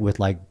combined it with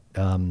like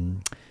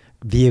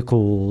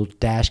vehicle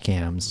dash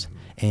cams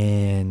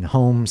and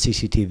home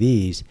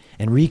CCTVs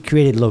and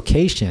recreated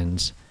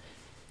locations.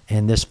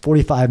 And this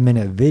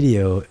 45-minute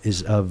video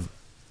is of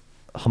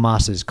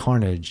Hamas's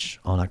carnage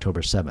on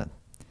October 7th.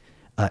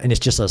 And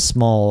it's just a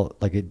small,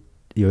 like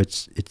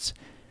it's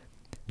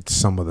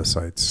some of the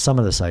sites. Some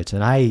of the sites.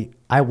 And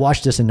I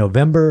watched this in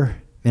November,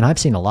 and I've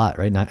seen a lot,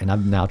 right? And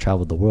I've now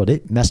traveled the world.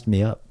 It messed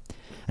me up.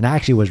 And I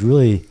actually was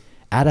really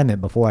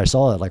adamant before I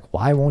saw it, like,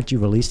 why won't you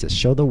release this?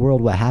 Show the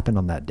world what happened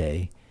on that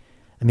day.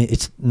 I mean,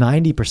 it's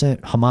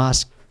 90%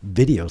 Hamas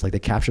videos, like they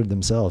captured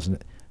themselves,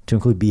 to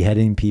include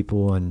beheading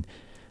people and,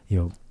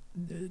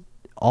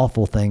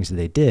 awful things that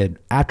they did.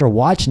 After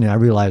watching it, I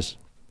realized,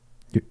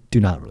 do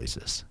not release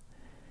this.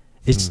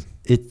 It's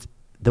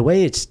the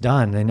way it's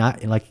done, and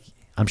like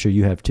I'm sure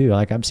you have too.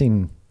 Like I've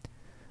seen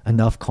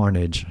enough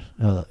carnage,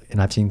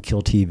 and I've seen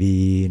Kill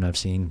TV, and I've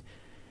seen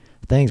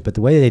things, but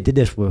the way they did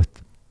this with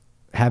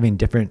having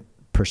different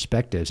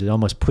perspectives, it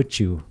almost puts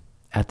you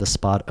at the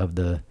spot of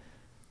the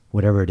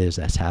whatever it is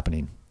that's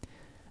happening.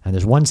 And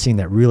there's one scene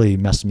that really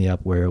messed me up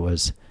where it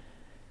was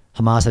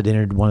Hamas had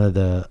entered one of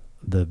the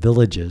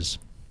villages.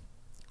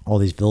 All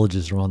these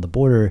villages are on the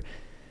border,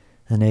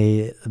 and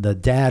the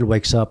dad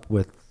wakes up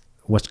with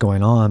what's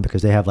going on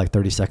because they have like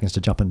 30 seconds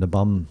to jump into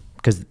bomb,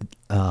 because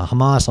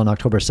Hamas on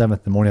October 7th in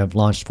the morning have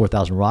launched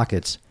 4,000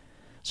 rockets.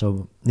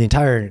 So the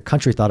entire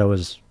country thought it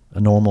was a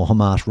normal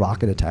Hamas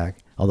rocket attack,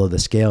 although the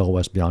scale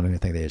was beyond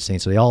anything they had seen.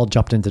 So they all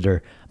jumped into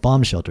their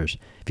bomb shelters.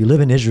 If you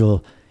live in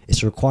Israel,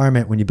 it's a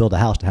requirement when you build a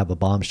house to have a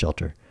bomb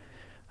shelter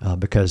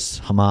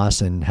because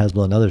Hamas and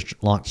Hezbollah and others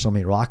launched so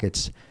many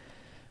rockets.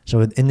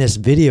 So in this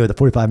video, the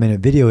 45-minute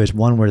video is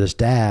one where this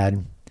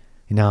dad,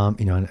 and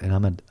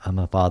I'm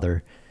a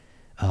father,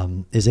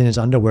 is in his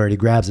underwear. He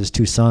grabs his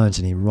 2 sons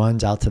and he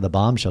runs out to the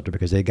bomb shelter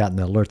because they'd gotten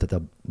the alert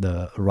that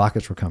the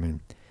rockets were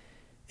coming.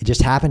 It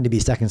just happened to be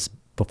seconds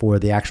before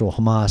the actual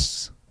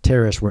Hamas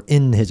terrorists were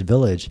in his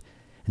village,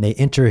 and they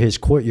enter his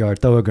courtyard,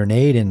 throw a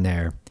grenade in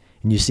there,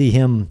 and you see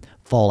him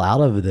fall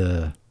out of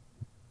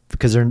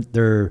because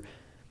they're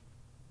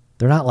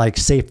not like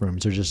safe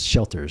rooms, they're just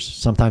shelters,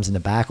 sometimes in the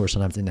back or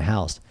sometimes in the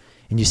house.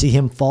 And you see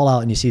him fall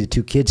out, and you see the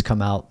 2 kids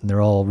come out, and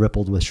they're all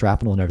rippled with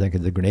shrapnel and everything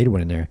because the grenade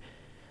went in there.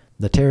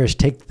 The terrorists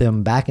take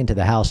them back into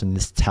the house, and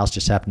this house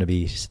just happened to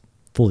be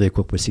fully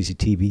equipped with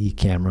CCTV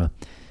camera.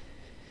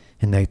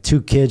 And the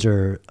 2 kids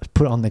are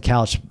put on the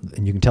couch,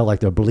 and you can tell like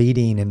they're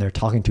bleeding, and they're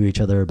talking to each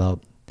other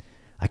about,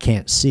 I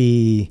can't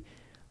see,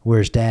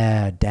 where's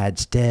dad?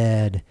 Dad's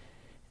dead.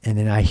 And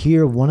then I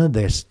hear one of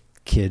the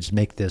kids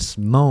make this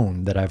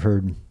moan that I've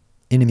heard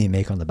enemy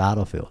make on the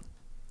battlefield.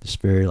 This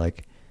very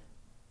like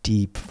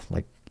deep,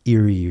 like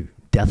eerie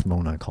death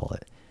moan, I call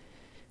it.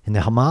 And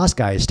the Hamas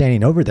guy is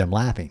standing over them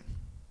laughing.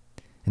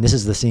 And this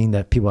is the scene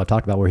that people have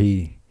talked about where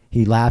he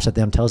laughs at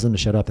them, tells them to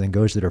shut up, and then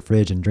goes to their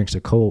fridge and drinks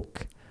a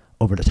Coke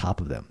over the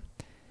top of them.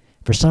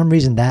 For some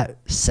reason, that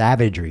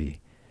savagery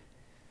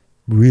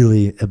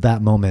really, at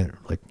that moment,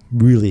 like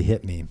really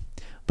hit me.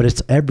 But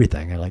it's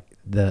everything. I like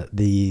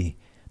the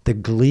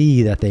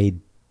glee that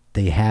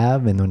they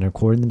have, and when they're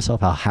recording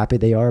themselves, how happy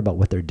they are about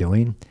what they're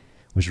doing,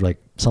 was like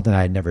something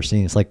I had never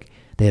seen. It's like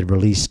they had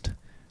released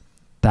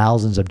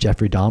thousands of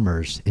Jeffrey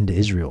Dahmers into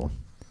Israel.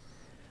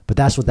 But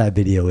that's what that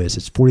video is.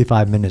 It's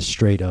 45 minutes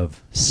straight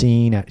of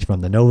seeing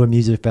from the Nova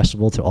Music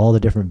Festival to all the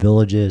different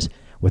villages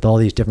with all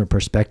these different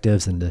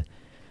perspectives, and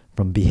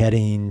from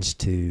beheadings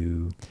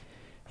to,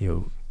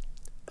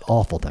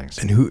 awful things.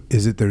 And who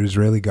is it? The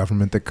Israeli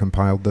government that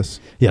compiled this?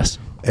 Yes.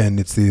 And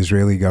it's the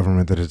Israeli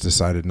government that has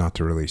decided not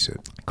to release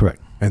it.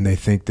 Correct. And they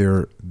think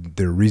their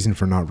reason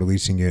for not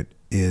releasing it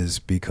is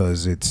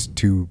because it's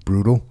too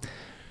brutal.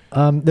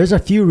 There's a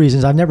few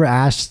reasons. I've never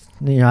asked,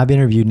 I've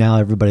interviewed now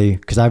everybody,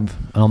 because on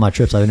all my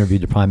trips, I've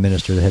interviewed the prime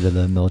minister, the head of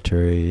the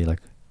military, like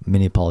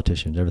many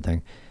politicians,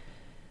 everything.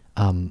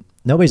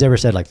 Nobody's ever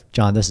said, like,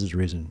 John, this is the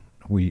reason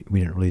we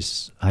didn't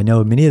release. I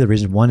know many of the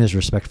reasons. One is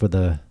respect for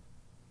the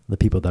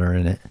people that are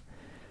in it.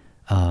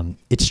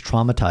 It's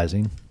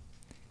traumatizing.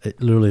 It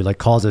literally like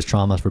causes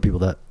traumas for people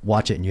that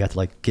watch it, and you have to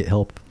like get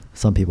help.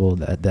 Some people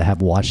that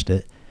have watched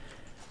it.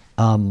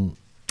 And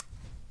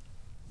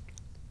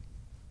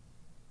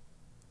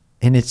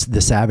it's the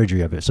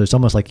savagery of it. So it's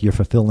almost like you're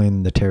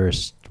fulfilling the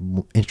terrorist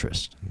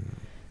interest.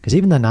 Because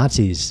even the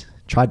Nazis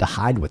tried to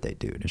hide what they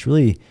do. It's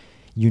really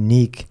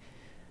unique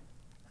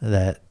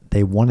that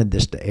they wanted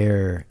this to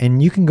air.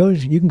 And you can go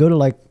to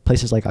like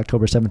places like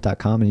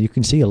October7th.com, and you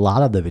can see a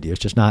lot of the videos,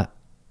 just not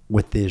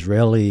with the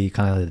Israeli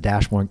kind of the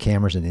dashboard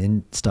cameras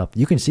and stuff.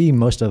 You can see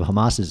most of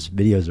Hamas's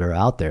videos that are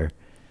out there,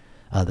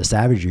 the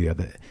savagery of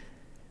it.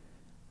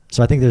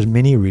 So I think there's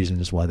many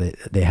reasons why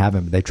they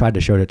haven't. They tried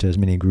to show it to as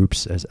many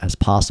groups as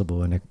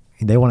possible, and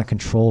they want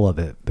control of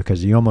it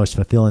because you're almost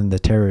fulfilling the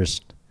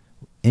terrorist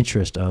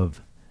interest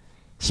of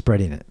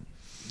spreading it.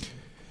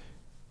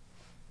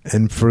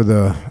 And for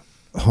the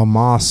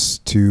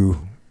Hamas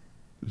to,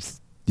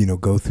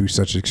 go through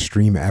such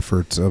extreme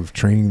efforts of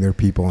training their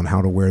people on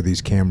how to wear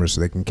these cameras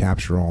so they can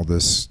capture all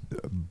this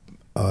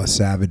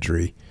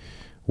savagery,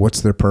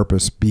 what's their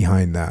purpose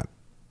behind that?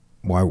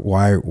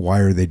 Why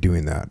are they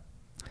doing that?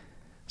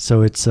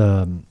 So it's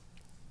so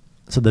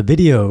the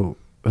video,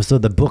 so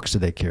the books that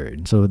they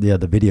carried. So the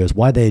videos,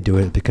 why they do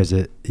it, because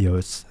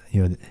it's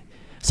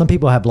some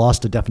people have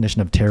lost the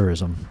definition of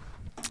terrorism.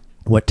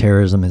 What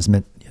terrorism is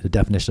meant, the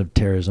definition of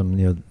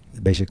terrorism,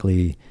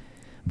 basically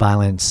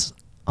violence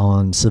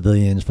on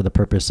civilians for the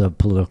purpose of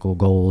political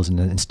goals and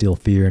instill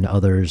fear in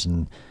others.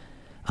 And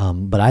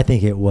but I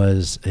think it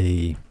was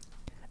a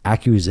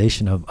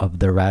accusation of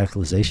their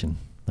radicalization.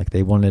 Like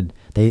and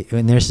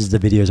this is the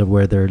videos of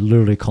where they're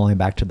literally calling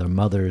back to their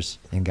mothers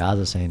in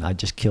Gaza saying, I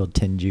just killed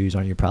 10 Jews,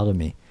 aren't you proud of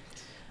me?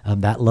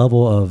 That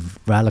level of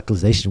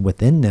radicalization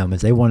within them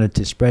is they wanted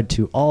to spread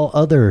to all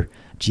other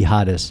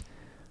jihadists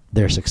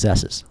their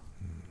successes.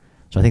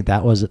 So I think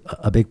that was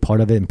a big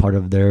part of it, and part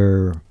of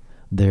their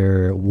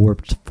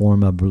warped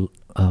form of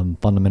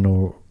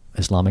fundamental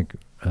Islamic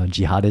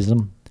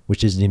jihadism,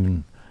 which isn't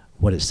even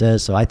what it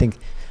says. So I think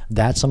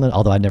that's some of,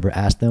 although I never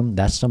asked them,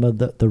 that's some of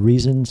the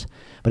reasons.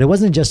 But it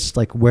wasn't just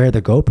like wear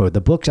the GoPro.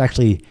 The books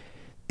actually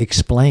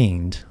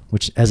explained,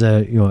 which as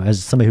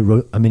somebody who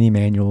wrote a mini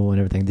manual and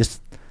everything, it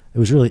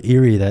was really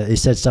eerie that it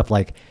said stuff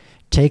like,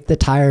 take the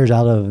tires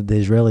out of the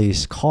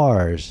Israelis'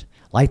 cars,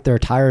 light their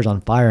tires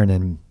on fire, and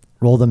then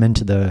roll them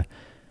into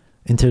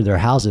their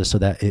houses so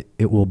that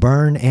it will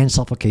burn and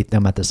suffocate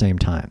them at the same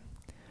time.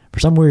 For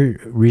some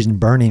weird reason,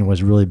 burning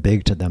was really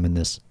big to them in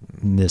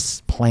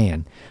this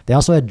plan. They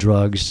also had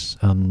drugs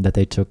that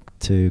they took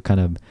to kind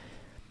of,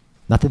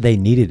 not that they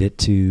needed it,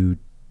 to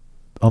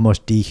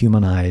almost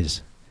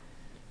dehumanize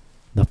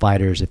the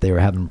fighters if they were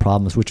having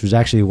problems, which was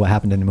actually what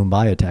happened in the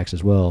Mumbai attacks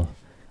as well.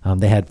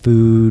 They had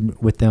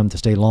food with them to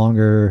stay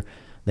longer.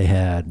 They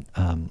had,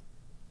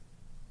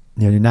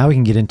 now we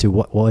can get into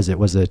what was it?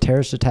 Was it a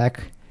terrorist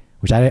attack?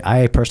 Which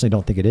I personally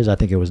don't think it is. I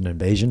think it was an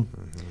invasion.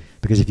 Mm-hmm.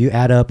 Because if you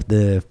add up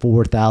the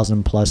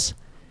 4,000 plus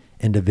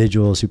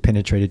individuals who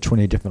penetrated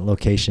 20 different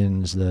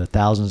locations, the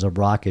thousands of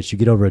rockets, you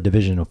get over a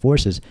division of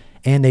forces,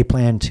 and they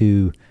plan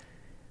to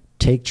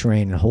take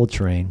terrain and hold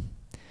terrain.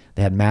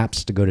 They had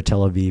maps to go to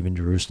Tel Aviv and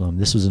Jerusalem.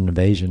 This was an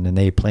invasion, and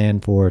they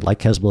planned for, like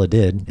Hezbollah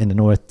did in the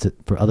north,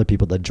 for other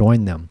people to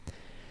join them.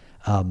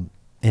 And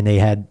they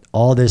had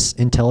all this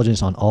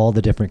intelligence on all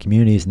the different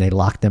communities, and they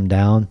locked them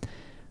down.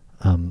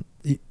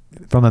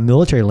 From a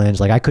military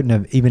lens, like I couldn't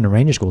have, even in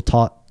Ranger School,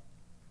 taught,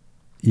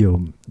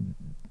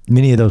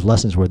 many of those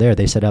lessons were there.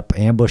 They set up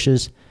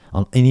ambushes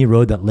on any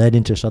road that led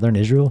into southern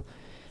Israel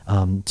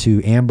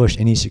to ambush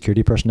any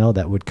security personnel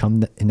that would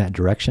come in that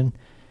direction.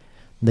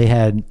 They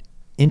had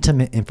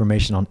intimate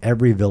information on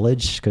every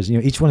village because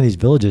each one of these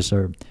villages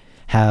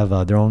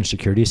have their own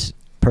security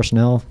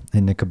personnel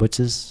in the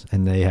kibbutzes,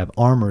 and they have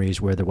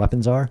armories where the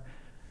weapons are,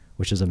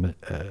 which is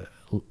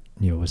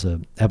was a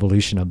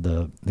evolution of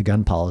the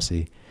gun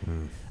policy.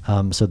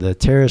 So the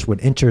terrorists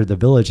would enter the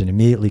village and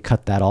immediately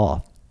cut that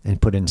off and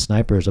put in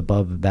snipers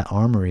above that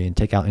armory and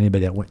take out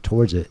anybody that went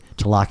towards it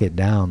to lock it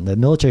down. The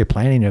military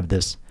planning of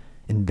this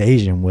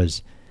invasion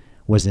was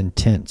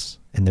intense,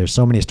 and there's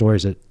so many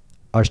stories that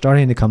are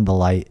starting to come to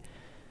light,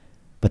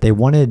 but they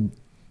wanted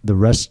the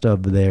rest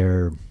of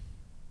their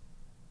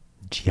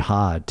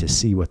jihad to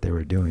see what they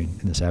were doing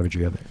and the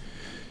savagery of it.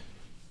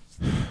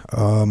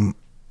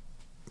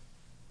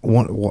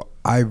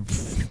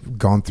 I've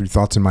gone through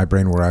thoughts in my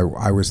brain where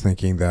I was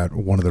thinking that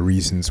one of the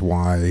reasons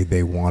why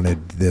they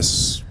wanted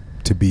this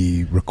to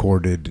be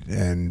recorded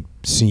and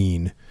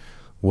seen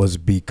was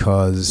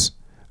because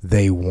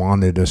they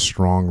wanted a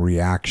strong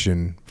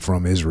reaction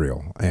from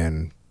Israel,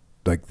 and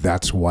like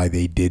that's why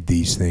they did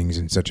these things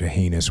in such a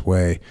heinous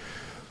way.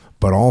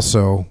 But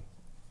also,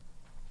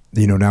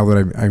 now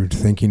that I'm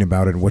thinking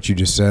about it, what you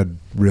just said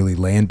really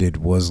landed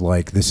was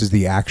like, this is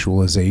the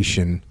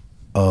actualization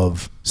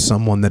of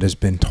someone that has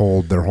been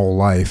told their whole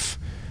life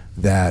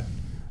that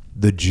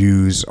the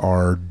Jews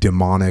are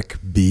demonic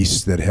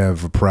beasts that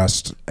have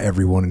oppressed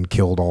everyone and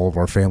killed all of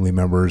our family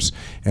members,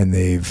 and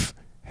they've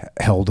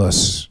held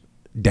us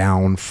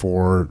down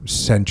for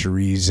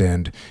centuries,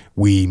 and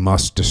we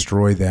must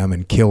destroy them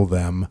and kill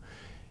them.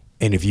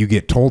 And if you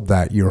get told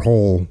that your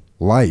whole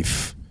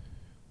life,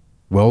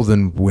 well,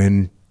 then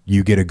when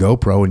you get a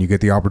GoPro and you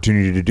get the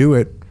opportunity to do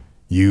it,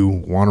 you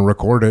want to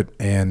record it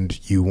and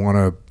you want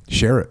to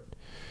share it,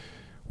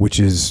 which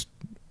is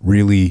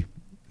really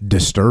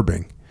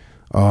disturbing.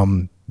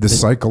 The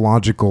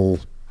psychological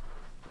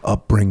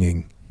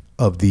upbringing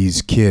of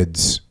these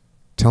kids.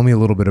 Tell me a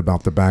little bit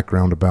about the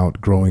background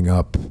about growing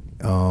up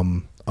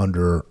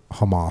under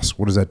Hamas.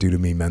 What does that do to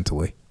me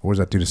mentally? What does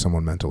that do to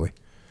someone mentally?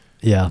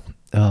 Yeah.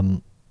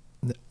 I'm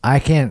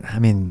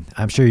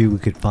sure you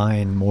could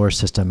find more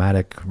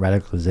systematic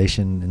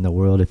radicalization in the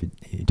world if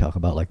you talk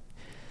about like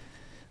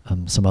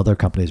some other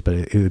companies, but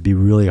it would be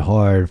really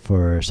hard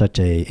for such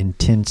a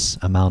intense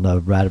amount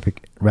of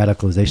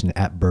radicalization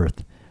at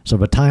birth. So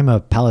by the time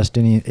of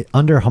Palestinian,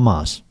 under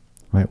Hamas,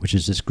 right, which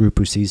is this group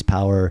who seized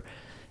power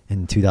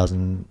in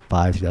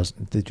 2005,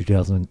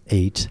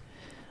 2008,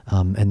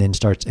 and then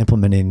starts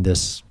implementing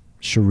this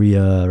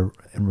Sharia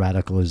and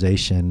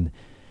radicalization.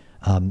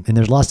 And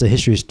there's lots of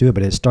histories to do it,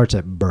 but it starts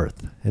at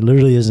birth. It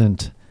literally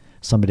isn't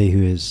somebody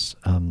who is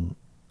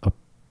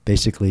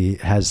basically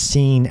has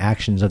seen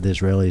actions of the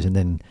Israelis and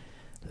then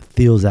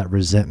feels that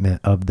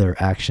resentment of their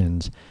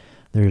actions.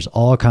 There's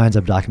all kinds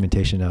of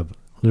documentation of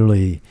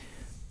literally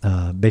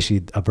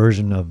basically a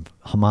version of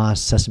Hamas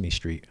Sesame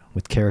Street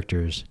with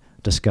characters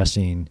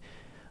discussing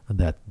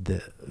that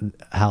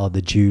how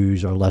the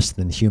Jews are less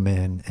than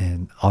human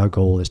and our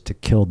goal is to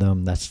kill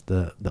them. That's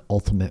the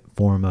ultimate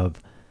form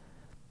of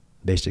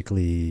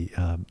basically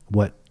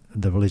what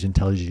the religion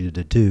tells you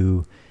to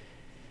do.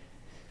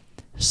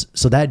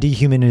 So that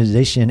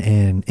dehumanization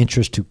and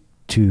interest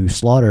to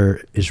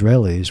slaughter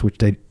Israelis, which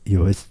they,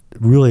 it's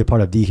really a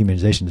part of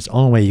dehumanization. It's the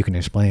only way you can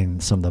explain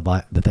some of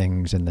the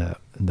things and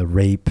the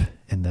rape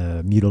and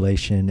the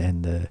mutilation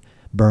and the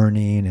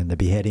burning and the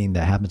beheading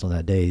that happens on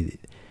that day.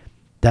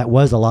 That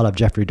was a lot of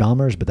Jeffrey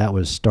Dahmer's, but that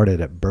was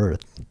started at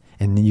birth.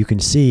 And you can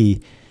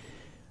see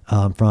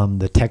from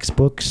the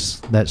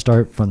textbooks that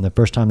start from the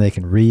first time they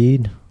can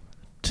read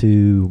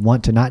to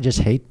want to not just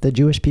hate the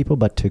Jewish people,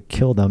 but to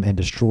kill them and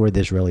destroy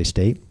the Israeli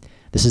state.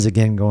 This is,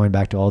 again, going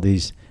back to all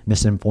these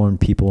misinformed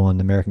people on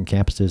American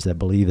campuses that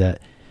believe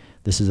that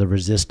this is a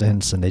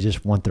resistance and they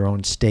just want their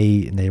own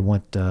state and they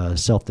want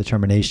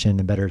self-determination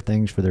and better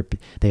things for their...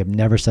 They have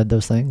never said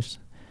those things.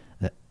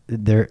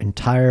 Their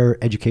entire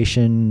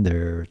education,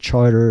 their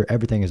charter,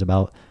 everything is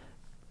about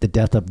the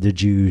death of the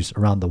Jews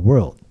around the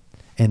world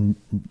and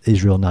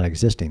Israel not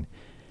existing.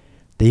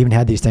 They even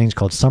had these things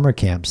called summer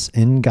camps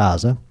in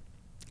Gaza.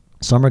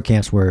 Summer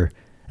camps were,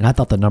 and I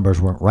thought the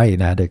numbers weren't right,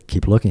 and I had to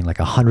keep looking, like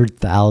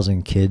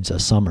 100,000 kids a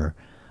summer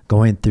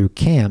going through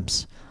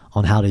camps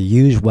on how to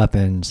use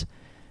weapons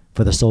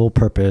for the sole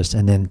purpose,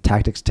 and then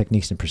tactics,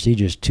 techniques, and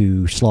procedures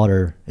to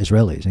slaughter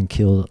Israelis and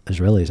kill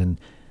Israelis. And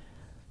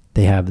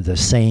they have the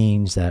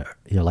sayings that,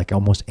 like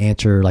almost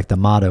answer, like the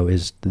motto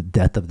is the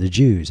death of the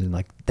Jews. And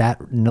like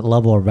that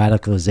level of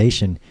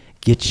radicalization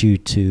gets you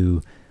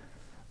to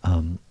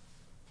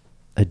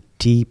a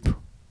deep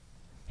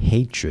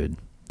hatred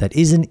that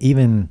isn't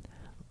even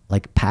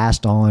like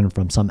passed on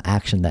from some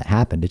action that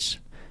happened.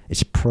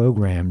 It's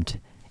programmed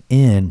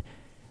in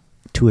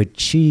to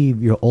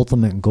achieve your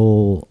ultimate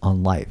goal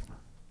on life,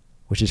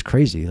 which is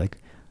crazy. Like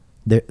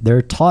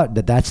they're taught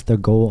that that's their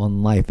goal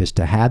on life, is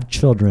to have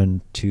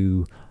children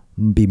to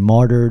be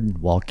martyred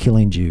while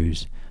killing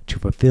Jews, to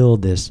fulfill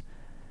this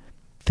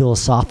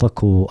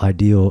philosophical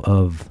ideal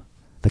of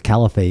the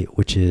caliphate,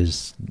 which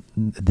is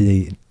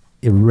the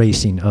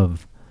erasing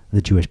of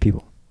the Jewish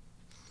people.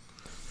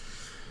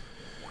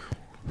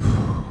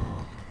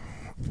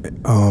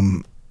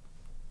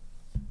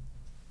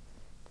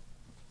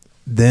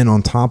 Then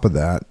on top of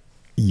that,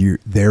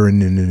 they're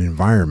in an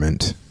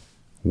environment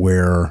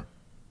where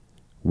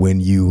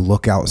when you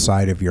look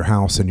outside of your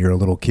house and you're a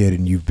little kid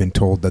and you've been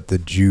told that the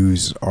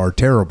Jews are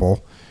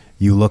terrible,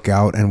 you look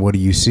out and what do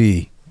you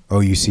see? Oh,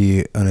 you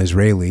see an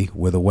Israeli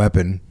with a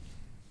weapon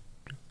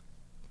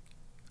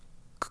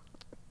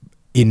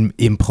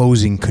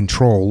imposing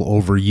control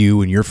over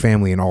you and your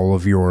family and all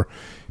of your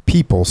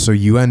people. So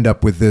you end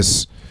up with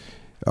this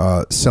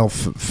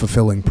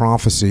self-fulfilling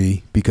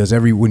prophecy, because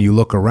when you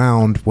look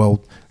around,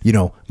 well,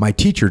 my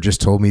teacher just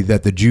told me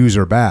that the Jews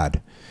are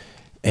bad.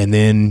 And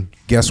then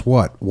guess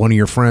what? One of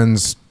your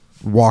friends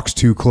walks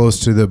too close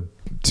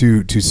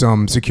to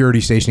some security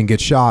station and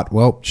gets shot.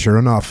 Well, sure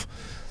enough,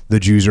 the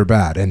Jews are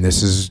bad. And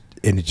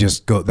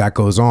that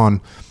goes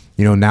on.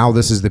 Now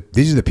these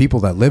are the people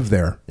that live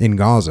there in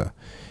Gaza.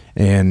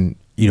 And,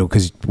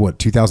 because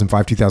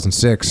 2005,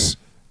 2006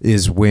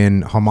 is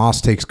when Hamas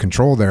takes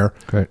control there.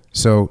 Correct.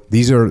 So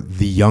these are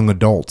the young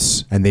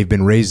adults, and they've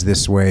been raised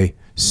this way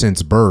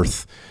since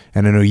birth.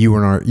 And I know you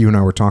and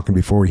I were talking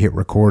before we hit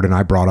record, and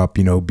I brought up,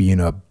 being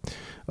a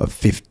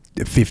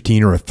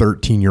 15 or a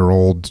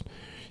 13-year-old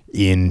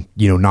in,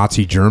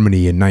 Nazi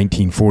Germany in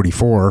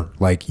 1944.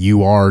 Like,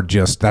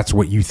 that's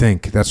what you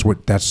think. That's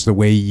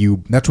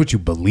what you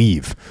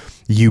believe.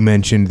 You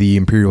mentioned the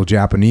Imperial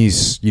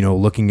Japanese,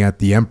 looking at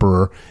the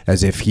emperor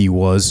as if he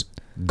was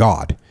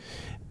God.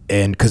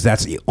 And because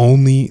that's the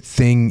only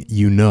thing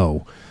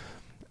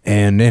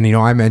and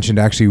I mentioned,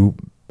 actually,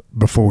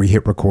 before we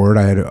hit record,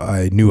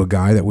 I knew a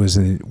guy that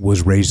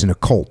was raised in a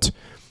cult,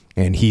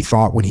 and he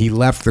thought when he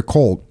left the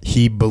cult,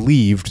 he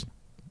believed,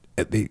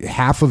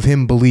 half of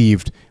him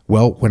believed,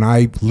 well, when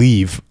I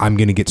leave, I'm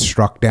going to get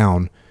struck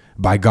down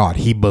by God.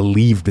 He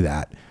believed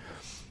that,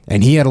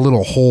 and he had a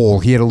little hole.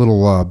 He had a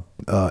little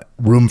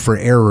room for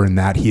error in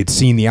that. He had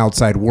seen the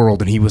outside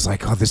world, and he was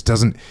like, oh,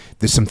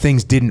 some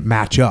things didn't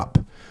match up.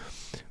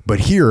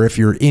 But here, if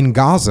you're in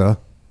Gaza,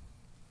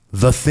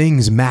 the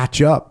things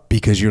match up,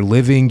 because you're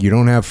living, you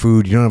don't have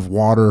food, you don't have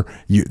water.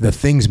 The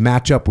things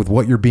match up with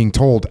what you're being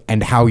told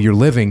and how you're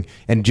living,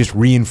 and it just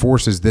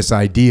reinforces this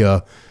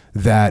idea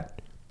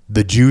that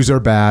the Jews are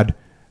bad,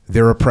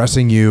 they're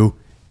oppressing you,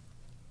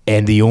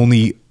 and the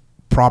only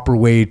proper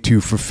way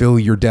to fulfill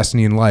your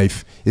destiny in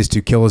life is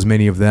to kill as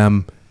many of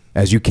them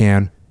as you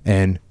can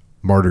and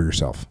martyr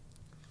yourself.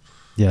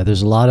 Yeah,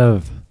 there's a lot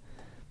of...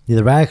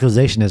 the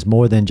radicalization is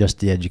more than just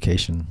the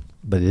education,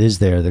 but it is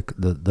there,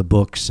 the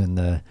books and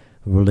the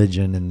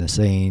religion and the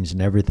sayings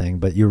and everything.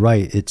 But you're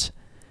right,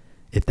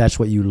 if that's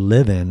what you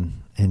live in,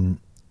 and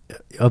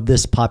of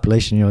this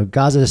population,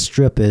 Gaza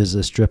Strip is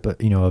a strip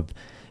of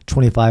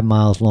 25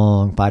 miles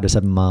long, 5 to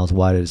 7 miles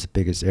wide. It's the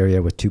biggest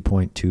area with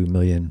 2.2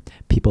 million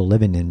people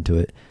living into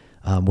it,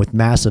 with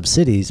massive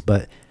cities,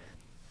 but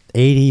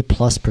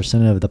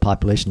 80+% of the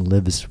population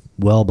lives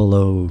well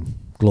below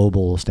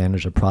global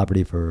standards of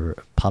poverty for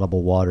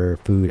potable water,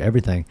 food,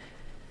 everything.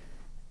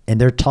 And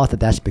they're taught that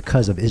that's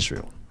because of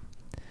Israel.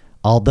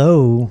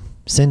 Although,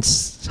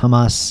 since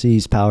Hamas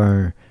seized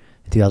power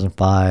in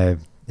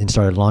 2005 and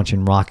started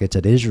launching rockets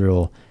at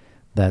Israel,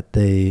 that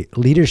the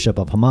leadership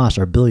of Hamas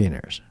are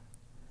billionaires.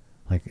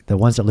 Like the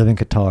ones that live in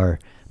Qatar,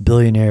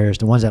 billionaires.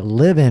 The ones that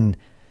live in,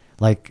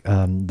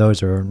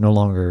 those are no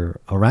longer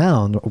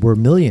around, were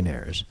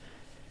millionaires.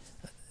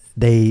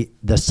 The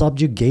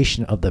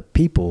subjugation of the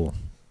people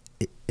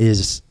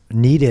is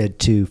needed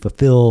to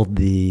fulfill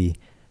the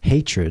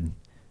hatred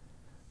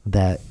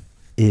that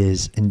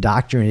is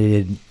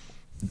indoctrinated,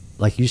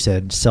 like you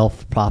said,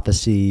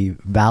 self-prophecy,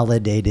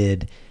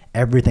 validated,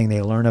 everything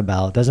they learn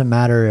about. It doesn't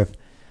matter if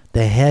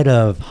the head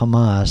of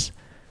Hamas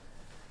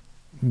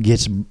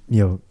gets,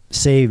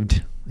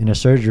 saved in a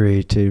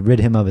surgery to rid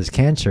him of his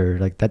cancer.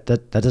 Like that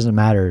doesn't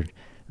matter.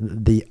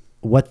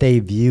 What they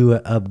view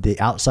of the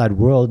outside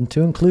world, and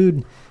to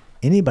include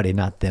anybody,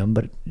 not them,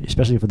 but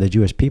especially for the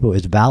Jewish people,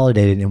 is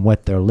validated in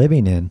what they're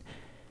living in.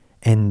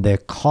 And the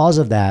cause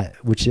of that,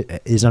 which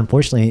is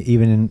unfortunately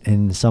even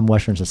in some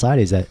Western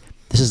societies, that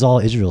this is all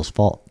Israel's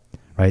fault,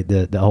 right?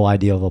 The whole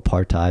idea of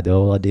apartheid, the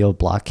whole idea of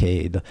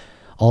blockade,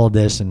 all of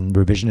this and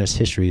revisionist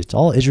history, it's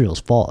all Israel's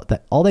fault.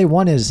 That all they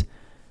want is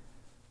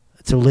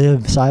to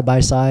live side by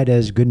side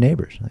as good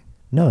neighbors.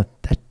 No,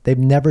 they've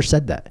never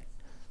said that.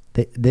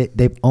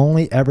 They've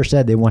only ever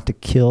said they want to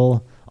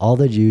kill all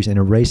the Jews and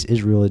erase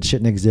Israel. It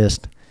shouldn't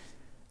exist.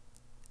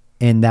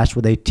 And that's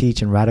what they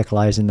teach and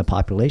radicalize in the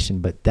population.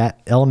 But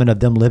that element of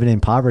them living in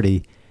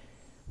poverty,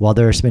 while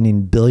they're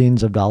spending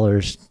billions of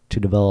dollars to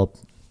develop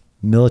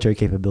military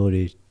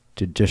capability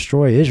to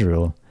destroy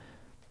Israel,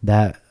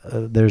 that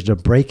there's a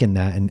break in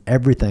that, and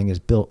everything is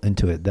built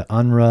into it. The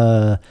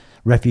UNRWA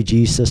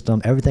refugee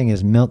system, everything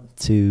is meant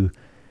to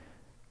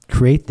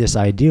create this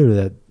idea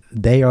that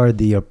they are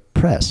the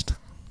oppressed.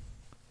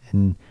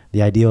 And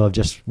the idea of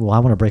just, I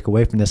want to break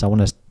away from this. I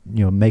want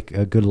to, make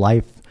a good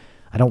life.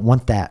 I don't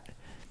want that.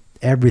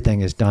 Everything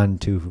is done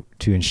to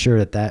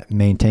ensure that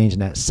maintains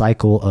and that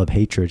cycle of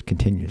hatred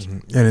continues.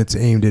 Mm-hmm. And it's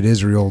aimed at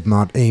Israel,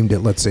 not aimed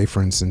at, let's say,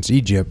 for instance,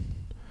 Egypt,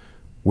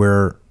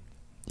 where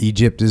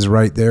Egypt is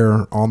right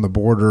there on the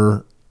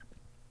border,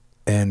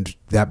 and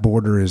that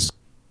border is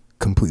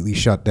completely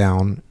shut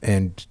down,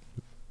 and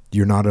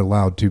you're not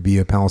allowed to be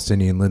a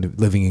Palestinian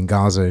living in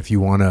Gaza. If you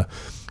want to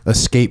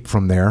escape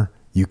from there,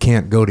 you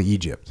can't go to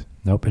Egypt.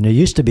 Nope. And there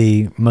used to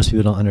be, most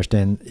people don't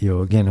understand,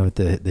 again, with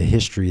the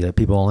history, that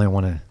people only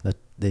want to,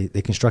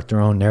 they construct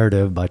their own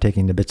narrative by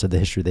taking the bits of the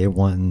history they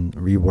want and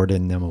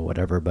rewording them or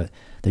whatever. But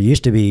there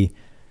used to be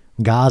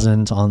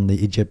Gazans on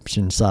the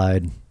Egyptian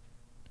side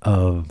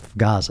of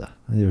Gaza.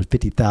 There was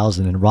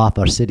 50,000, and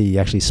Rafah city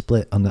actually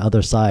split on the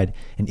other side.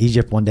 And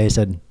Egypt one day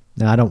said,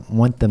 no, I don't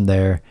want them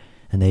there.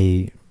 And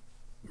they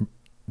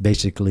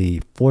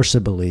basically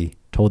forcibly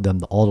told them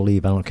all to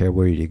leave. I don't care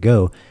where you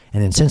go.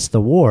 And then since the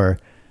war,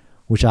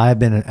 which I have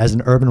been, as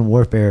an urban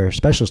warfare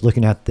specialist,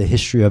 looking at the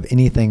history of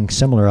anything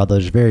similar, although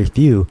there's very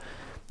few,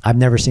 I've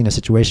never seen a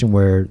situation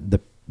where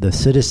the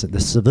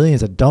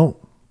civilians that don't,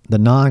 the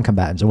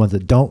non-combatants, the ones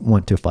that don't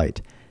want to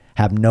fight,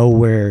 have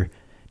nowhere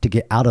to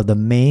get out of the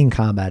main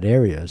combat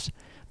areas,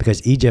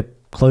 because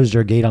Egypt closed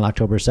their gate on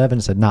October 7th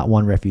and said not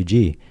one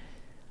refugee.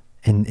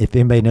 And if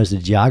anybody knows the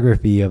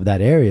geography of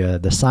that area,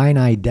 the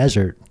Sinai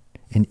Desert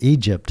in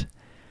Egypt,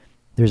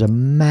 there's a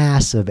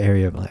massive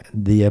area of land.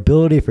 The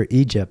ability for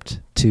Egypt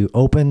to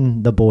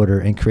open the border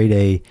and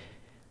create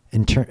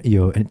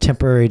a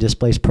temporary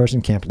displaced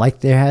person camp, like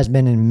there has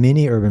been in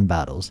many urban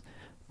battles,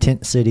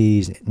 tent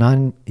cities,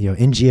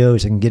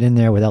 NGOs that can get in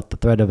there without the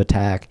threat of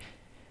attack,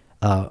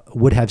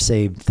 would have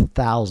saved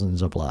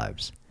thousands of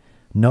lives.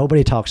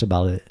 Nobody talks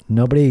about it.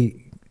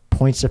 Nobody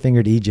points the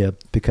finger to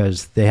Egypt,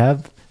 because they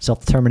have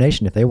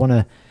self-determination if they want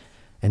to,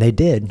 and they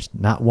did.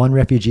 Not one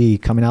refugee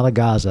coming out of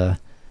Gaza,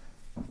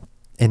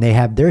 and they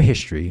have their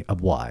history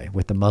of why,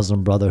 with the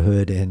Muslim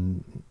Brotherhood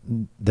and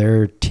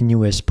their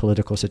tenuous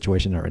political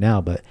situation right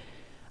now. But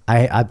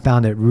I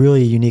found it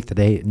really unique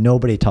that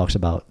nobody talks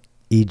about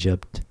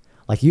Egypt,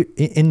 like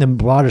in the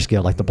broader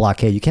scale, like the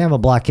blockade. You can't have a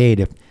blockade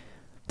if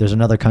there's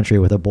another country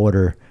with a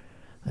border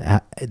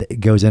that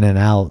goes in and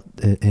out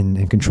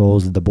and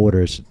controls the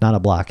borders. It's not a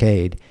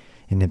blockade.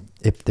 And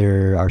if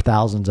there are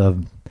thousands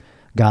of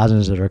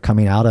Gazans that are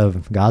coming out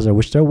of Gaza,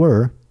 which there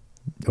were,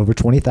 over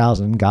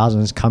 20,000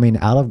 Gazans coming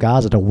out of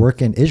Gaza to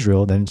work in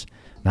Israel, then it's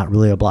not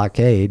really a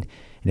blockade.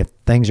 And if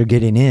things are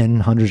getting in,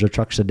 hundreds of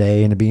trucks a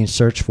day, and are being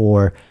searched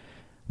for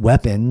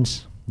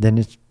weapons, then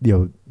it's,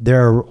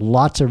 there are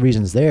lots of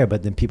reasons there,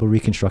 but then people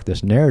reconstruct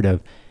this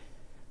narrative.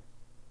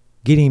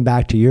 Getting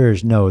back to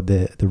yours, no,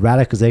 the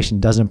radicalization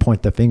doesn't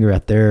point the finger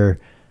at their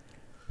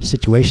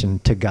situation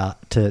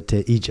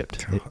to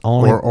Egypt.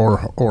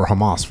 Or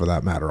Hamas, for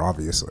that matter,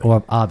 obviously.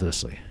 Or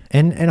obviously.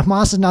 And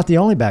Hamas is not the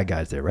only bad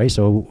guys there, right?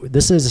 So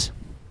this is,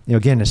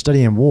 again, a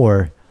study in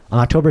war. On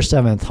October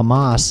 7th,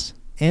 Hamas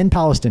and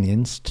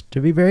Palestinians, to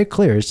be very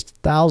clear, it's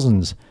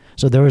thousands.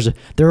 So there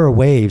were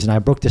waves, and I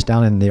broke this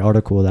down in the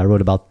article that I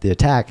wrote about the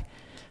attack.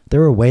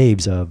 There were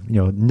waves of,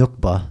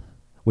 Nukba,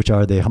 which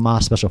are the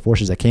Hamas special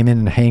forces that came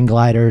in hang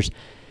gliders,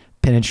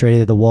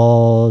 penetrated the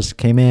walls,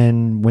 came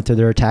in, went to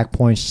their attack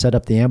points, set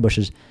up the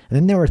ambushes. And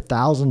then there were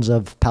thousands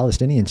of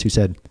Palestinians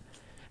who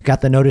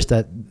got the notice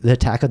that the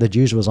attack of the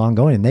Jews was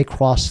ongoing, and they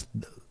crossed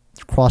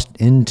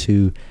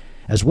into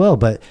as well.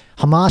 But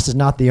Hamas is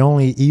not the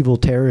only evil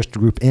terrorist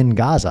group in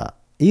Gaza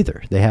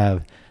either. They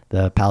have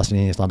the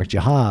Palestinian Islamic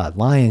Jihad,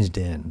 Lion's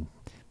Den,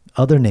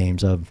 other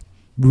names of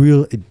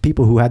real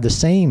people who have the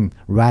same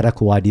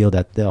radical ideal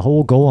that the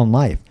whole goal in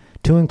life,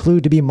 to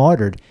include to be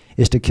martyred,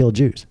 is to kill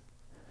Jews.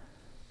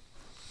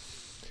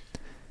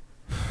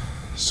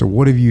 So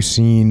what have you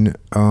seen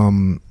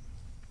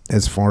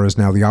as far as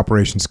now the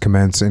operations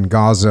commence in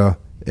Gaza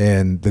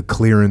and the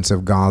clearance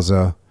of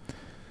Gaza?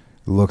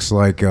 Looks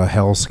like a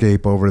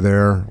hellscape over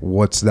there.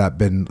 What's that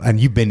been? And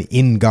you've been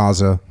in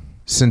Gaza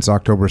since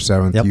October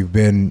 7th. Yep. You've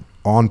been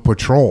on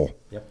patrol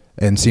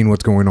and seen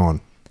what's going on.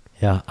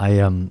 Yeah,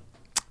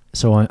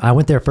 so I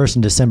went there first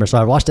in December. So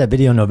I watched that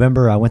video in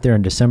November. I went there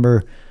in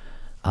December.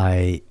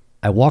 I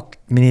walked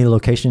many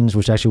locations,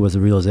 which actually was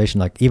a realization.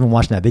 Like, even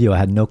watching that video, I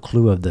had no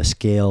clue of the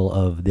scale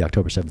of the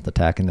October 7th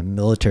attack and the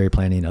military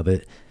planning of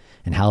it,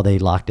 and how they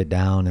locked it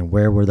down, and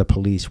where were the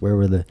police,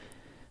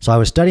 so I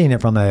was studying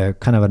it from a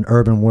kind of an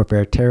urban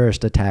warfare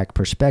terrorist attack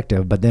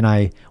perspective. But then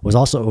I was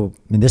also,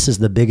 this is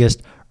the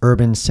biggest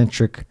urban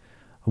centric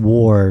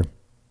war,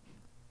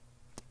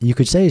 you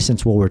could say,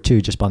 since World War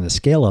II, just on the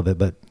scale of it,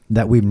 but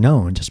that we've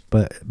known, just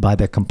by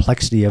the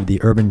complexity of the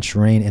urban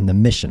terrain and the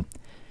mission.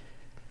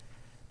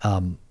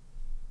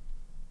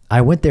 I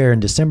went there in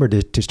December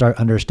to start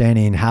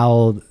understanding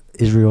how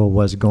Israel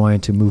was going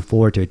to move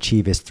forward to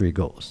achieve its three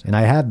goals. And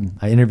I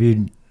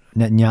interviewed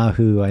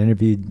Netanyahu, I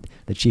interviewed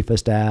the chief of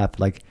staff,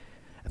 like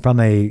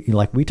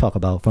we talk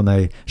about, from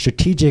a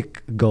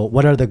strategic goal,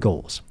 what are the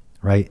goals,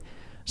 right?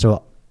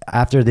 So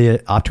after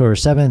the October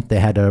 7th, they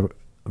had to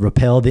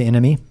repel the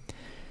enemy.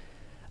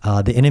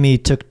 The enemy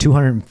took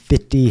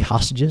 250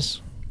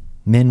 hostages,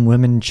 men,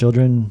 women,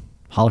 children,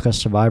 Holocaust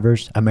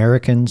survivors,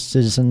 American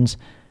citizens,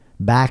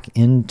 back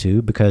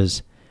into,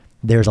 because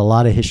there's a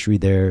lot of history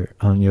there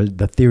on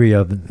the theory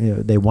of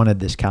they wanted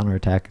this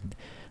counterattack.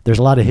 There's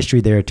a lot of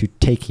history there to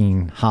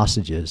taking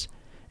hostages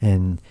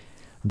and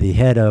the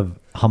head of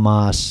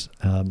Hamas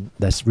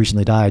that's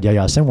recently died,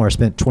 Yahya Sinwar,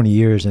 spent 20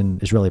 years in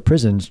Israeli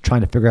prisons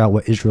trying to figure out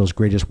what Israel's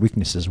greatest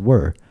weaknesses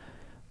were.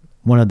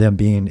 One of them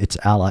being its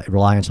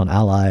reliance on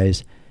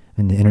allies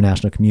in the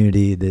international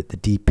community, the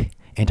deep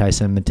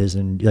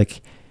anti-Semitism.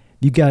 Like,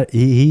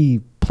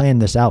 he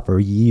planned this out for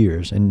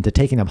years, and the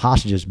taking of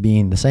hostages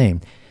being the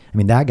same. I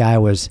mean, that guy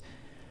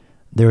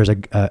there was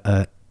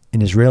an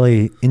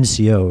Israeli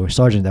NCO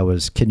sergeant that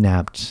was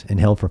kidnapped and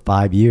held for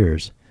 5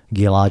 years,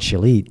 Gilad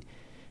Shalit,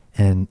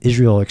 and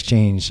Israel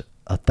exchanged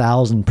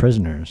 1,000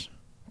 prisoners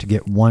to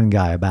get one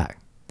guy back.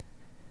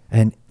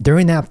 And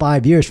during that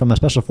 5 years, from a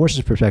special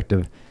forces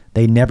perspective,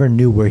 they never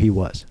knew where he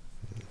was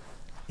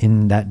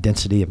in that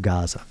density of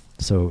Gaza.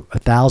 So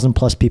 1,000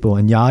 plus people,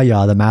 and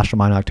Yahya, the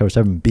mastermind on October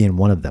 7th, being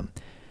one of them.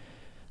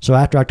 So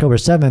after October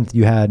 7th,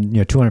 you had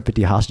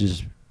 250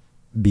 hostages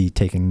be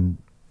taken,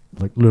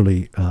 like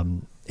literally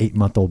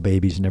 8-month-old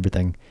babies and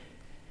everything.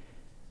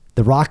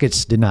 The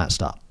rockets did not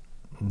stop.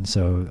 And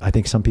so I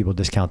think some people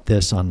discount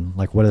this on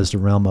like what is the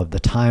realm of the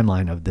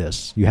timeline of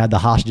this. You had the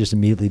hostages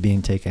immediately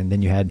being taken.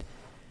 Then you had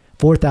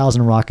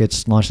 4,000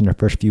 rockets launched in the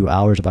first few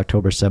hours of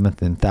October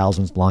 7th, and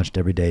thousands launched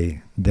every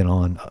day. Then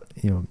on,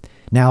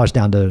 now it's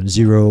down to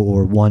 0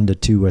 or 1 to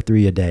 2 or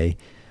 3 a day.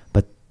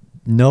 But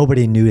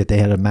nobody knew that they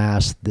had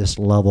amassed this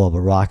level of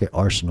a rocket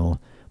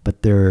arsenal.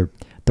 But there are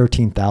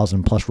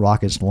 13,000 plus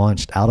rockets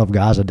launched out of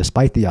Gaza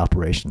despite the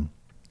operation.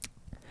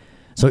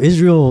 So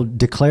Israel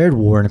declared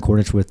war in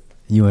accordance with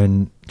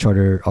UN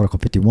Charter Article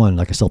 51,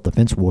 like a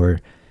self-defense war,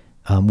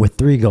 with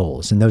 3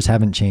 goals, and those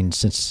haven't changed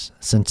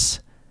since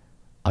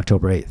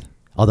October 8th.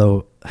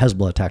 Although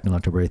Hezbollah attacked on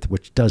October 8th,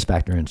 which does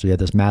factor in. So you had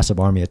this massive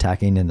army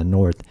attacking in the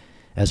north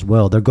as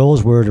well. Their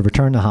goals were to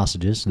return the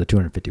hostages, the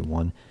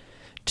 251,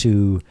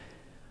 to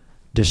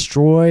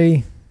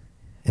destroy,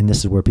 and this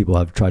is where people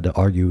have tried to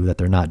argue that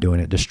they're not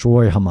doing it,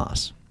 destroy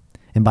Hamas.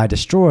 And by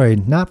destroy,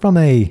 not from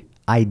a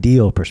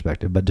ideal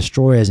perspective, but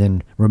destroy as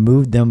in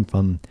remove them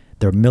from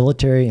their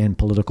military and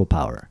political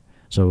power.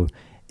 So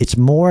it's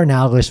more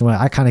analogous when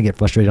I kind of get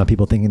frustrated on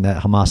people thinking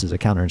that Hamas is a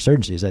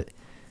counterinsurgency, is that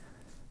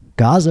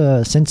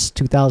Gaza, since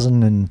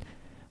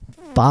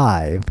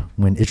 2005,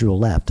 when Israel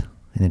left,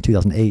 and in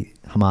 2008,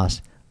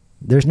 Hamas,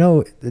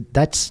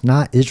 that's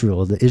not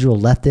Israel. Israel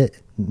left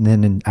it, and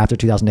then after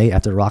 2008,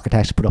 after the rocket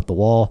attacks put up the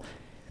wall,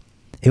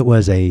 it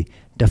was a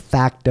de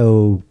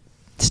facto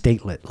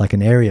statelet, like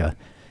an area.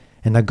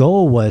 And the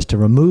goal was to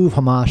remove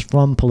Hamas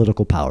from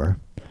political power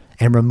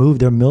and remove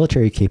their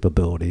military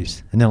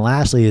capabilities. And then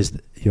lastly is,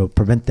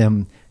 prevent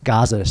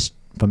Gaza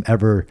from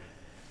ever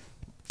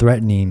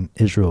threatening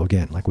Israel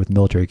again, like with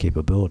military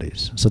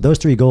capabilities. So those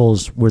 3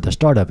 goals were the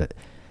start of it.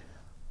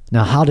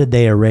 Now, how did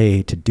they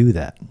array to do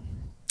that?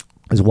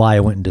 Is why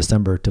I went in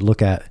December to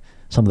look at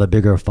some of the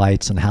bigger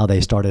fights and how they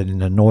started in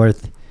the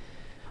north.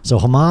 So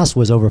Hamas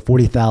was over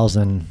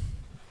 40,000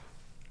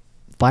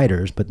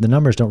 fighters, but the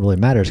numbers don't really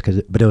matter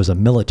but it was a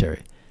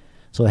military.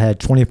 So it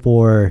had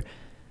 24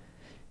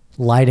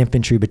 light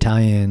infantry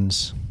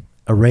battalions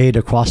arrayed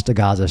across the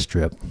Gaza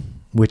Strip,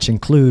 which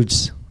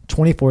includes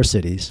 24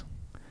 cities,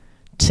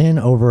 10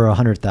 over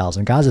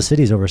 100,000. Gaza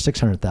City is over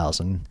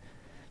 600,000.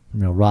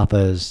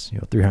 Rafah is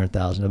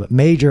 300,000. But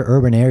major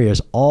urban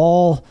areas,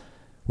 all,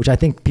 which I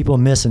think people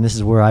miss, and this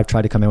is where I've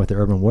tried to come in with the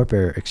urban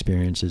warfare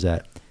experience, is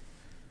that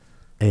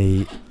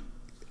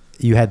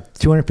you had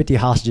 250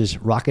 hostages,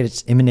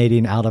 rockets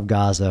emanating out of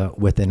Gaza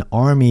with an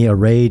army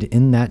arrayed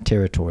in that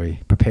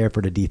territory, prepared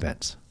for the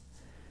defense.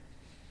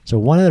 So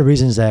one of the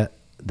reasons that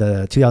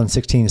the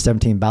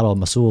 2016-17 Battle of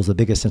Mosul is the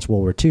biggest since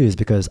World War II is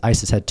because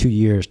ISIS had 2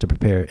 years to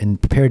prepare, and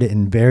prepared it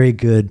in very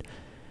good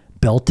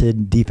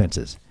belted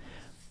defenses.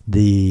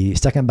 The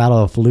second Battle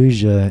of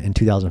Fallujah in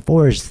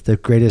 2004 is the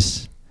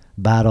greatest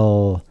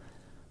battle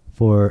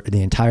for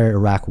the entire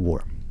Iraq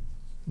war.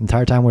 The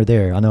entire time we're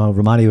there, I know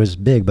Ramadi was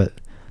big, but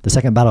the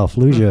second Battle of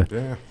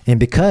Fallujah, and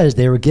because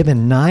they were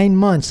given 9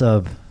 months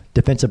of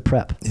defensive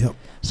prep. Yep.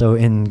 So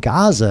in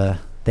Gaza,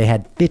 they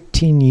had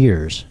 15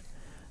 years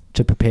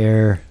to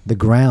prepare the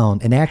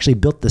ground, and they actually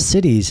built the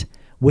cities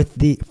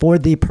for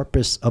the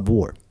purpose of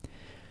war.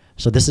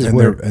 So this is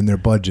their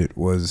budget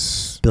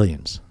was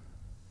billions,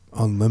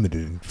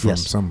 unlimited from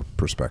some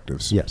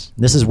perspectives. Yes,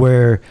 this is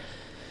where,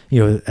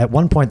 at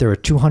one point there were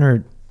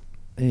 200,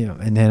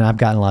 and then I've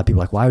gotten a lot of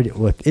people like,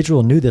 if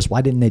Israel knew this,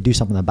 why didn't they do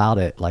something about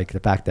it? Like the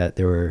fact that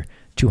there were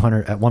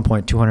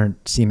 200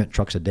 cement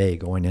trucks a day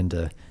going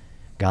into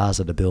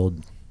Gaza to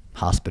build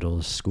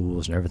hospitals,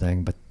 schools, and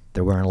everything, but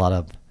there weren't a lot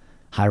of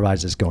high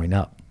rises going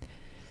up,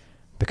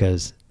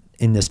 because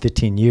in this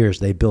 15 years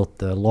they built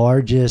the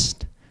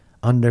largest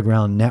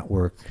underground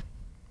network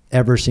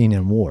ever seen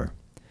in war.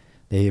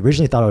 They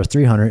originally thought it was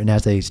 300, and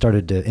as they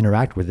started to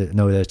interact with it,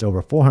 know that it's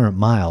over 400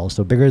 miles,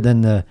 so bigger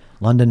than the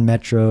London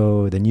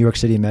Metro, the New York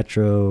City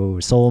Metro,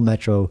 Seoul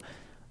Metro,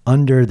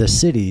 under the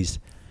cities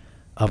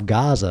of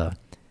Gaza,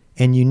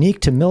 and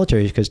unique to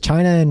militaries, because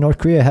China and North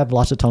Korea have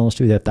lots of tunnels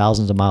too. They have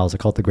thousands of miles. They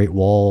call it the Great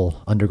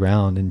Wall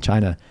underground in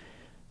China.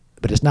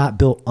 But it's not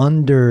built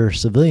under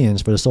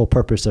civilians for the sole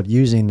purpose of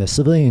using the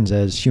civilians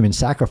as human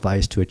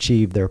sacrifice to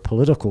achieve their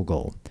political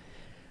goal.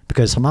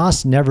 because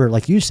Hamas never,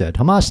 like you said,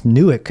 Hamas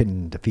knew it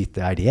couldn't defeat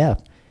the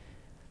IDF.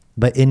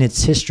 But in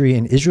its history,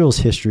 in Israel's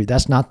history,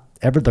 that's not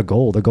ever the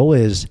goal. The goal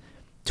is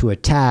to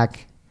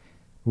attack,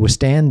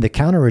 withstand the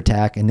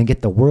counterattack, and then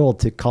get the world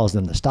to cause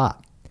them to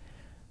stop.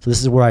 So this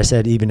is where I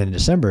said, even in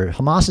December,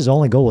 Hamas's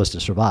only goal is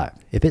to survive.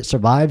 If it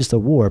survives the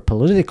war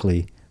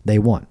politically, they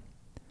won.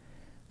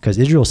 Because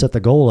Israel set the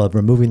goal of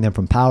removing them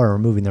from power,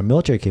 removing their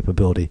military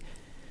capability.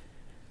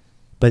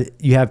 But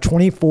you have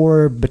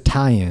 24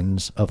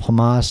 battalions of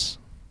Hamas.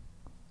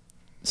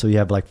 So you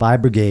have like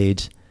 5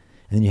 brigades,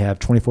 and then you have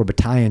 24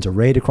 battalions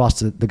arrayed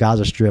across the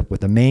Gaza Strip,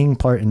 with the main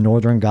part in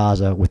northern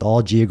Gaza with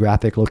all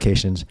geographic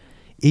locations.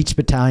 Each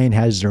battalion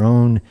has their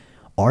own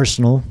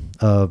arsenal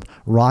of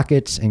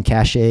rockets and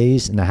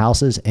caches in the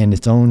houses and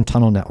its own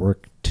tunnel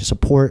network to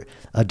support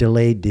a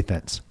delayed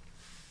defense.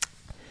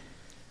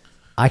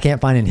 I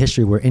can't find in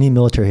history where any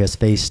military has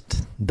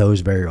faced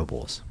those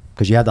variables,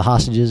 because you have the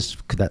hostages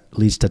that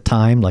leads to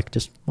time, like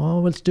just,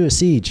 well, let's do a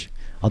siege.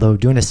 Although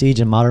doing a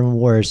siege in modern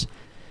wars,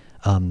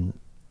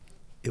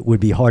 it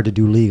would be hard to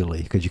do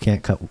legally because you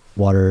can't cut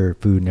water,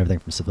 food, and everything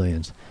from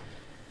civilians.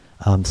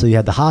 So you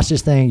have the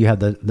hostage thing, you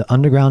have the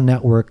underground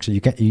network, so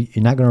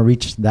you're not going to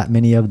reach that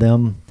many of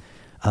them.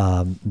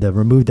 The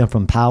remove them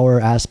from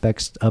power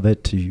aspects of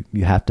it,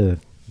 you have to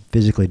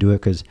physically do it,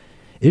 because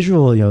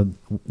Israel,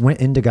 went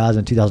into Gaza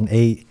in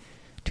 2008,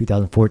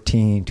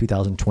 2014,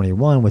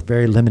 2021 with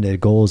very limited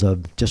goals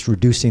of just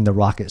reducing the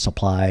rocket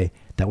supply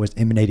that was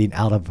emanating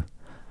out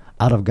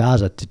of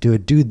Gaza. To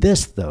do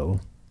this,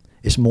 though,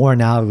 is more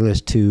analogous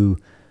to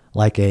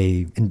like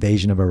a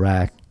invasion of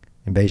Iraq,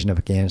 invasion of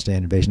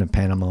Afghanistan, invasion of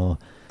Panama,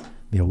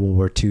 World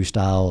War II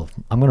style.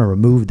 I'm going to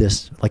remove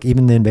this, like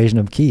even the invasion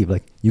of Kyiv.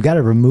 Like, you got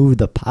to remove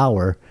the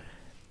power,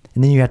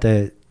 and then you have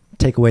to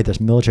take away this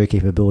military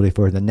capability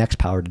for the next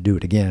power to do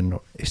it again,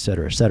 et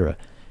cetera, et cetera.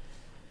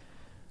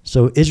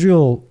 So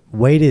Israel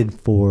waited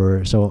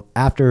so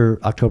after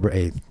October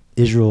 8th,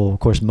 Israel, of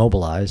course,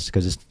 mobilized,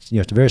 because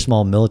it's a very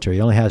small military.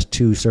 It only has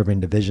 2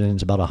 serving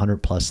divisions, about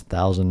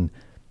 100,000+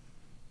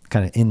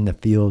 kind of in the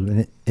field,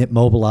 and it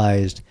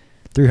mobilized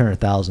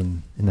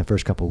 300,000 in the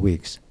first couple of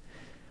weeks.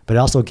 But it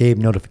also gave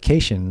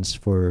notifications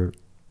for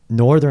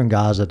northern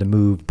Gaza to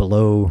move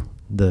below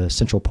the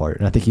central part.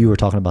 And I think you were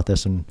talking about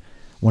this in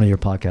one of your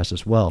podcasts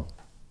as well,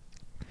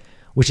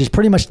 which is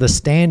pretty much the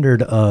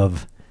standard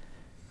of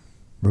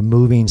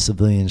removing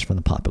civilians from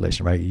the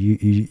population, right?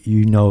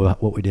 You know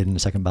what we did in the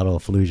Second Battle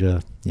of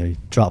Fallujah. You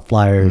drop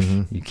flyers,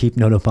 you keep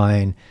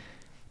notifying,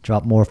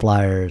 drop more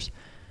flyers.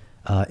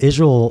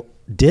 Israel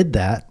did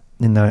that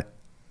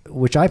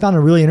which I found it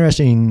really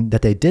interesting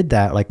that they did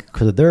that, like,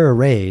 because they're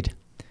arrayed,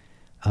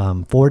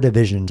 4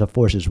 divisions of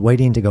forces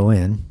waiting to go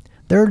in.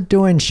 They're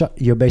doing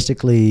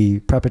basically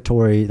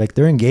preparatory, like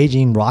they're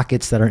engaging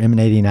rockets that are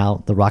emanating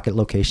out, the rocket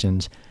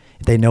locations.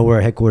 If they know where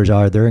our headquarters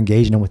are, they're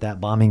engaging them with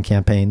that bombing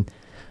campaign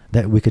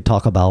that we could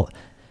talk about.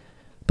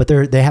 But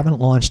they haven't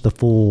launched the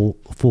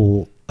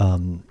full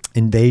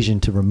invasion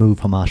to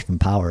remove Hamas from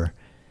power.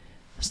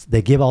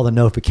 They give all the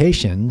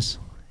notifications,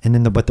 and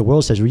then but the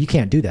world says, well, you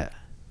can't do that.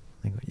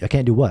 Like, I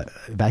can't do what?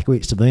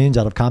 Evacuate civilians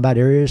out of combat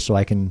areas so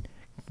I can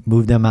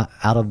move them out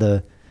of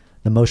the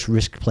most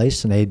risk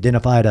place. And they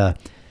identified a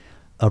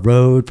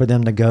road for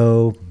them to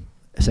go.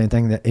 Same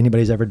thing that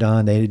anybody's ever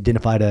done. They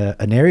identified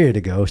an area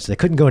to go, so they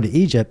couldn't go into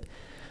Egypt.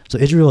 So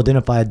Israel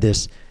identified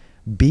this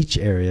beach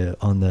area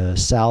on the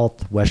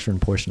southwestern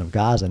portion of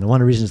Gaza. And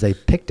one of the reasons they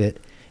picked it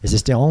is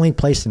it's the only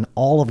place in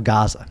all of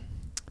Gaza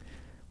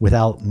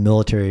without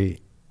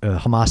military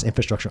Hamas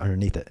infrastructure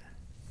underneath it,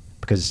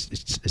 because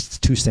it's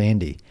too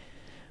sandy.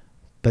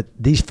 But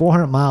these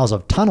 400 miles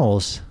of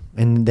tunnels,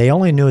 and they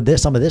only knew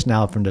some of this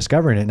now from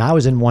discovering it. And I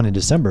was in one in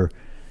December.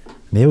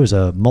 It was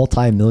a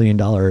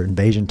multi-million-dollar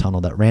invasion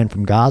tunnel that ran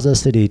from Gaza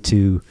City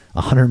to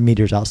 100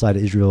 meters outside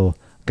of Israel,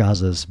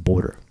 Gaza's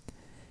border.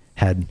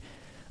 Had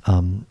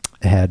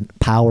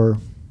power,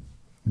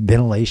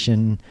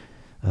 ventilation,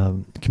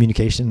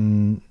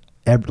 communication,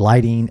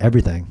 lighting,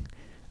 everything.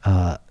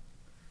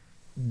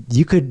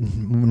 You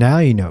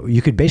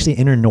could basically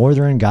enter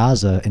northern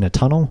Gaza in a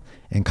tunnel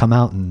and come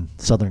out in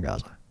southern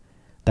Gaza.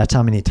 That's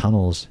how many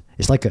tunnels.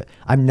 It's like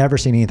I've never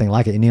seen anything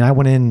like it. And I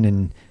went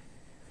in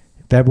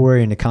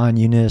February into Khan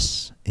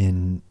Yunis,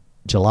 in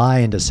July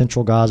into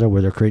central Gaza,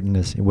 where they're creating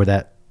this, where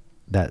that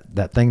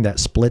thing that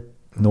split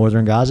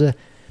northern Gaza.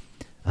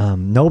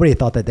 Nobody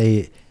thought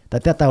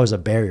that was a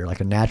barrier,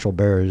 like a natural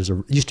barrier. It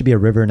used to be a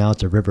river, now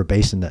it's a river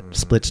basin that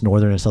splits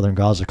northern and southern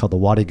Gaza, called the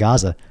Wadi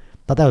Gaza.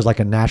 Thought that was like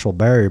a natural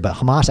barrier, but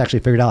Hamas actually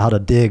figured out how to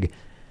dig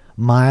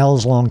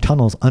miles-long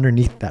tunnels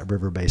underneath that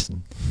river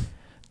basin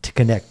to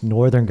connect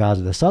northern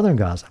Gaza to southern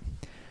Gaza.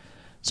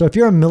 So if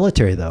you're a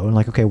military, though, and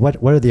like, okay, what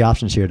are the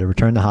options here to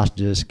return the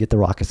hostages, get the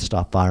rockets to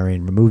stop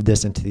firing, remove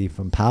this entity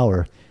from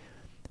power?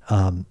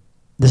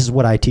 This is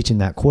what I teach in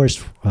that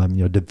course,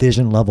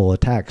 division-level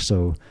attacks.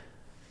 So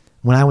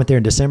when I went there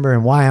in December,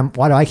 and why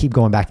do I keep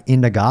going back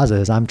into Gaza,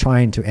 is I'm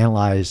trying to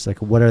analyze,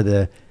 like, what are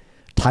the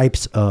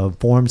types of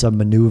forms of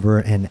maneuver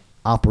and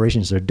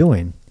operations they're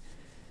doing.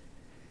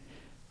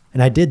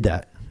 And I did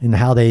that. in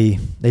how they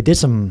did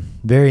some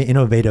very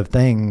innovative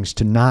things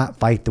to not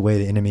fight the way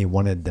the enemy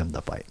wanted them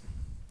to fight.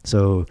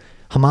 So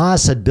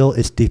Hamas had built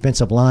its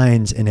defensive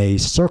lines in a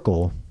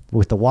circle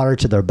with the water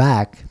to their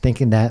back,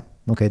 thinking that,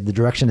 okay, the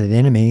direction of the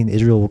enemy,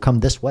 Israel, will come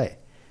this way.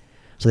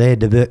 So they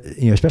had,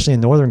 especially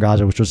in northern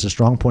Gaza, which was the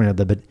strong point of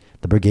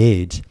the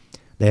brigades,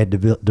 they had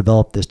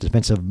developed this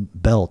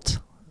defensive belt,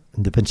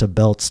 and defensive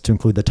belts to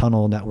include the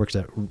tunnel networks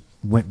that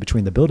went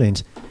between the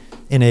buildings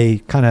in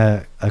a kind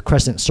of a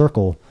crescent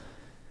circle.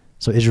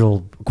 So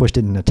Israel, of course,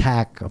 didn't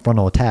attack, a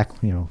frontal attack.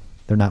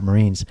 They're not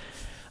Marines.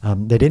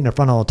 They didn't a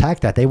frontal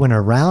attack that. They went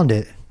around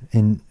it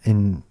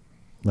in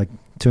like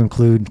to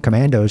include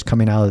commandos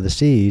coming out of the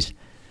seas,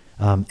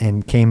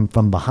 and came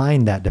from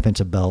behind that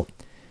defensive belt.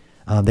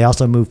 They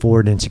also moved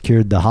forward and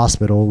secured the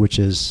hospital, which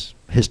is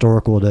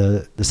historical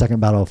to the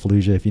Second Battle of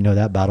Fallujah. If you know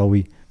that battle,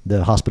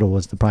 the hospital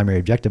was the primary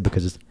objective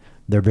because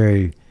they're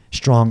very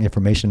strong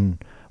information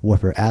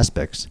warfare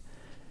aspects.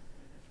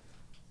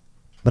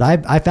 But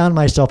I found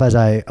myself, as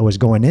I was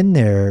going in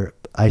there,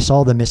 I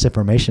saw the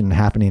misinformation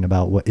happening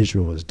about what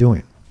Israel was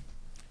doing,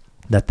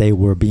 that they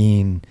were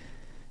being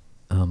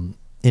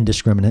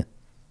indiscriminate,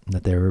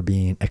 that they were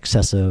being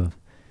excessive,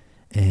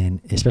 and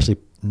especially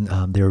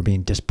they were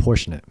being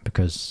disproportionate,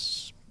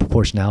 because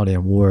proportionality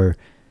in war,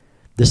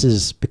 this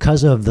is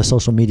because of the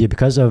social media,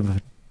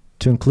 to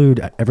include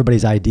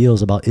everybody's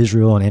ideals about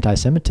Israel and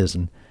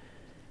anti-Semitism.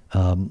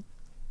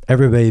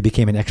 Everybody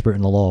became an expert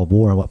in the law of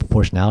war and what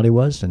proportionality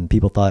was, and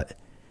people thought,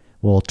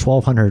 well,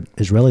 1,200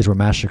 Israelis were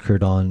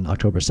massacred on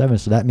October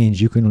 7th, so that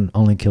means you can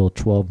only kill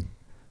 12.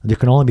 There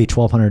can only be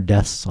 1,200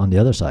 deaths on the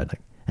other side. Like,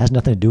 it has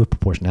nothing to do with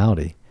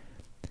proportionality.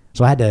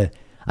 So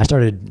I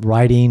started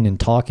writing and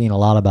talking a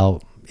lot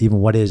about even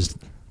what is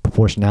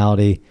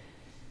proportionality.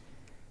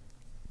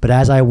 But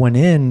as I went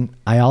in,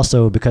 I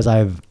also, because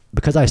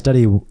I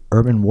study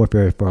urban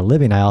warfare for a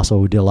living, I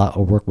also did a lot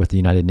of work with the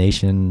United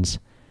Nations,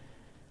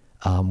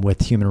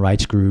 with human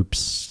rights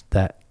groups,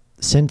 that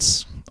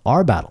since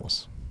our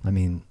battles, I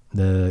mean,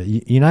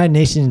 the United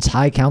Nations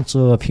High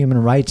Council of Human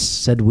Rights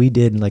said we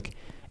did like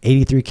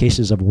 83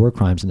 cases of war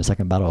crimes in the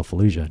Second Battle of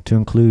Fallujah, to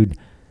include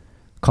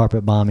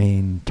carpet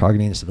bombing,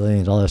 targeting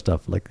civilians, all that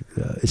stuff. Like,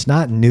 it's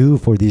not new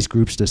for these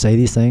groups to say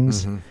these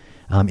things.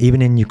 Mm-hmm.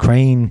 Even in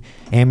Ukraine,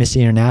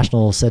 Amnesty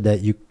International said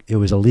that it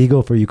was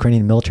illegal for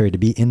Ukrainian military to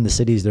be in the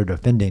cities they're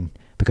defending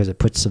because it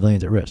puts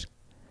civilians at risk.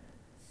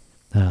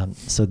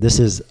 So this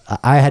is,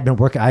 I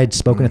had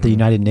spoken at the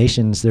United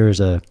Nations. There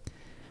is a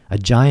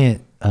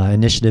giant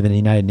initiative in the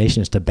United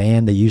Nations to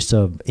ban the use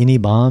of any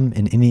bomb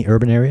in any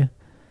urban area.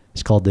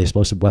 It's called the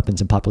Explosive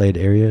Weapons in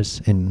Populated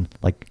Areas. And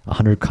like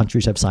 100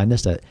 countries have signed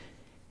this, that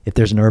if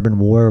there's an urban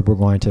war, we're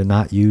going to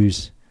not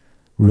use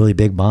really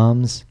big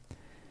bombs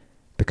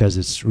because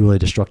it's really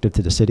destructive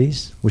to the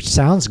cities, which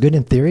sounds good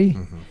in theory.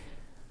 Mm-hmm.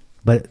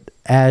 But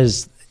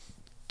as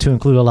to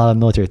include a lot of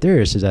military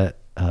theorists, is that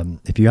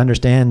if you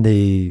understand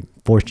the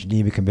Forced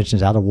Geneva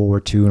Conventions out of World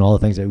War II and all the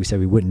things that we said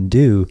we wouldn't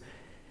do,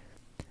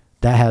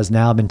 that has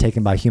now been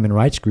taken by human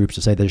rights groups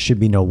to say there should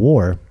be no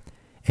war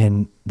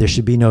and there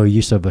should be no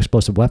use of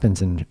explosive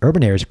weapons in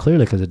urban areas,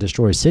 clearly because it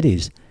destroys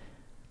cities.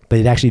 But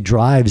it actually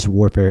drives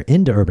warfare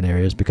into urban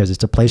areas because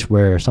it's a place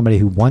where somebody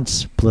who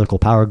wants political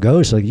power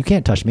goes. So you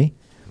can't touch me.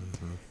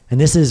 Mm-hmm. And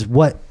this is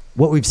what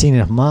we've seen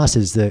in Hamas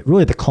is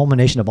really the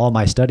culmination of all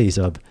my studies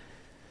of,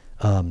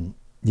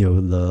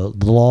 the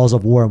laws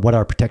of war and what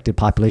are protected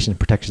populations,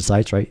 protected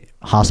sites, right?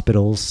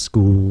 Hospitals,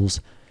 schools,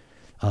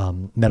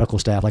 medical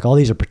staff, like all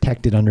these are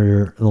protected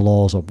under the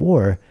laws of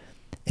war.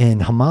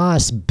 And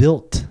Hamas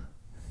built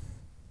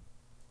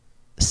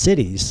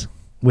cities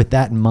with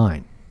that in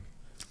mind.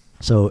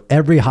 So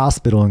every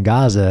hospital in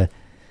Gaza,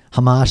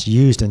 Hamas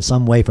used in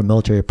some way for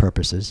military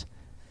purposes.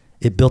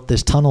 It built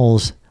these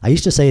tunnels. I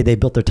used to say they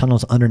built their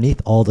tunnels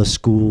underneath all the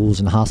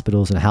schools and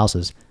hospitals and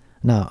houses.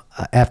 Now,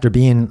 after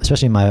being,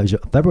 especially in my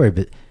February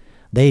visit,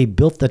 they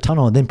built the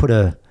tunnel and then put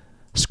a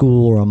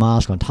school or a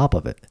mosque on top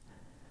of it,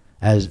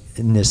 as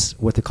in this,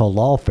 what they call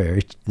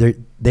lawfare.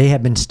 They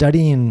have been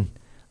studying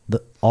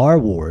our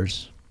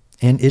wars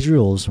and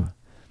Israel's,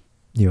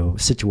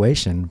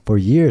 situation for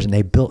years, and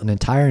they built an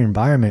entire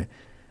environment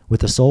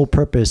with the sole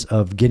purpose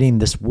of getting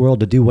this world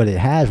to do what it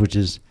has, which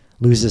is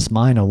lose its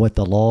mind on what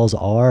the laws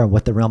are and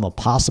what the realm of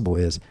possible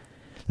is.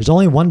 There's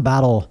only one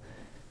battle.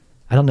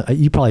 I don't know.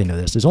 You probably know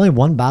this. There's only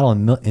one battle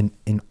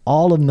in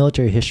all of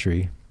military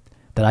history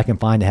that I can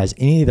find that has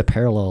any of the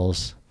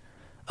parallels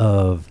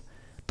of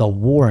the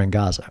war in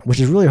Gaza, which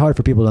is really hard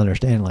for people to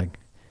understand. Like,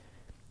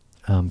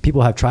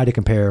 people have tried to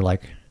compare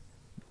like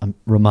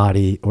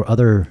Ramadi or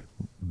other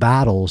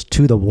battles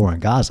to the war in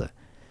Gaza.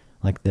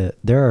 Like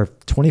there are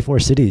 24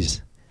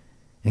 cities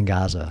in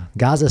Gaza.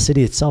 Gaza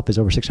city itself is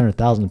over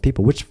 600,000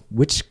 people.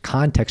 Which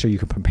context are you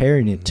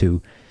comparing it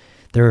to?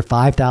 There are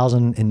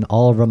 5,000 in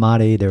all of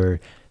Ramadi. There were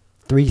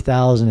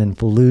 3,000 in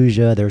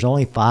Fallujah. There's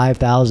only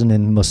 5,000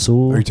 in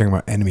Mosul. Are you talking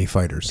about enemy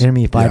fighters?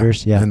 Enemy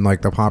fighters, yeah. And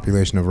like the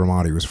population of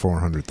Ramadi was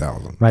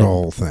 400,000. Right. The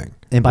whole thing.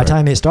 And by the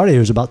time it started, it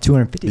was about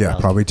 250,000. Yeah,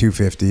 probably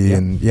 250. Yeah.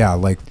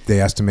 And like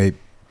they estimate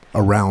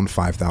around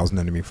 5,000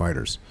 enemy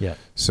fighters. Yeah.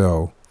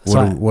 So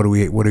What do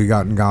we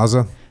got in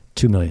Gaza?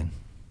 2 million.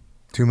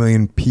 2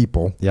 million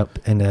people. Yep,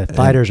 and the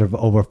fighters are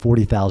over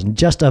 40,000,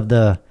 just of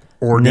the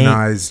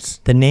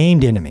organized, the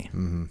named enemy.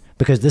 Mm-hmm.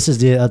 Because this is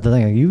the other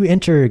thing: you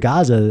enter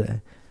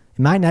Gaza, it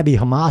might not be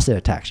Hamas that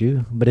attacks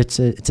you, but it's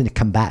a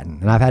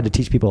combatant. And I've had to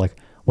teach people, like,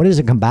 what is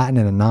a combatant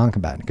and a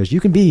non-combatant? Because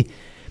you can be.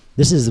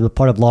 This is the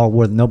part of law of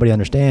war that nobody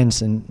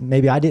understands, and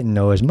maybe I didn't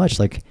know as much.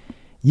 Like,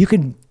 you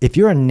can, if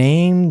you're a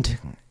named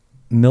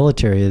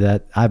military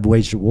that I've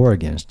waged a war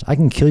against, I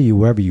can kill you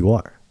wherever you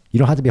are. You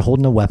don't have to be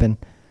holding a weapon.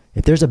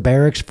 If there's a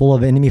barracks full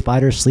of enemy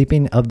fighters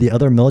sleeping of the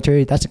other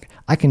military,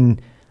 I can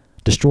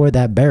destroy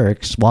that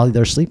barracks while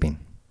they're sleeping.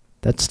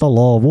 That's the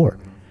law of war.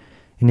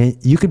 And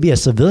you could be a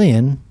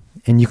civilian,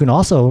 and you can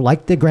also,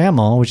 like the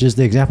grandma, which is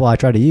the example I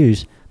try to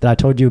use that I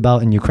told you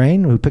about in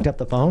Ukraine, who picked up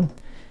the phone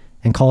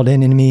and called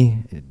in an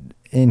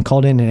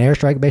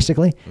airstrike,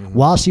 basically. Mm-hmm.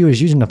 While she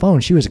was using the phone,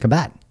 she was a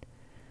combatant.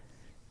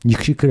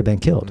 She could have been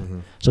killed. Mm-hmm.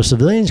 So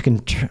civilians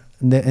can,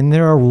 and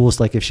there are rules,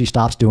 like if she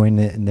stops doing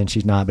it, and then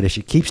she's not, but if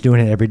she keeps doing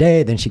it every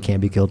day, then she can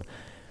be killed.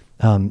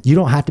 You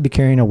don't have to be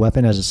carrying a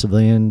weapon as a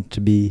civilian to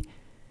be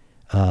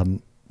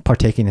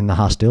partaking in the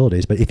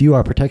hostilities. But if you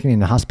are partaking in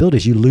the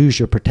hostilities, you lose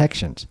your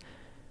protections.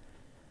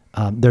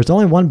 There's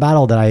only one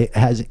battle that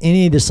has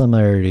any of the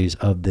similarities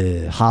of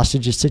the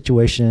hostage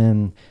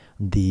situation,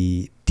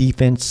 the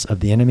defense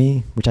of the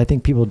enemy, which I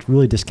think people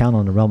really discount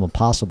on the realm of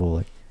possible.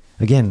 Like,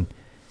 again,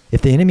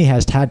 if the enemy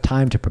has had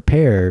time to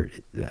prepare,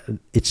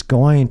 it's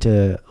going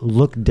to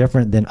look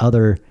different than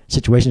other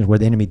situations where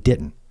the enemy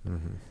didn't.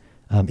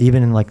 Mm-hmm.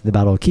 Even in like the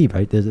Battle of Kiev,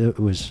 right? There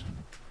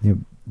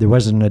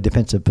wasn't a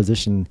defensive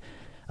position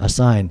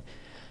assigned.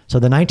 So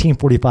the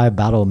 1945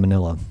 Battle of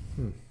Manila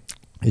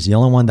is the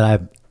only one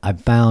that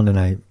I've found, and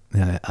I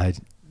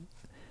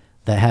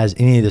that has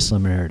any of the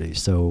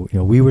similarities. So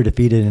we were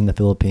defeated in the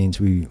Philippines.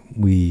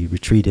 We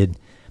retreated,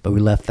 but we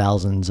left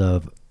thousands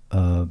of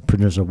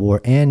prisoners of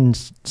war and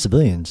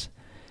civilians.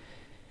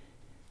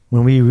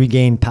 When we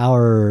regained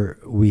power,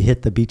 we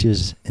hit the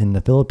beaches in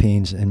the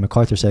Philippines, and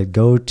MacArthur said,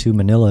 go to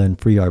Manila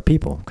and free our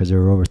people, because there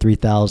were over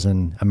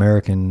 3,000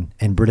 American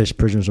and British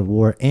prisoners of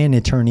war and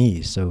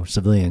internees, so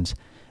civilians,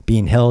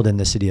 being held in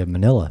the city of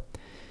Manila.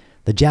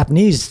 The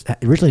Japanese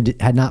originally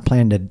had not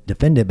planned to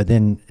defend it, but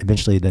then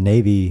eventually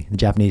the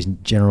Japanese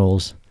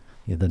generals,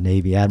 the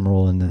Navy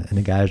admiral and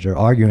the guys are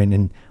arguing,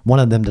 and one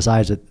of them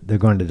decides that they're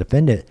going to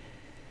defend it.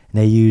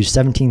 And they use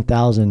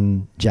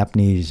 17,000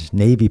 Japanese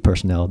Navy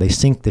personnel. They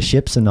sink the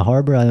ships in the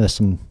harbor. I know there's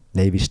some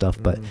Navy stuff,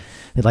 but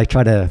they like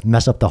try to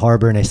mess up the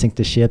harbor, and they sink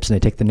the ships, and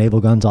they take the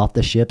naval guns off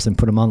the ships and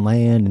put them on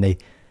land.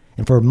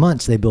 And for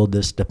months they build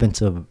this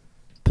defensive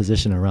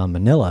position around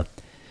Manila.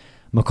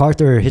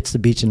 MacArthur hits the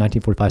beach in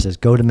 1945, says,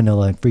 go to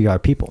Manila and free our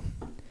people.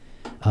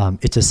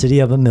 It's a city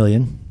of 1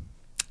 million.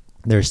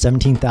 There's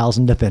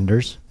 17,000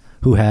 defenders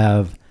who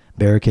have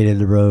barricaded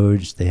the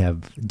roads. They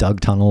have dug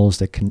tunnels.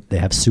 They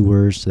have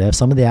sewers. So they have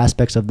some of the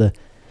aspects of the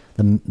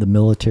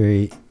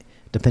military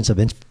defensive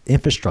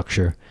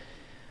infrastructure.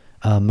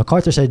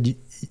 MacArthur said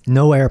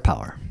no air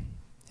power.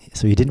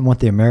 So he didn't want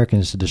the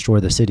Americans to destroy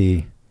the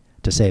city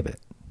to save it.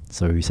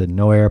 So he said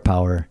no air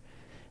power.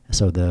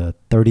 So the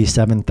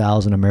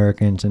 37,000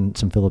 Americans and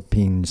some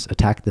Philippines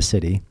attacked the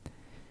city.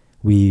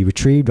 We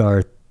retrieved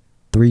our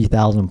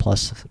 3,000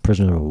 plus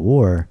prisoners of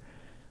war,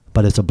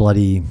 but it's a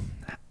bloody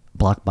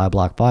block by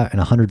block fight, and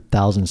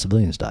 100,000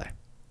 civilians die.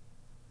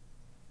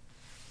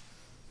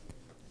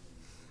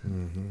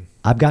 Mm-hmm.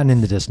 I've gotten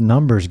into this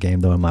numbers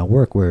game though in my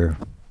work where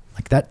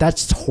like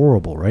that's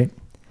horrible, right?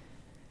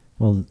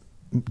 Well,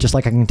 just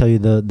like I can tell you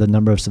the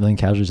number of civilian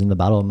casualties in the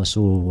Battle of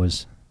Mosul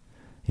was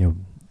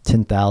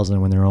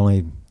 10,000 when there were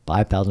only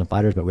 5,000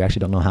 fighters, but we actually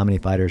don't know how many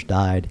fighters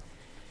died.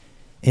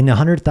 In the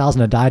 100,000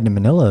 that died in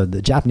Manila,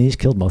 the Japanese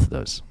killed most of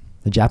those.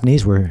 The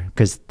Japanese were,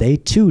 because they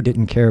too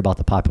didn't care about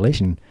the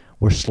population,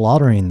 were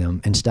slaughtering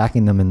them and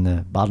stacking them in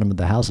the bottom of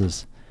the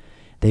houses.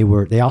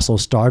 They also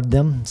starved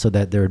them so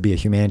that there would be a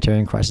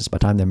humanitarian crisis by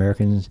the time the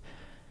Americans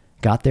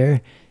got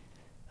there.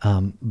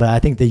 But I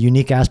think the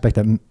unique aspect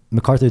that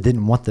MacArthur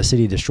didn't want the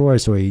city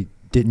destroyed, so he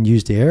didn't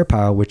use the air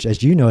power, which,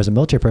 as you know, as a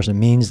military person,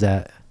 means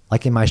that,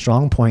 like in my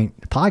Strong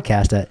Point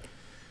podcast, that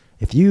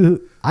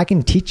I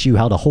can teach you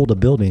how to hold a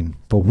building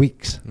for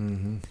weeks.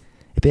 Mm-hmm.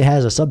 If it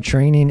has a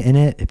subterranean in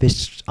it, if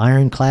it's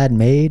ironclad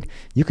made,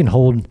 you can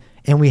hold.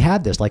 And we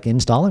have this, like in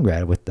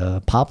Stalingrad with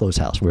Pablo's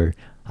house, where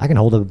I can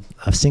hold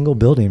a single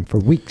building for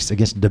weeks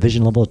against a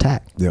division level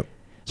attack. Yep.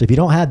 So if you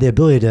don't have the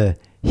ability to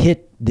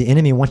hit the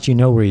enemy once you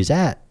know where he's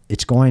at,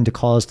 it's going to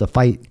cause the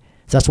fight.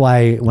 So that's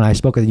why when I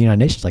spoke at the United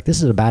Nations, like,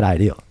 this is a bad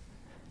idea.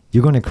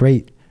 You're going to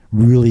create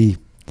really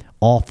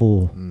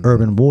awful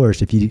urban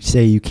wars if you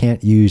say you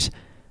can't use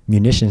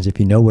munitions if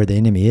you know where the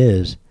enemy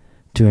is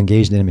to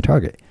engage the enemy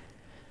target.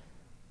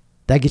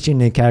 That gets you in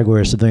the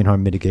category of civilian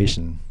harm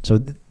mitigation. So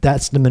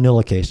that's the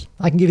Manila case.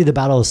 I can give you the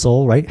Battle of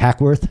Seoul, right?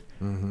 Hackworth,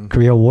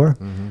 Korea War.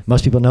 Mm-hmm.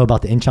 Most people know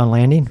about the Incheon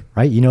landing,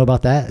 right? You know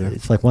about that? Yeah.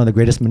 It's like one of the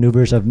greatest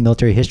maneuvers of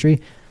military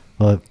history.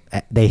 Well,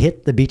 they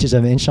hit the beaches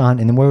of Incheon,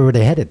 and then where were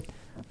they headed?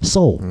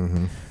 Seoul. Mm-hmm.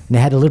 And they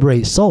had to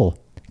liberate Seoul.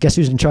 Guess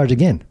who's in charge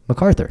again?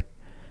 MacArthur.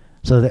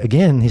 So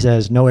again, he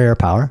says, no air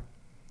power,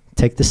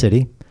 take the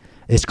city.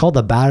 It's called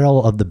the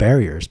Battle of the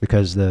Barriers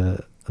because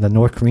the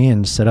North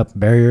Koreans set up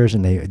barriers,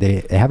 and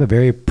they have a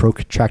very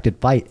protracted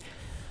fight.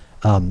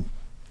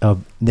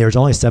 There's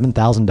only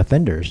 7,000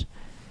 defenders.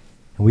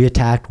 We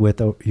attacked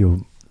with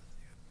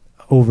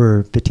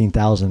over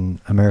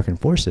 15,000 American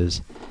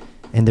forces.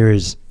 And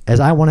as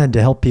I wanted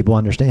to help people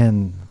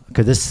understand,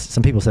 because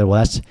some people said, well,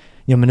 that's,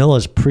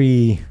 Manila's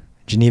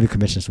pre-Geneva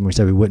Conventions when we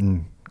said we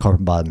wouldn't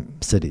carpet bomb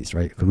cities,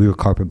 right? Because we were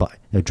carpet bomb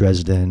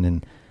Dresden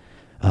and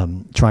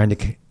trying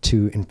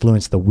to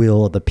influence the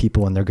will of the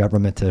people and their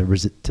government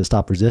to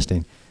stop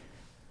resisting.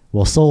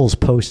 Well, Seoul's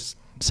post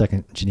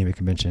Second Geneva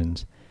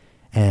Conventions,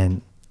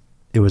 and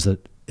it was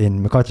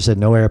and MacArthur said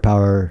no air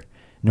power,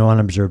 no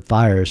unobserved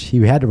fires. He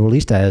had to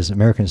release that as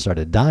Americans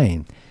started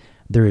dying.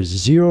 There is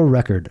zero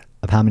record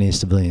of how many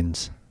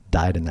civilians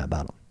died in that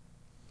battle.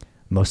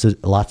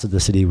 Lots of the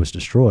city was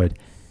destroyed.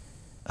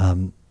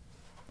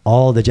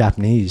 All the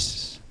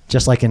Japanese,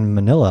 just like in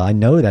Manila, I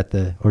know that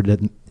the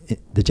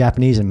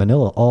Japanese in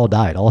Manila all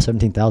died, all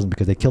 17,000,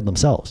 because they killed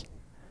themselves.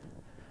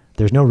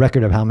 There's no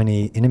record of how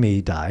many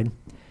enemy died.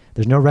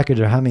 There's no record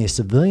of how many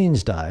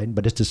civilians died,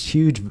 but it's this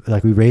huge,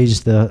 like we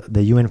raised the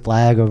UN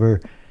flag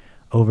over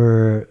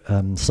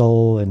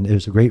Seoul, and it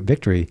was a great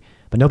victory.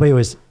 But nobody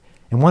was,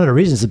 and one of the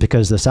reasons is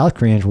because the South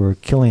Koreans were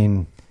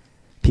killing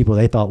people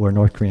they thought were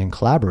North Korean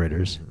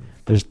collaborators.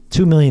 There's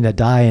 2 million that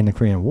die in the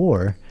Korean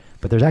War,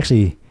 but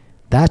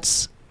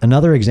that's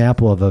another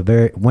example of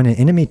when an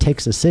enemy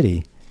takes a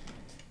city,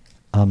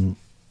 how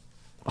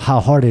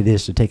hard it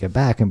is to take it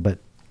back, but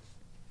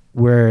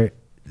where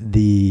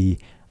the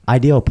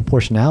ideal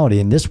proportionality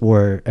in this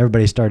war,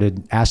 everybody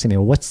started asking me,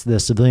 well, what's the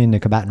civilian to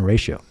combatant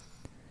ratio?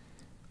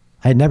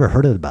 I had never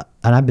heard of it,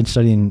 and I've been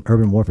studying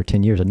urban war for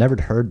 10 years. I'd never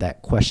heard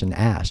that question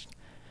asked.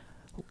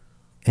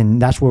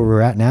 And that's where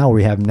we're at now.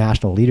 We have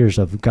national leaders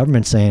of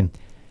government saying,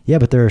 yeah,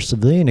 but their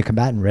civilian to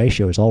combatant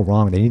ratio is all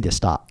wrong. They need to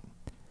stop.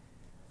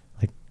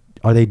 Like,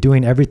 are they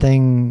doing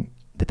everything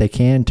that they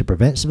can to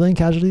prevent civilian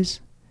casualties?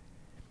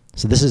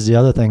 So this is the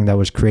other thing that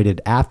was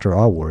created after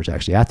our wars,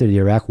 actually, after the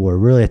Iraq War,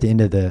 really at the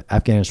end of the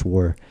Afghanistan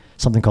War,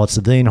 something called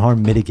civilian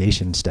harm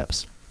mitigation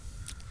steps.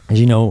 As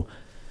you know,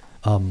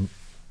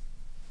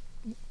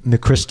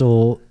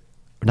 McChrystal,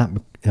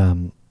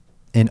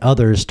 and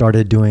others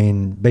started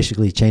doing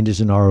basically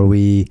changes in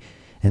ROE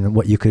and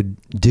what you could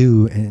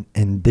do,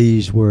 and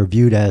these were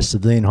viewed as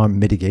civilian harm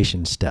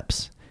mitigation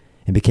steps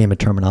and became a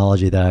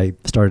terminology that I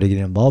started to get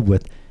involved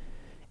with.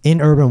 In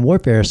urban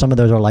warfare, some of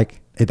those are like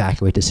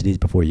evacuate the cities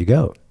before you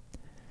go.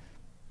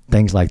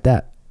 Things like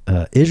that.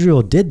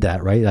 Israel did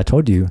that, right? I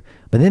told you.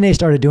 But then they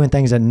started doing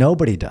things that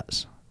nobody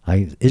does.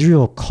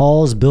 Israel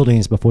calls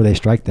buildings before they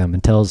strike them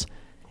and tells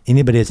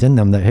anybody that's in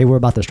them that, hey, we're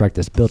about to strike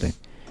this building.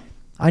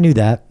 I knew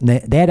that.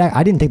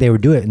 I didn't think they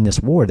would do it in this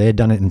war. They had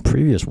done it in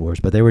previous wars,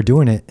 but they were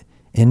doing it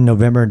in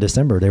November and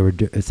December.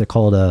 It's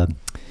called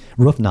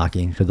roof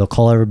knocking, because they'll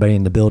call everybody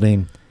in the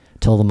building,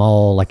 tell them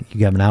all, like,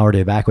 you have an hour to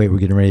evacuate. We're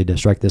getting ready to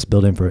strike this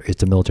building for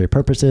it's military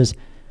purposes.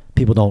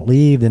 People don't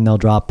leave, then they'll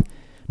drop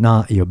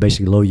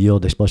basically low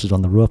yield explosives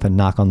on the roof and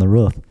knock on the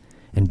roof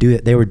and do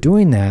it. They were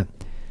doing that.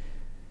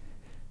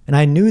 And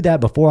I knew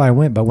that before I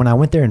went, but when I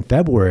went there in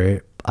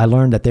February, I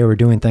learned that they were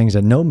doing things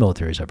that no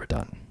military's ever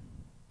done.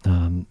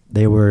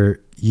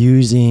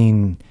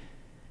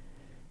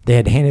 They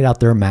had handed out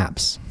their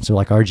maps. So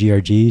like our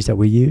GRGs that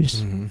we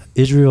use,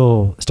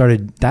 Israel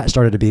started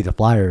to be the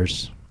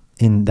flyers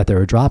that they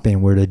were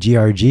dropping, were the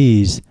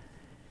GRGs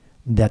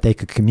that they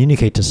could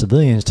communicate to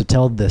civilians to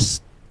tell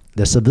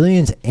the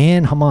civilians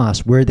and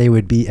Hamas where they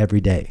would be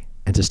every day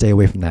and to stay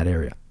away from that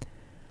area.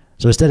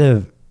 So instead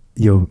of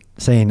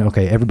saying,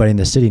 okay, everybody in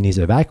the city needs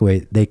to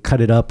evacuate, they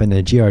cut it up, and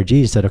the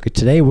GRG said, okay,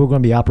 today we're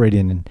going to be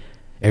operating in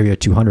area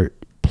 200.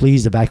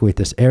 Please evacuate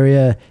this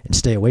area and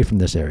stay away from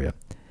this area.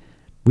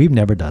 We've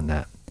never done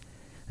that.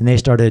 And they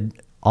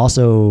started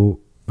also,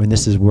 and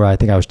this is where I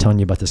think I was telling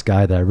you about this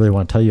guy that I really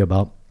want to tell you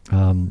about,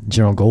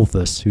 General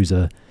Goldfuss, who's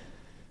an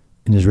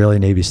Israeli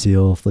Navy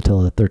SEAL,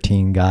 Flotilla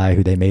 13 guy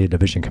who they made a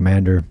division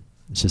commander.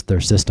 It's just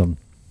their system,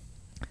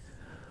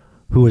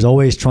 who was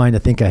always trying to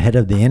think ahead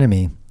of the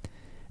enemy.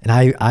 And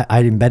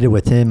I embedded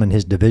with him and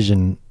his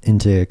division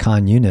into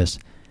Khan Yunis,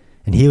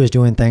 and he was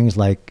doing things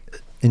like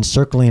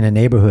encircling a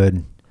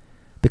neighborhood,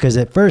 because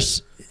at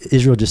first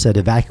Israel just said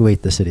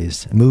evacuate the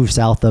cities, move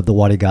south of the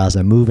Wadi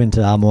Gaza, move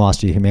into Al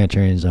Mawasi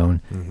humanitarian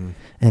zone,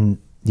 and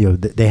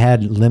they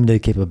had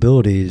limited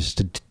capabilities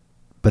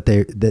but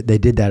they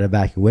did that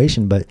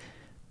evacuation. But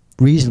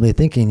reasonably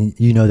thinking,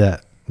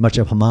 that much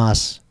of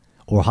Hamas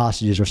or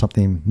hostages or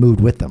something moved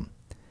with them.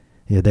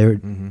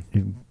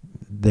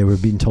 They were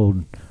being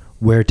told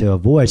where to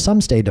avoid.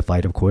 Some stayed to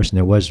fight, of course, and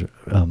there was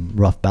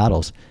rough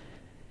battles.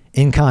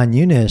 In Khan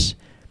Yunis,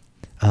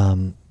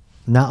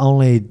 not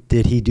only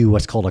did he do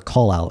what's called a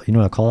call-out. You know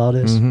what a call-out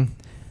is?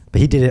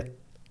 But he did it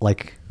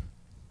like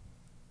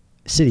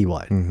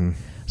citywide.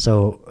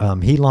 So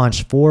he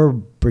launched 4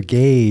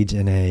 brigades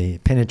in a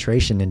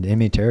penetration into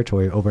enemy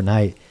territory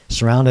overnight,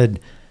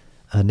 surrounded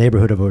a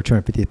neighborhood of over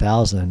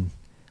 250,000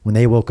 When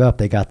they woke up,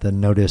 they got the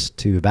notice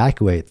to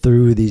evacuate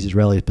through these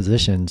Israeli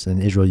positions,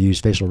 and Israel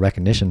used facial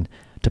recognition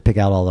to pick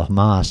out all the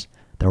Hamas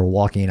that were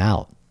walking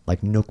out,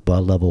 like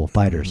Nukba level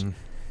fighters. Mm-hmm.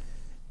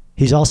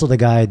 He's also the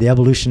guy, the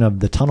evolution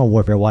of the tunnel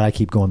warfare, why I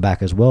keep going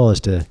back as well,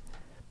 is to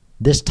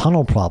this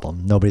tunnel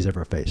problem nobody's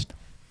ever faced.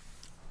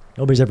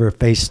 Nobody's ever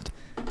faced,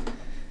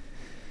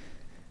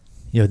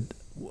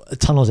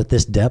 tunnels at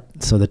this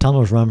depth. So the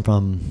tunnels run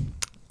from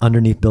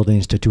underneath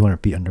buildings to 200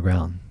 feet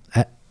underground.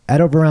 At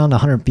over around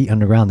 100 feet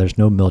underground, there's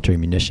no military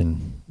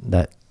munition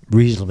that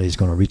reasonably is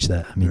going to reach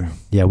that. I mean,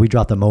 yeah, we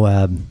dropped the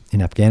Moab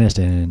in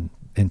Afghanistan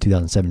in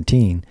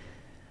 2017,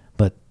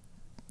 but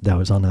that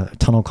was on a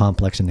tunnel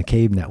complex in the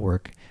cave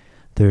network.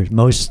 There's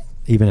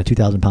even a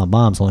 2,000-pound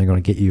bomb is only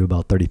going to get you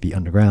about 30 feet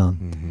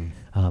underground.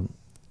 Mm-hmm.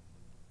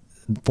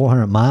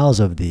 400 miles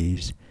of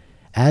these.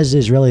 As the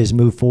Israelis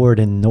move forward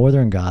in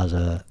northern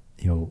Gaza,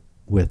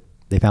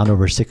 they found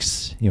over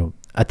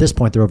at this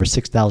point there are over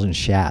 6,000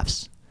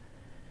 shafts.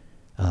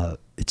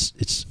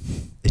 It's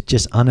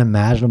just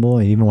unimaginable.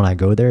 And even when I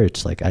go there,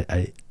 it's like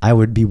I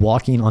would be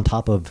walking on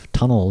top of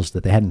tunnels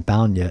that they hadn't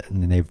found yet,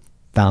 and then they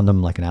found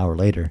them like an hour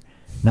later,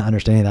 not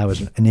understanding that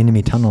was an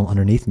enemy tunnel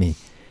underneath me.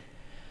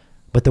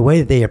 But the way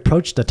that they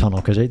approached the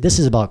tunnel, because this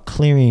is about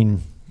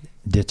clearing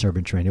dense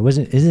urban terrain.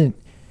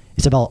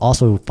 It's about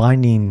also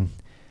finding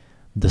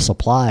the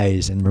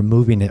supplies and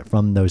removing it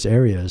from those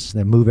areas.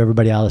 They move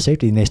everybody out of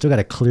safety, and they still got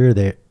to clear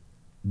the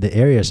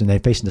areas, and they're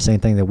facing the same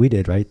thing that we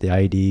did, right? The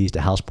IEDs,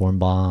 the house-borne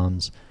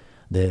bombs,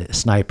 the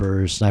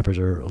snipers. Snipers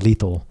are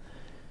lethal.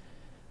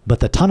 But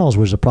the tunnels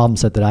was a problem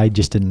set that I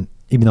just didn't,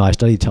 even though I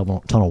studied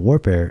tunnel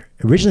warfare,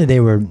 originally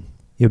they were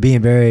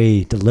being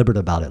very deliberate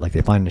about it. Like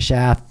they find the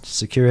shaft,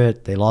 secure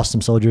it. They lost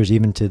some soldiers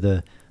even to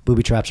the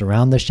booby traps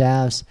around the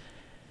shafts.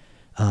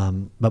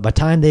 But by the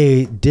time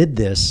they did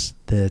this,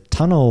 the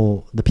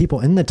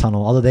people in the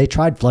tunnel, although they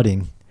tried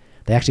flooding,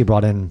 they actually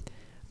brought in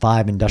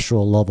 5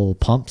 industrial level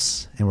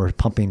pumps and were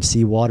pumping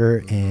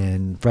seawater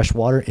and fresh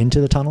water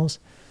into the tunnels,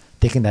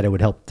 thinking that it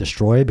would help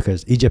destroy,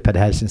 because Egypt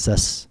had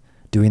success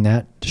doing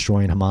that,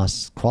 destroying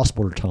Hamas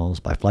cross-border tunnels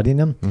by flooding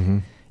them. Mm-hmm.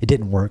 It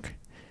didn't work.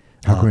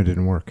 How come it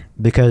didn't work?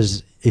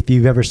 Because if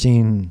you've ever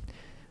seen,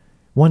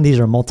 one of these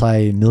are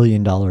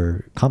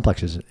multi-million-dollar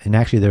complexes, and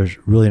actually there's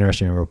really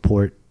interesting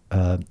report.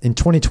 In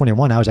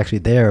 2021, I was actually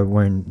there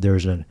when there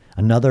was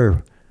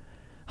another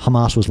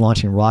Hamas was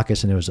launching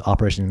rockets, and it was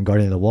Operation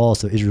Guardian of the Wall,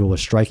 so Israel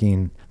was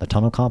striking the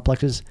tunnel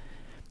complexes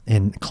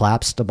and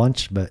collapsed a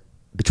bunch. But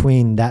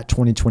between that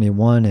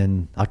 2021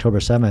 and October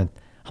 7th,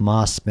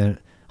 Hamas spent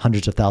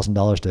hundreds of thousands of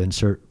dollars to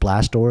insert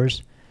blast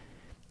doors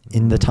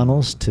in the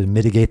tunnels to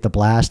mitigate the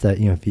blast. That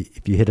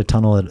if you hit a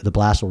tunnel, the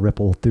blast will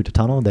ripple through the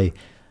tunnel.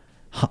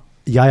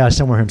 Yahya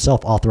Sinwar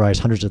himself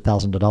authorized hundreds of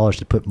thousands of dollars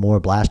to put more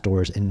blast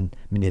doors in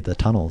many of the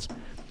tunnels.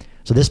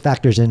 So this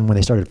factors in when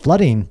they started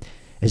flooding,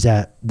 is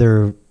that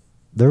they're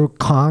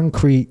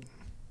concrete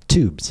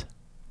tubes.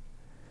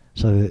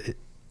 So,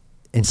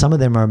 and some of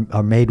them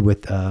are made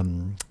with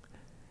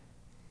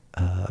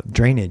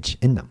drainage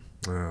in them.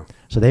 Wow.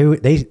 So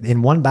they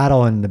in one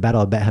battle, in the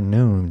Battle of Bet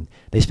Hanoun,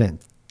 they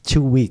spent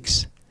 2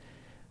 weeks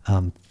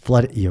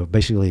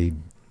basically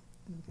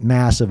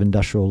massive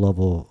industrial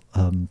level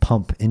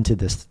pump into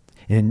this.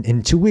 And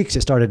in 2 weeks,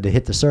 it started to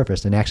hit the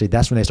surface, and actually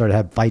that's when they started to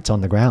have fights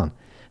on the ground.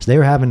 So they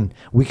were having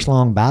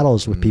weeks-long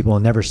battles with people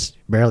and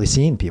barely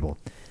seeing people,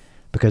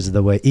 because of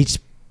the way each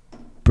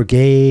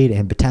brigade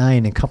and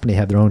battalion and company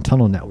have their own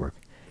tunnel network.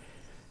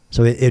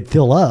 So it'd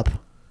fill up,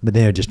 but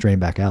then it'd just drain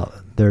back out.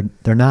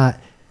 They're not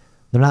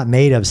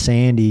made of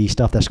sandy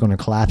stuff that's going to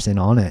collapse in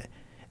on it.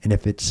 And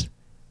if it's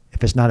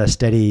not a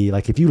steady,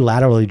 like if you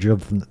laterally drill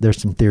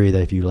there's some theory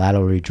that if you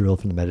laterally drill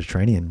from the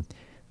Mediterranean,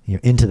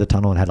 into the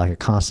tunnel and had like a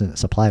constant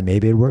supply,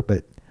 maybe it'd work,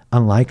 but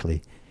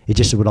unlikely. It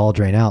just would all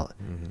drain out.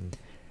 Mm-hmm.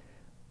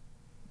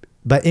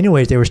 But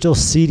anyways, they were still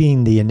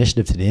ceding the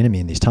initiative to the enemy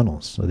in these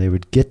tunnels. So they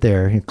would get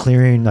there,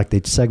 clearing, like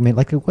they'd segment,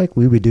 like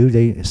we would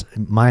do.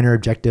 Minor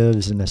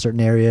objectives in a certain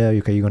area.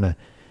 Okay, you're going to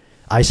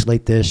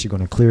isolate this. You're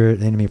going to clear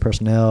the enemy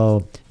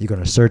personnel. You're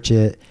going to search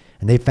it.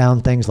 And they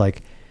found things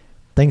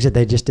that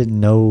they just didn't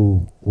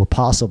know were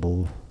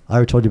possible. I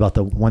already told you about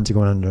the ones that are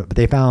going under, but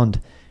they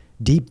found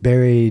deep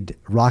buried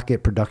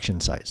rocket production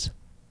sites.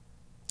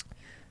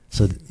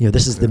 So,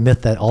 this is the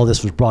myth that all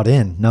this was brought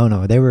in.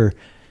 No, they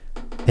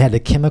had the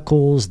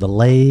chemicals, the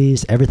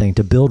lathes, everything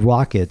to build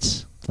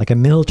rockets, like a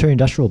military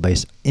industrial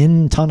base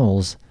in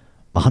tunnels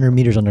 100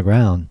 meters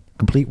underground,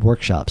 complete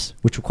workshops,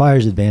 which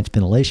requires advanced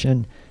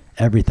ventilation,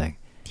 everything.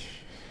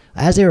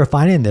 As they were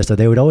finding this,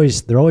 they're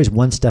always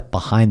one step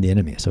behind the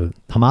enemy. So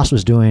Hamas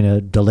was doing a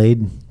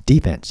delayed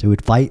defense. It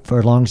would fight for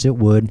as long as it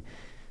would,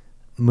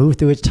 move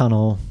through its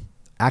tunnel,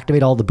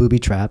 activate all the booby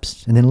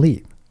traps, and then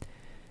leave.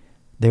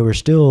 It was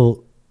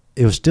still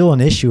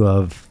an issue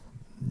of,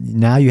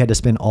 now you had to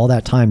spend all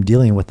that time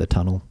dealing with the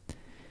tunnel.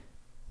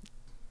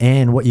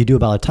 And what you do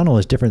about a tunnel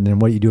is different than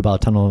what you do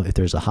about a tunnel if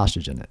there's a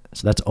hostage in it.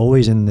 So that's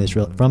always in this,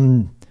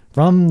 from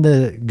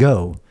the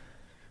go,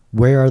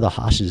 where are the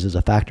hostages is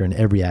a factor in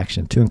every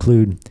action, to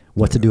include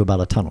what to do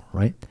about a tunnel,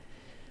 right?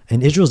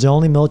 And Israel's the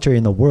only military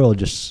in the world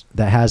just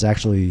that has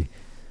actually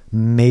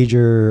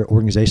major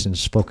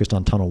organizations focused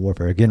on tunnel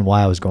warfare. Again,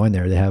 why I was going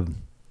there, they have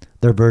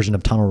their version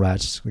of tunnel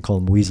rats. We call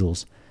them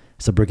weasels.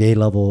 It's a brigade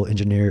level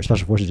engineer,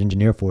 special forces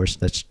engineer force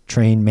that's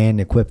trained, manned,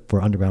 and equipped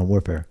for underground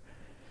warfare.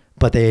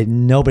 But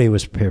nobody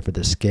was prepared for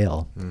this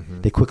scale.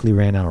 They quickly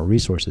ran out of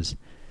resources.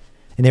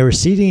 And they were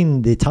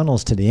ceding the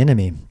tunnels to the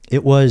enemy.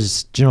 It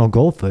was General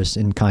Goldfuss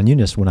in Khan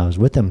Yunis when I was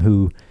with him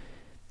who,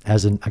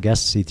 I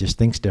guess he just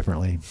thinks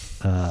differently.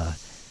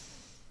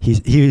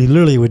 He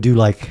literally would do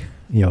like,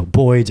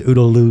 Boyd's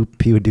OODA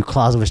loop. He would do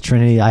Clausewitz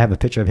Trinity. I have a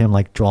picture of him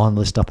like drawing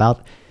this stuff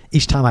out.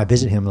 Each time I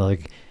visit him,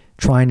 like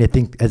trying to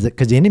think,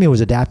 because the enemy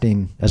was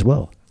adapting as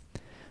well.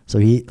 So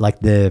he, like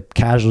the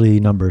casualty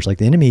numbers, like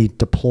the enemy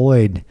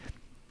deployed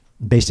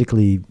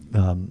basically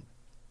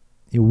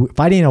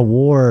fighting a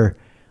war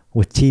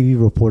with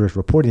TV reporters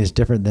reporting is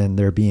different than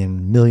there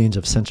being millions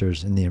of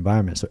sensors in the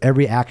environment. So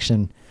every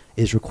action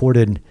is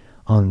recorded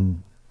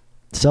on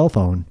cell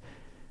phone,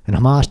 and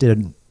Hamas did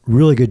a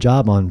really good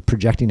job on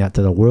projecting that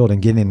to the world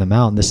and getting them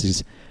out. And this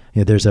is,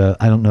 there's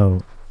I don't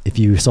know if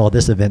you saw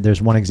this event,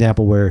 there's one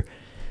example where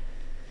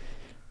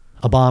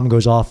a bomb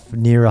goes off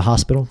near a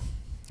hospital.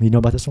 You know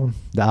about this one?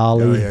 The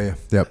Ali. Oh, yeah.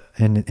 Yep.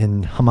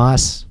 And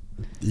Hamas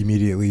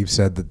immediately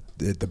said that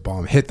the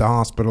bomb hit the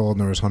hospital and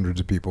there was hundreds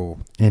of people,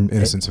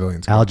 innocent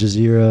civilians. Al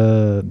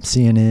Jazeera,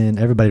 CNN,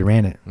 everybody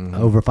ran it.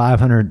 Over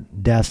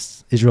 500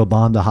 deaths. Israel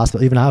bombed the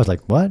hospital. Even I was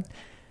like, what?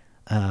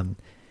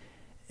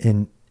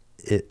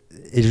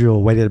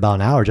 Israel waited about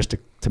an hour just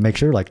to make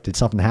sure, like, did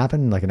something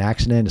happen? Like an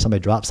accident? Did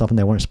somebody drop something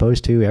they weren't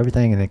supposed to?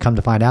 Everything. And then come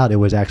to find out it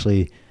was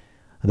actually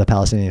the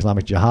Palestinian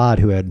Islamic Jihad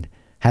who had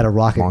a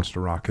rocket. Launched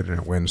a rocket and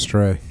it went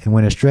astray.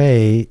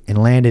 And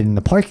landed in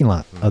the parking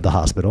lot of the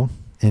hospital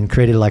and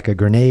created like a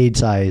grenade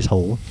size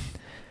hole.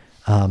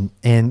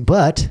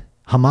 But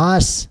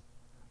Hamas,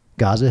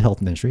 Gaza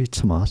Health Ministry,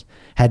 it's Hamas,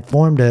 had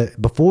formed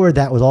before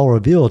that was all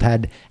revealed,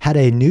 had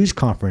a news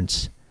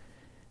conference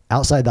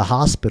outside the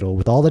hospital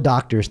with all the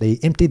doctors. They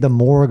emptied the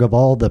morgue of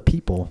all the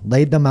people,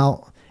 laid them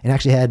out, and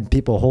actually had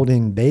people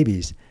holding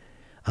babies,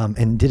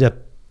 and did a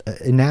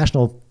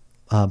national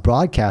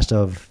broadcast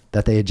of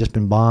that they had just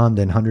been bombed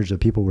and hundreds of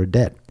people were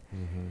dead.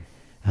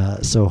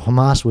 So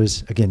Hamas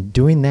was, again,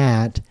 doing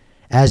that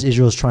as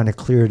Israel's trying to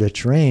clear the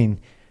terrain.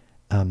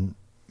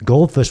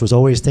 Goldfuss was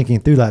always thinking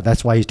through that.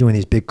 That's why he's doing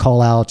these big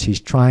call outs. He's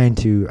trying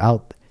to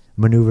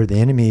outmaneuver the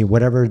enemy,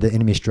 whatever the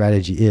enemy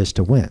strategy is,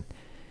 to win.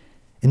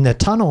 In the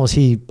tunnels,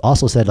 he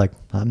also said, like,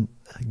 I'm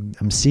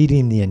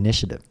ceding the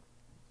initiative.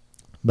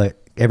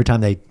 But every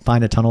time they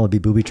find a tunnel, it'd be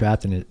booby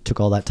trapped, and it took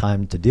all that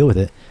time to deal with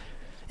it.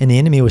 And the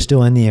enemy was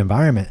still in the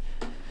environment.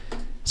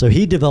 So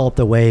he developed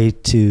a way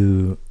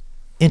to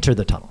enter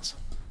the tunnels.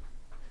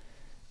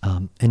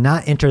 And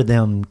not enter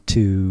them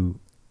to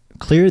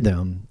clear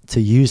them, to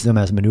use them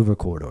as maneuver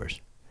corridors.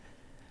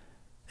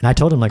 And I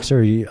told him, like,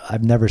 sir,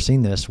 I've never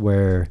seen this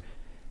where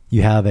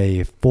you have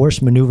a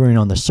force maneuvering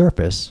on the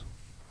surface,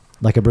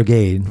 like a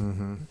brigade,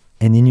 and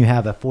then you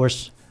have a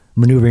force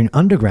maneuvering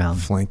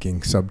underground.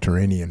 Flanking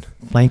subterranean,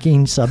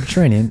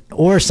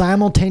 or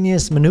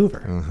simultaneous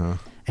maneuver.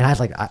 And I was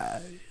like,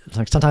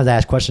 sometimes I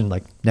ask questions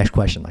like, next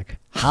question, like,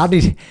 how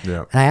did,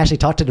 and I actually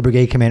talked to the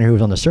brigade commander who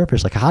was on the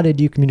surface, like, how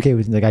did you communicate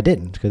with, like, I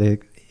didn't, because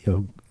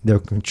they're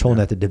controlling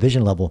at the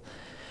division level,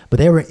 but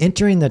they were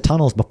entering the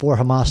tunnels before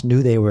Hamas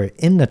knew they were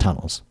in the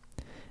tunnels.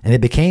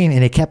 And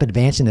they kept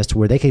advancing this to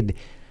where they could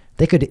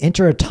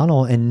enter a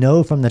tunnel and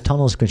know from the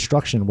tunnel's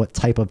construction what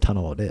type of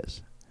tunnel it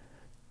is.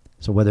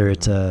 So whether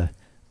it's a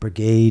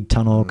brigade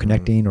tunnel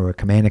connecting or a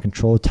command and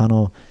control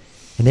tunnel,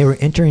 and they were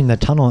entering the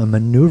tunnel and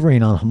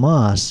maneuvering on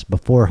Hamas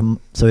before.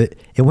 So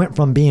it went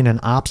from being an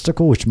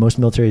obstacle, which most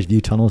militaries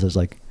view tunnels as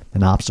like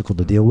an obstacle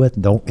to deal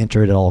with. Don't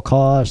enter it at all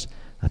costs.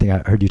 I think I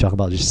heard you talk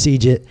about just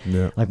siege it.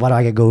 Yeah. Like, why do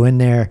I go in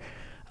there?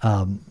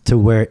 To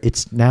where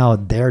it's now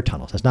their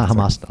tunnels. It's not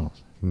Hamas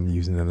tunnels.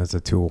 Using them as a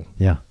tool.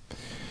 Yeah.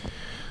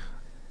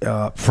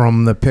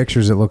 From the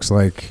pictures, it looks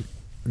like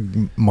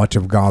much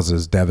of Gaza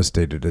is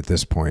devastated at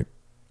this point.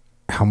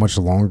 How much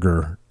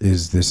longer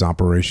is this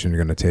operation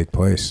going to take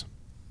place?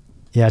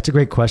 Yeah, it's a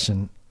great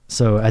question.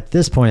 So at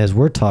this point, as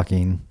we're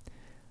talking,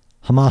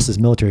 Hamas's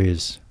military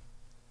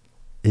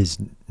is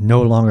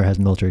no longer has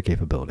military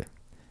capability.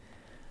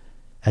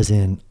 As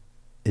in,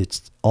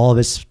 it's all of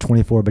its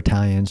 24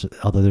 battalions,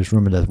 although there's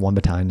rumor that one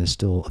battalion is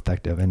still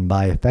effective. And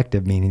by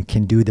effective, meaning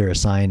can do their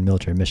assigned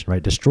military mission,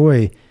 right?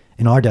 Destroy,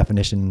 in our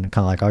definition,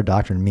 kind of like our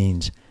doctrine,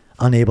 means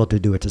unable to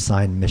do its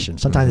assigned mission.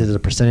 Sometimes there's a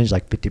percentage,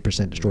 like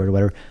 50% destroyed or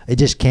whatever. It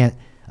just can't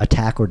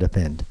attack or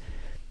defend.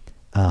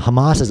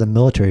 Hamas as a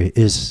military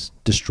is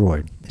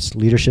destroyed. Its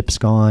leadership's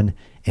gone,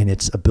 and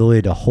its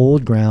ability to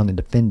hold ground and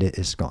defend it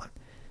is gone.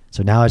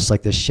 So now it's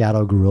like this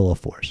shadow guerrilla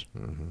force.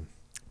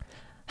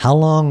 How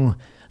long?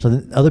 So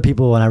the other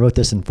people, when I wrote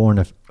this in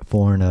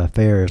foreign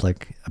affairs,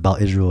 like about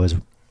Israel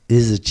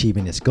is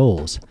achieving its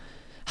goals.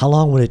 How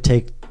long would it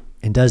take,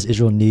 and does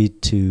Israel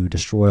need to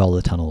destroy all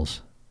the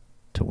tunnels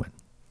to win?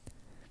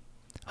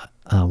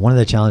 One of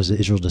the challenges that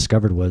Israel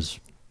discovered was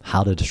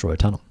how to destroy a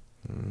tunnel.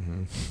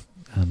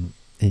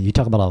 and you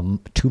talk about a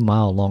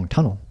 2-mile long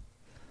tunnel.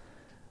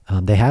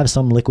 They have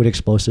some liquid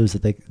explosives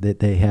that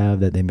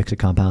they mix a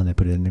compound, they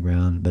put it in the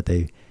ground, but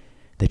they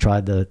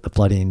tried the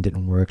flooding,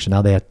 didn't work. So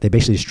now they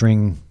basically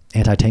string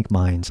anti-tank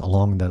mines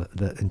along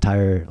the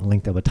entire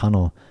length of a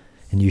tunnel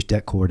and use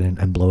det cord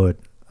and blow it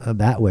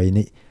that way. And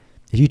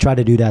if you try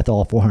to do that to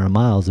all 400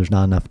 miles, there's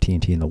not enough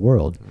TNT in the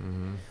world.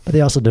 Mm-hmm. But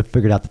they also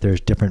figured out that there's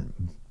different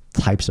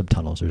types of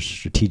tunnels. There's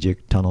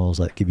strategic tunnels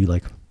that give you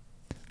like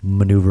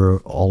maneuver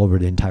all over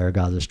the entire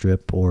Gaza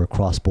Strip, or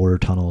cross-border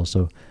tunnels.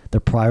 So they're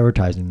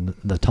prioritizing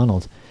the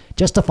tunnels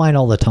just to find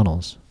all the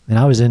tunnels. And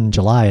I was in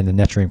July in the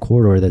Netrim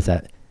corridor. There's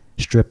that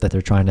strip that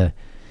they're trying to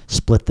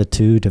split the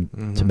two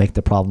to make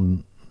the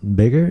problem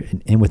bigger.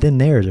 And within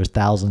there's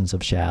thousands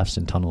of shafts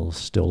and tunnels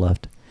still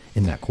left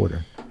in that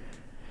corridor.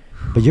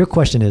 But your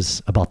question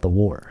is about the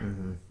war.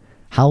 Mm-hmm.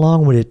 How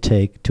long would it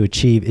take to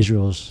achieve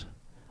Israel's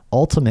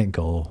ultimate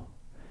goal?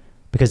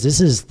 Because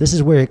this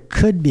is where it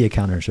could be a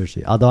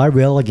counterinsurgency. Although I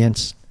rail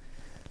against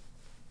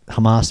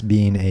Hamas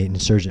being an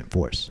insurgent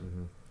force.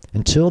 Mm-hmm.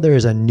 Until there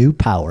is a new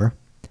power,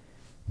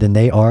 then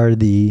they are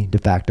the de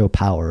facto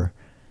power,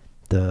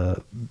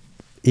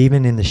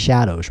 even in the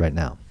shadows right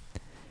now.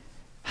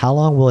 How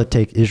long will it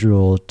take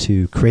Israel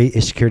to create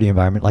a security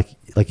environment?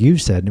 Like you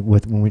said,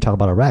 when we talk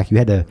about Iraq, you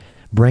had to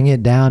bring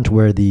it down to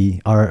where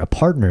our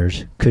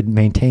partners could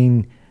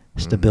maintain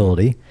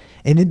stability.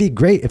 Mm-hmm. And it'd be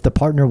great if the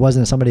partner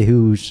wasn't somebody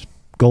whose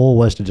goal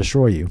was to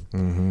destroy you.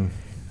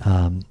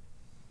 Mm-hmm.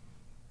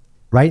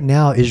 Right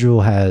now,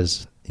 Israel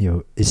is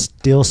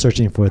still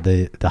searching for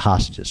the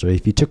hostages. So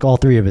if you took all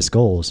three of its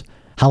goals,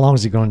 how long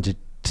is it going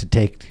to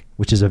take,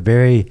 which is a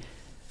very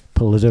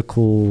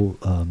political,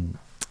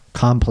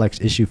 complex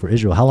issue for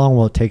Israel. How long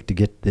will it take to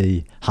get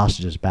the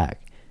hostages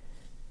back?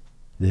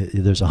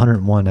 There's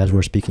 101, as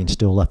we're speaking,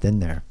 still left in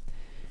there.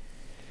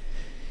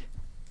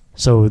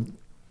 So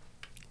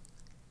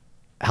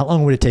how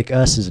long would it take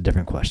us is a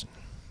different question.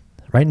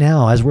 Right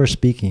now, as we're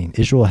speaking,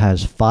 Israel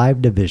has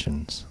 5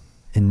 divisions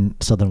in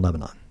southern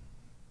Lebanon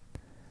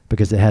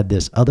because they had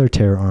this other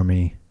terror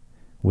army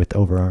with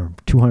over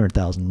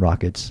 200,000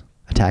 rockets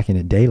attacking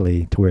it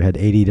daily, to where it had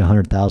 80 to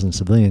 100,000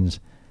 civilians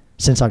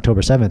since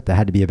October 7th that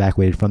had to be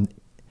evacuated from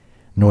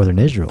northern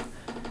Israel.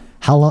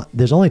 How long?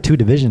 There's only 2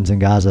 divisions in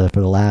Gaza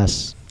for the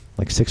last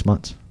 6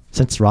 months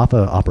since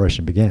Rafah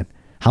operation began.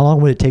 How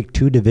long would it take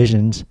 2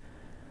 divisions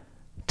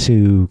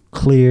to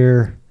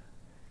clear,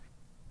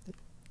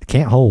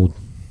 can't hold,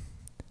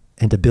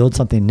 and to build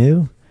something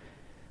new?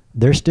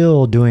 They're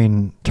still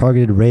doing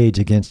targeted raids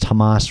against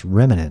Hamas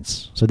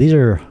remnants. So these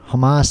are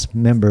Hamas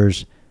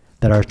members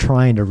that are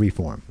trying to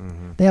reform.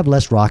 Mm-hmm. They have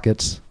less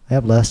rockets, they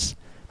have less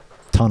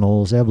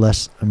tunnels, they have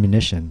less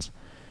munitions.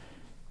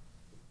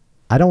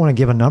 I don't want to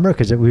give a number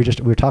because we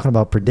were talking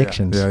about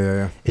predictions.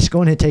 Yeah. It's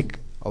going to take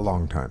a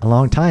long time. A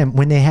long time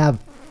when they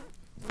have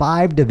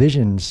 5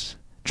 divisions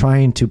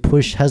trying to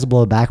push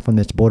Hezbollah back from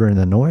its border in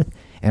the north,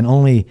 and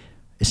only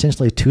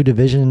essentially 2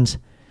 divisions.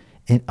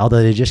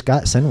 Although they just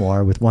got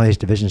Sinwar with one of these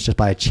divisions just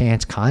by a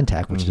chance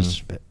contact, which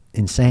is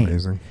insane.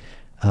 Amazing.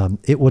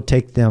 It will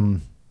take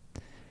them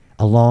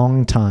a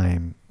long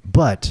time,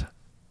 but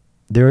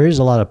there is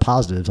a lot of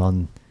positives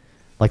on,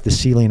 the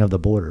sealing of the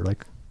border.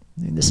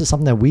 This is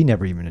something that we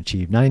never even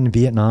achieved, not in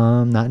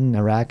Vietnam, not in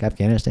Iraq,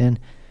 Afghanistan,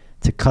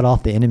 to cut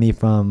off the enemy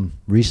from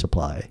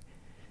resupply.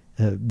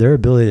 Their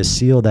ability to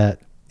seal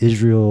that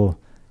the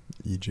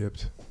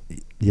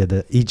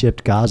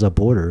Egypt-Gaza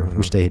border,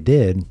 which they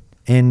did,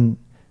 and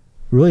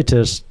really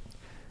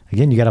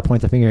again, you got to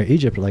point the finger at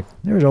Egypt.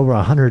 There's over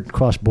 100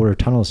 cross-border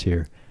tunnels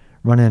here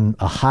running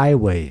a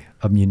highway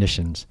of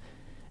munitions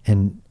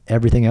and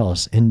everything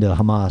else into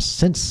Hamas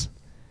since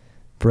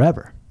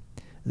forever.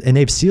 And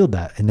they've sealed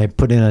that, and they've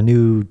put in a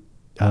new,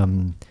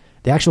 the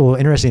actual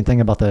interesting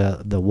thing about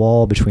the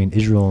wall between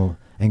Israel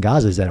and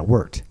Gaza is that it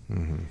worked.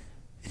 Mm-hmm.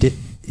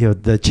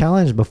 The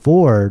challenge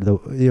before,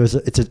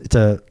 it's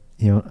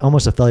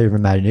almost a failure of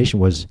imagination,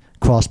 was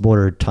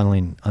cross-border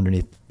tunneling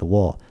underneath the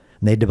wall.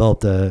 And they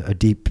developed a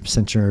deep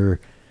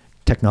sensor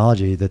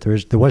technology that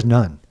there was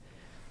none.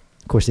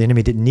 Of course, the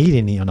enemy didn't need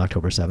any on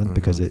October 7th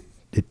because they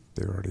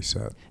were already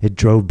set. It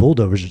drove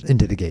bulldozers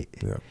into the gate.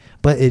 Yeah.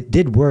 But it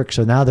did work,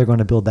 so now they're going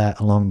to build that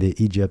along the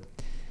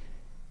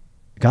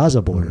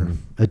Egypt-Gaza border,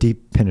 a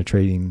deep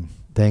penetrating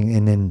thing,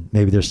 and then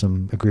maybe there's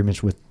some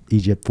agreements with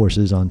Egypt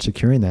forces on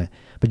securing that.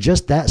 But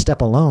just that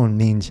step alone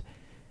means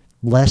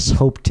less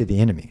hope to the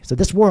enemy. So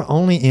this war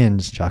only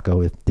ends,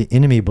 Jocko, if the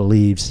enemy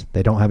believes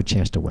they don't have a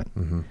chance to win.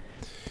 Mm-hmm.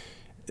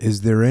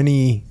 Is there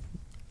any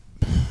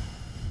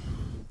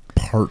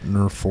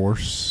partner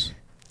force,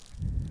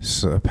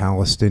 a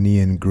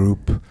Palestinian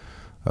group,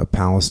 a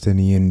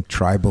Palestinian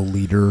tribal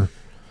leader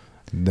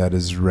that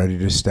is ready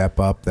to step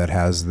up, that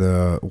has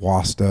the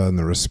wasta and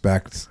the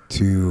respect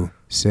to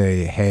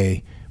say,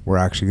 hey, we're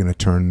actually going to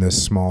turn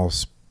this small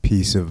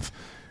piece of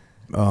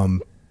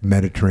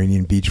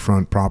Mediterranean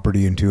beachfront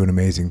property into an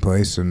amazing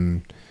place,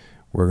 and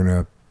we're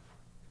going to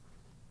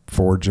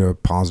forge a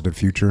positive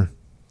future?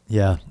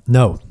 Yeah.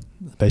 No,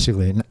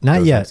 basically.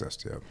 Not yet.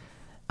 Exist,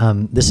 yeah.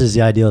 This is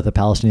the idea of the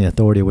Palestinian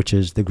Authority, which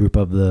is the group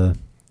of the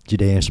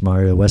Judea and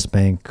Samaria, West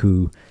Bank,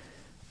 who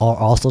are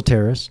also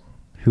terrorists,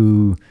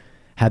 who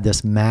have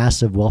this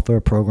massive welfare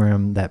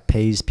program that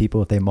pays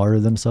people if they martyr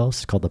themselves.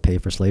 It's called the Pay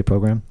for Slave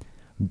program.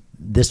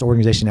 This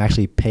organization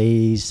actually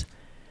pays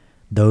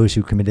those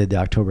who committed the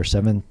October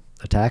 7th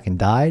attack and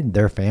died,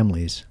 their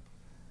families,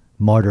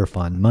 martyr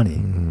fund money.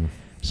 Mm-hmm.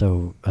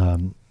 So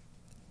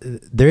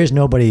there is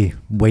nobody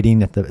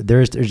waiting at the,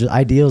 there's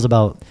ideals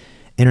about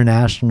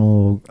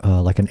international,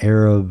 like an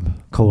Arab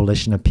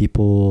coalition of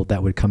people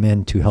that would come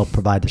in to help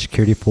provide the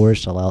security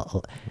force.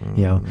 You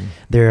know,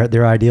 there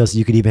are ideals.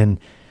 You could even,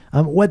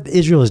 what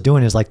Israel is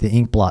doing is like the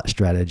ink blot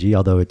strategy,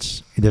 although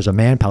there's a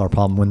manpower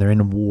problem when they're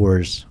in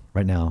wars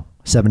right now,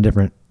 7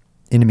 different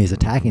enemies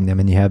attacking them.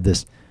 And you have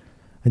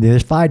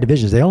there's 5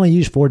 divisions. They only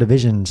use 4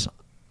 divisions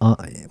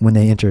when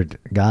they entered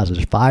Gaza.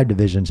 There's 5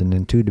 divisions and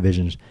then 2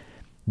 divisions.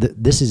 They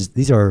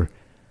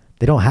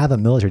don't have a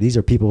military. These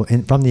are people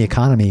from the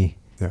economy.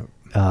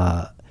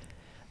 Yeah.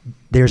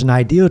 There's an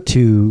ideal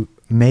to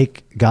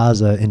make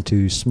Gaza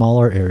into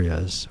smaller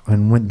areas,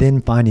 and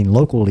then finding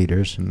local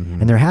leaders.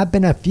 Mm-hmm. And there have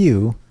been a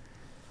few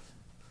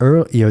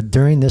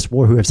during this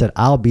war who have said,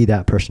 "I'll be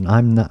that person.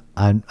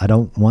 I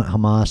don't want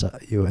Hamas."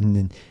 And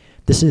then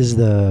this is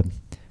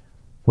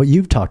what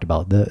you've talked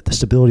about, the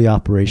stability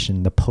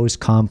operation, the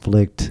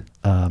post-conflict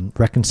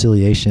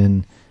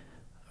reconciliation.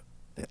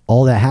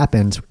 All that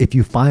happens if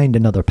you find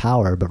another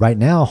power. But right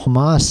now,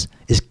 Hamas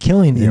is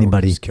killing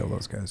anybody we'll kill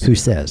those guys. Who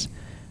says.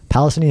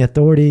 Palestinian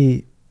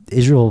Authority,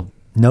 Israel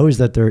knows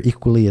that they're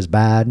equally as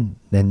bad.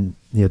 Then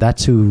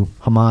that's who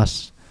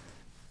Hamas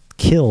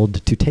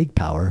killed to take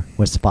power,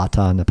 was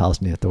Fatah and the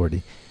Palestinian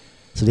Authority.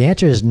 So the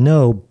answer is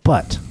no,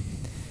 but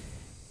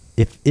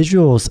if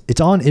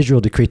it's on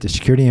Israel to create the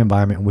security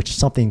environment in which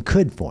something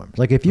could form.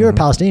 Like if you're a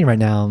Palestinian right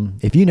now,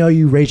 if you know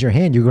you raise your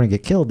hand, you're going to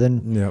get killed,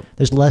 then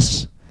there's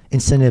less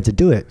incentive to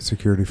do it.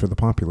 Security for the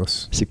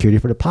populace. Security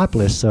for the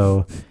populace.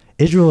 So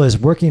Israel is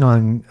working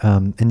on,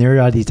 and there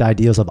are these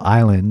ideals of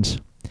islands,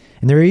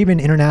 and there are even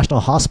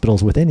international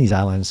hospitals within these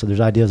islands. So there's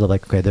ideas of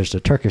like, okay, there's the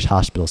Turkish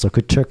hospital. So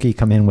could Turkey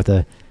come in with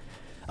a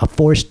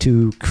force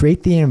to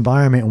create the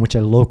environment in which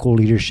a local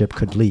leadership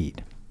could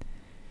lead?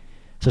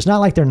 So it's not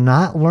like they're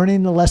not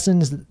learning the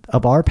lessons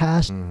of our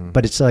past,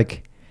 but it's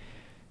like,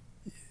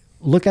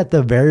 look at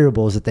the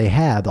variables that they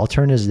have, the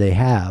alternatives they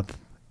have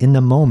in the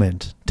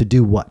moment to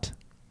do what?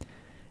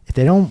 If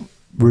they don't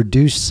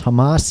reduce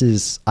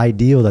Hamas's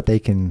ideal that they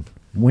can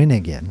win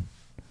again,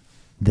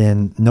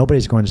 then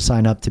nobody's going to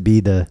sign up to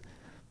be the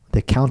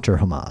counter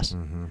Hamas.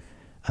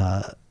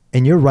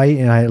 And you're right,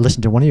 and I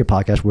listened to one of your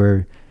podcasts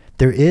where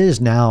there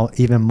is now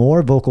even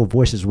more vocal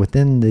voices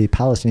within the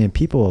Palestinian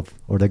people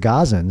or the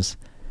Gazans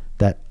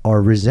that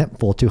are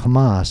resentful to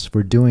Hamas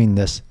for doing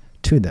this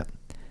to them.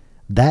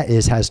 That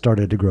has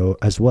started to grow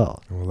as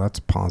well. Well, that's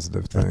a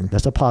positive thing.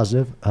 That's a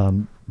positive.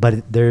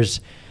 But there's...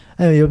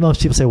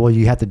 most people say, well,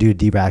 you have to do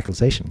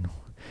de-radicalization.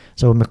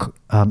 So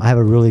I have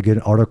a really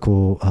good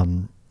article,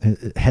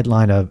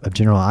 headline of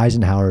General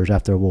Eisenhower's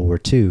after World War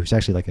II. It's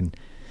actually like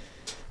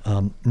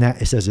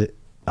it says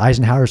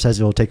Eisenhower says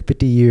it will take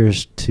 50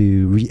 years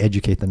to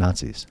re-educate the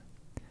Nazis.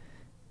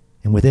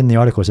 And within the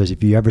article it says,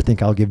 if you ever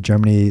think I'll give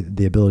Germany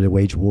the ability to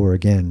wage war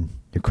again,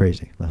 you're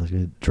crazy. That's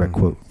a direct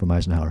quote from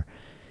Eisenhower.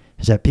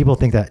 Is that people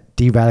think that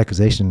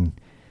de-radicalization,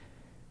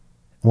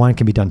 1,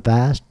 can be done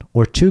fast,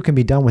 or 2, can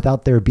be done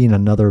without there being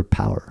another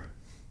power.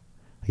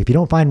 If you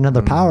don't find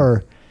another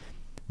power,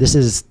 this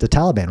is the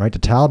Taliban, right? The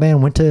Taliban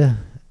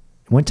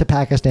went to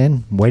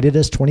Pakistan, waited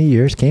us 20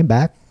 years, came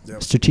back,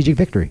 strategic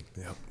victory.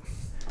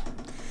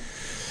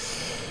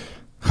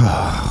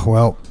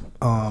 Well,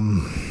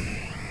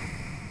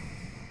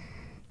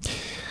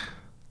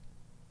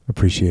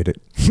 appreciate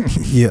it.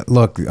 Yeah,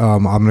 look,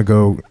 I'm going to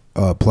go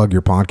plug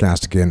your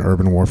podcast again,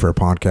 Urban Warfare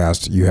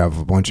Podcast. You have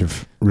a bunch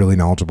of really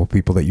knowledgeable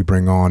people that you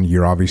bring on.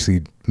 You're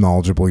obviously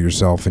knowledgeable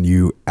yourself, and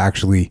you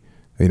actually,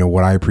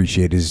 what I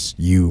appreciate is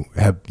you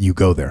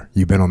go there.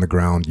 You've been on the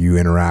ground, you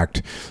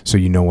interact, so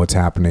you know what's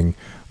happening.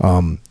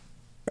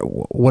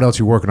 What else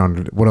are you working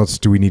on? What else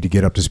do we need to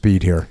get up to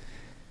speed here?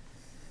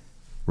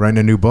 Writing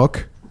a new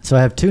book? So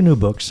I have 2 new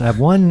books. I have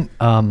one,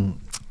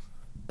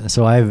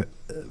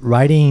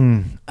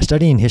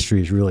 studying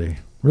history is really,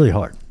 really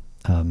hard.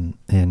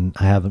 And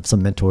I have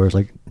some mentors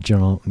like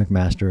General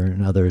McMaster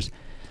and others.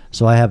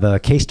 So I have a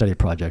case study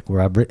project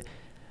where I've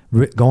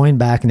going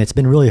back, and it's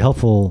been really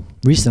helpful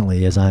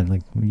recently as I'm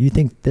like, you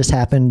think this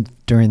happened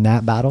during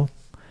that battle?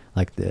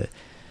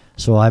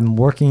 So I'm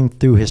working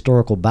through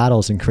historical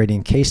battles and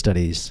creating case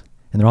studies,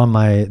 and they're on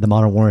the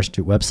Modern War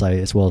Institute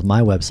website as well as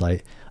my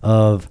website,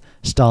 of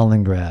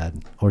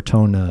Stalingrad,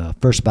 Ortona,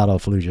 First Battle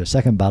of Fallujah,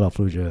 Second Battle of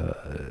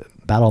Fallujah,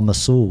 Battle of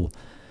Mosul,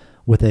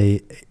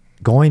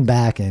 going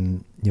back,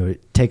 and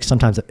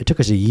it took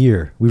us a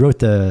year. We wrote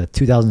the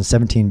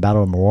 2017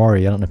 Battle of Mawari.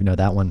 I don't know if you know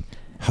that one.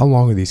 How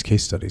long are these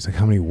case studies? Like,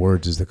 how many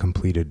words is the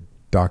completed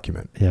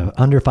document? Yeah,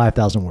 under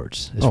 5,000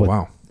 words.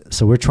 Wow.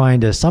 So we're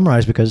trying to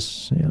summarize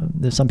because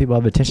there's some people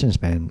have attention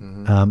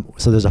span.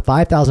 So there's a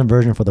 5,000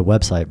 version for the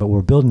website, but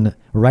we're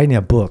writing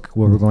a book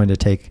where we're going to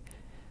take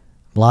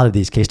a lot of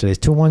these case studies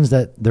to ones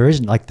that there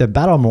isn't. Like the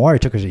Battle of Mawari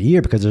took us a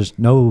year because there's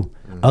no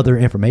other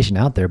information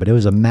out there, but it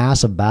was a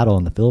massive battle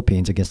in the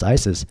Philippines against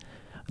ISIS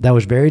that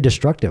was very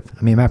destructive.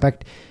 I mean, matter of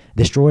fact,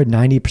 destroyed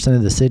 90%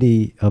 of the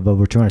city of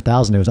over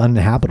 200,000. It was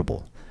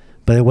uninhabitable,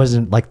 but it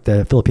wasn't like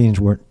the Philippines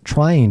weren't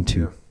trying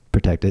to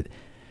protect it.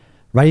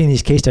 Writing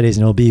these case studies,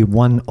 and it'll be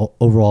one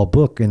overall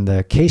book, and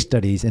the case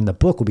studies in the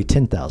book will be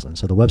 10,000.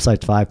 So the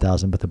website's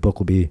 5,000, but the book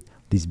will be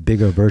these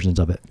bigger versions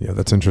of it. Yeah,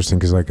 that's interesting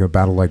because like a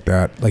battle like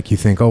that, like you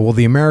think, oh, well,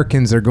 the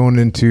Americans are going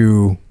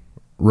into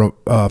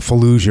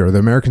Fallujah, or the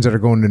Americans that are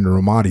going into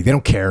Ramadi, they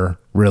don't care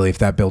really if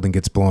that building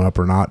gets blown up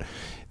or not.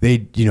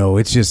 They,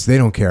 it's just, they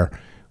don't care.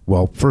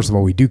 Well, first of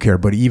all, we do care,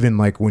 but even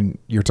like when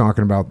you're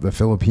talking about the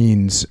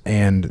Philippines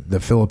and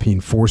the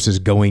Philippine forces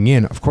going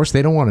in, of course,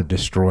 they don't want to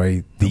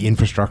destroy the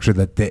infrastructure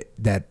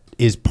that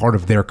is part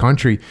of their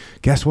country.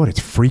 Guess what? It's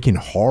freaking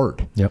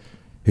hard. Yep.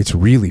 It's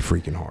really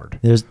freaking hard.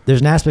 There's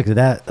an aspect of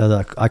that,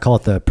 I call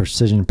it the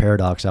precision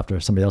paradox after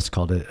somebody else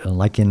called it,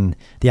 like in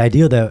the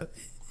idea that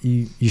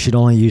you should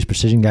only use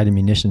precision guided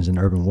munitions in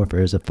urban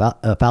warfare is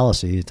a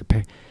fallacy.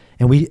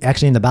 And we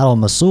actually, in the Battle of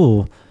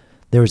Mosul,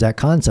 there was that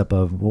concept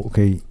of,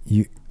 okay,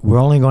 we're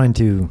only going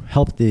to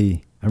help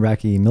the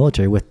Iraqi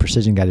military with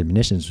precision guided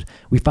munitions.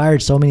 We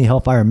fired so many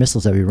Hellfire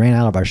missiles that we ran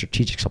out of our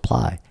strategic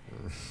supply.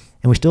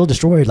 And we still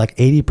destroyed like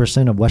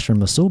 80% of Western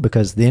Mosul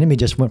because the enemy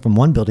just went from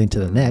one building to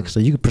the next. So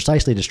you could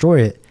precisely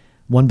destroy it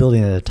one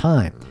building at a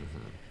time.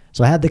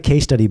 So I had the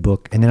case study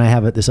book, and then I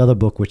have this other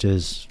book, which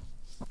is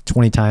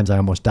 20 times I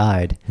almost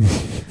died,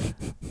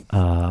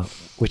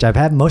 which I've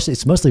had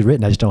it's mostly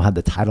written. I just don't have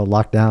the title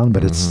locked down,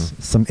 but it's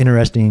some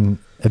interesting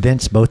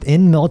events, both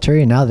in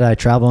military and now that I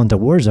travel into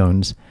war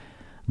zones,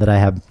 that I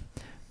have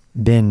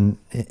been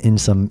in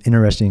some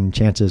interesting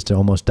chances to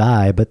almost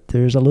die, but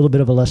there's a little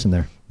bit of a lesson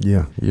there.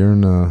 Yeah, you're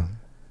in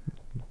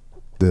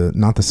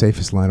not the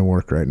safest line of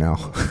work right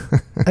now.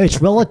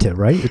 It's relative,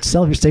 right? It's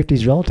safety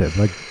is relative.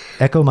 Like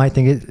Echo might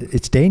think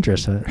it's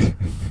dangerous.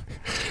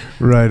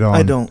 Right on.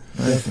 I don't.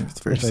 I think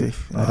it's very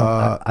safe.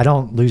 I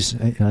don't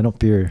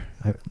fear.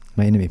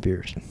 My enemy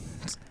fears.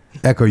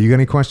 Echo, you got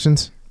any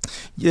questions?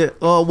 Yeah.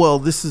 Oh, well,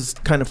 this is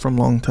kind of from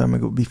a long time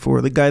ago. Before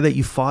the guy that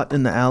you fought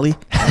in the alley.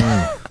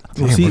 Damn,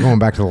 we're going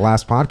back to the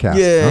last podcast.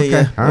 Yeah, okay.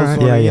 yeah. All right.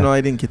 Sorry,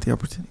 I didn't get the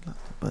opportunity.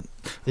 But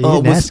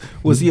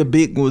was he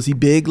big? Was he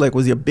big? Like,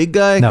 was he a big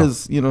guy? No.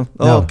 Because No.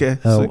 okay.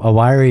 A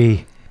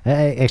wiry,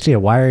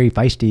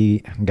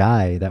 feisty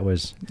guy that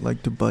was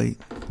like to bite.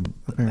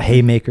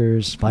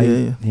 Haymakers,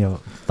 fight. Yeah.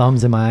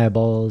 Thumbs in my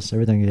eyeballs,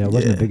 everything. Yeah,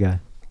 wasn't a big guy.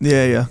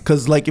 Yeah.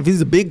 Because like if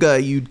he's a big guy,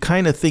 you'd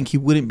kind of think he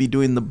wouldn't be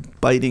doing the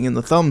biting and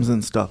the thumbs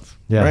and stuff.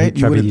 Yeah, right.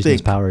 You wouldn't think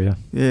his power. Yeah.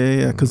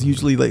 Yeah. Because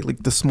usually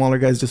like the smaller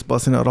guys just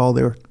busting out all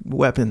their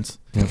weapons.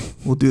 Yeah.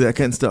 We'll do that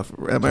kind of stuff.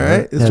 Am I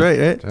right? It's right.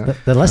 Yeah.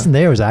 The lesson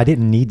there was I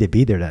didn't need to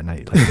be there that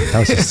night. Like, that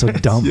was just so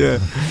dumb. Yeah.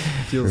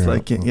 Feels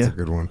like it. That's Yeah. a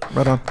good one.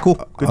 Right on. Cool.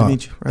 Good to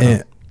meet you.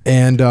 Right on.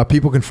 And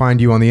people can find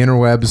you on the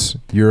interwebs.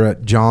 You're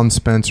at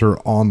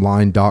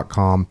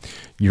johnspenceronline.com.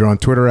 You're on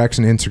Twitter, X,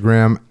 and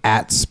Instagram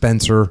at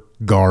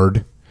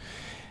SpencerGuard.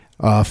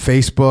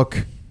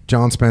 Facebook,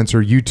 John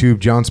Spencer. YouTube,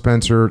 John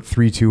Spencer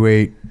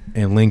 328,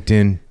 and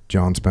LinkedIn,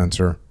 John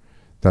Spencer.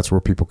 That's where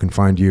people can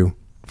find you,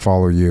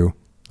 follow you,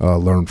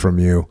 learn from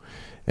you,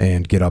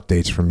 and get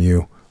updates from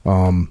you.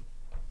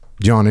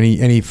 John,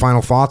 any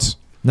final thoughts?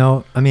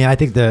 No, I mean I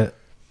think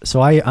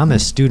I'm a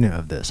student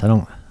of this.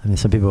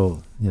 Some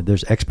people,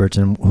 there's experts,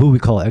 and who we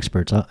call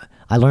experts.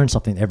 I learn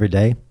something every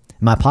day.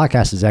 My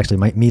podcast is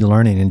actually me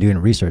learning and doing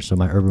research. So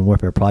my Urban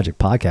Warfare Project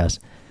podcast,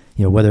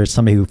 whether it's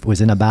somebody who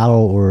was in a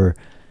battle or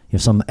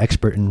some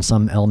expert in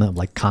some element of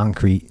like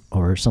concrete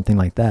or something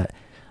like that,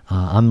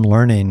 I'm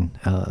learning.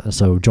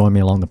 So join me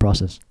along the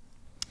process.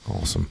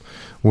 Awesome.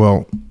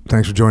 Well,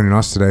 thanks for joining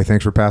us today.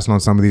 Thanks for passing on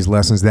some of these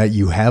lessons that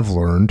you have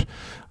learned.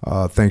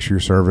 Thanks for your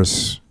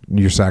service,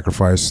 your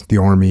sacrifice, the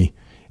Army,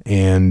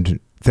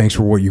 and thanks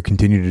for what you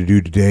continue to do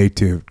today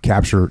to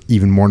capture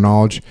even more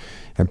knowledge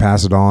and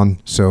pass it on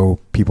so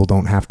people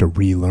don't have to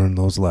relearn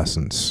those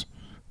lessons.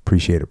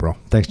 Appreciate it, bro.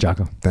 Thanks,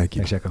 Jocko. Thank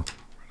you. Thanks, Jocko.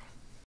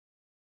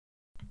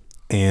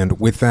 And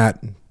with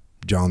that,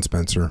 John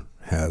Spencer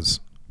has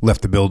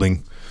left the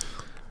building.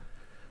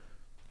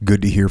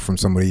 Good to hear from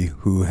somebody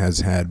who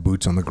has had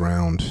boots on the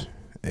ground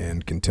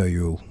and can tell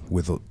you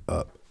with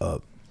a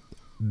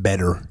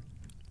better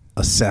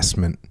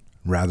assessment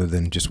rather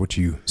than just what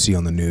you see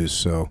on the news.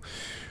 So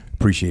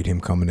appreciate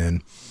him coming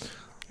in.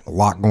 A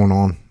lot going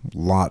on.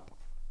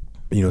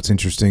 It's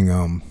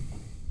interesting.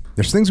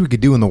 There's things we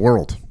could do in the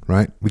world,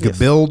 right? We could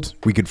build,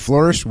 we could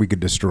flourish, we could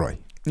destroy.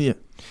 Yeah.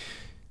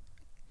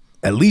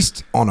 At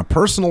least on a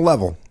personal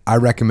level, I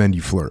recommend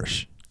you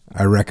flourish.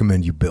 I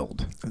recommend you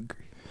build.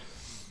 Agree.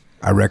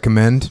 I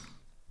recommend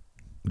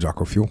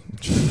Jocko Fuel.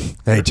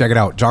 Hey, check it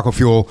out. Jocko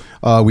Fuel.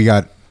 We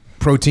got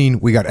protein,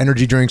 we got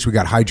energy drinks, we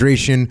got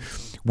hydration,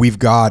 we've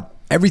got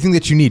everything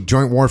that you need.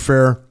 Joint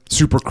warfare,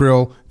 super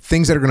krill,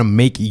 things that are going to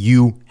make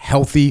you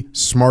healthy,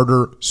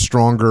 smarter,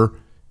 stronger,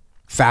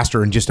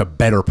 faster, and just a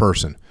better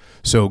person.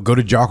 So go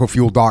to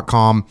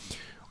jockofuel.com,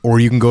 or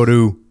you can go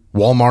to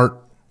Walmart.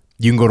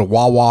 You can go to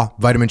Wawa,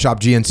 Vitamin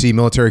Shop, GNC,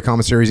 Military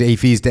Commissaries,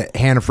 AFES,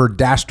 Hannaford,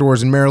 Dash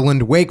Stores in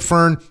Maryland, Wake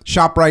Fern,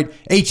 ShopRite,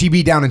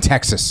 HEB down in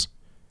Texas.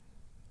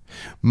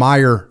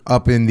 Meijer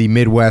up in the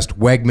Midwest,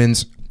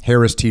 Wegmans,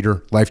 Harris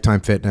Teeter,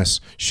 Lifetime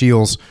Fitness,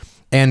 Shields,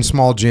 and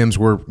small gyms.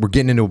 We're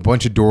getting into a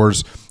bunch of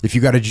doors. If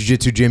you got a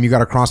jiu-jitsu gym, you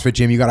got a CrossFit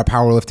gym, you got a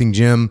powerlifting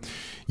gym,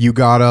 you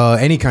got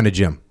any kind of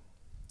gym,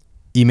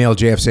 email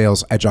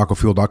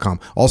jfsales@jockofuel.com.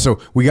 Also,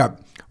 we're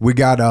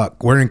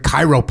in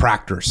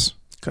chiropractors.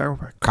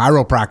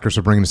 Chiropractors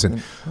are bringing us in.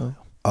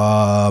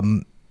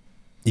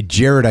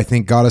 Jared, I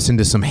think, got us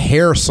into some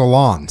hair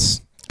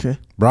salons. Okay.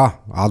 Brah,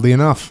 oddly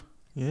enough.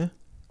 Yeah,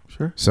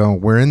 sure. So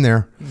we're in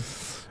there.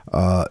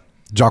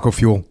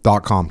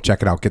 JockoFuel.com.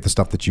 Check it out. Get the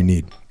stuff that you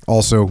need.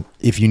 Also,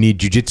 if you need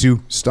jiu-jitsu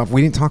stuff,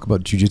 we didn't talk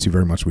about jiu-jitsu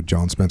very much with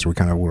John Spencer. We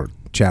kind of were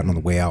chatting on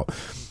the way out.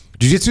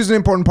 Jiu-jitsu is an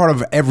important part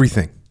of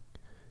everything.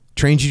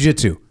 Train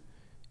jiu-jitsu.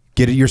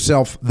 Get it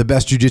yourself the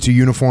best jiu-jitsu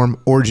uniform,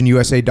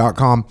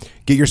 OriginUSA.com.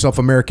 Get yourself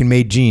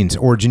American-made jeans,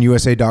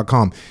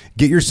 OriginUSA.com.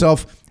 Get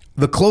yourself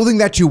the clothing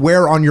that you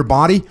wear on your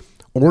body,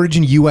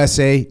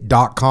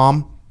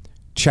 OriginUSA.com.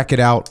 Check it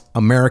out.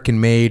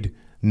 American-made,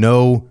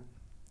 no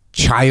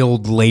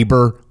child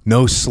labor,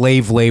 no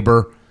slave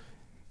labor.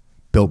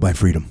 Built by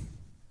freedom.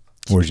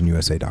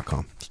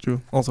 OriginUSA.com. It's true.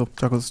 Also,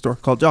 Jocko's store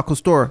called Jocko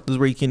Store. This is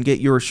where you can get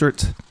your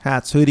shirts,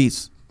 hats,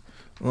 hoodies,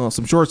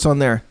 some shorts on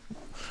there.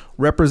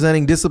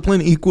 Representing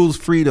discipline equals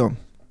freedom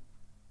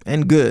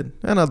and good,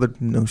 and other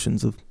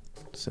notions of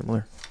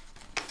similar,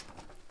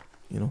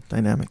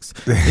 dynamics.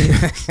 Bro,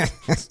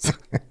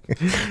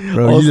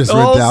 you just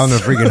went down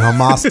the freaking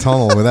Hamas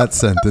tunnel with that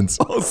sentence.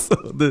 Also,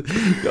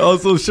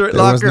 Shirt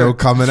There Locker. was no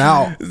coming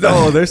out.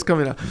 No, there's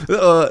coming out.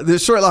 The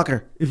Shirt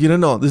Locker. If you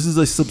don't know, this is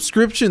a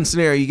subscription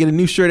scenario. You get a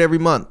new shirt every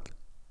month,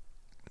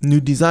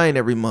 new design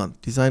every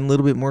month. Design a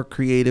little bit more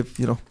creative.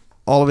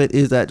 All of it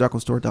is at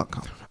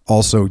jockostore.com.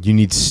 Also, you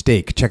need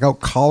steak. Check out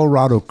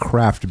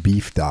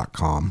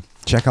ColoradoCraftBeef.com.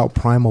 Check out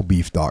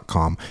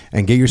PrimalBeef.com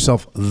and get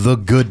yourself the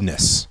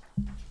goodness,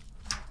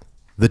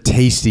 the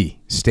tasty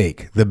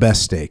steak, the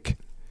best steak.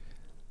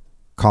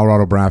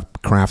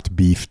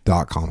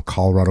 ColoradoCraftBeef.com.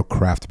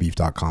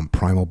 ColoradoCraftBeef.com.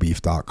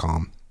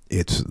 PrimalBeef.com.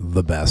 It's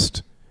the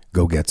best.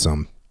 Go get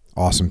some.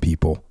 Awesome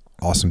people,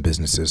 awesome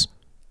businesses,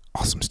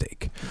 awesome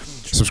steak.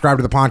 Subscribe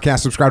to the podcast.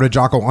 Subscribe to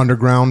Jocko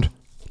Underground.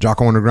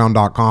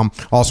 JockoUnderground.com.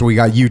 Also, we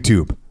got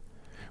YouTube.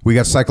 We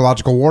got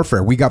Psychological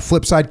Warfare. We got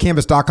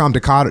FlipsideCanvas.com.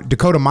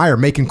 Dakota Meyer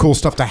making cool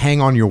stuff to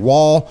hang on your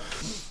wall.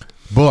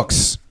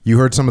 Books. You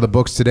heard some of the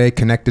books today.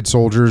 Connected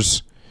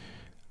Soldiers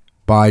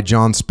by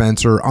John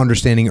Spencer.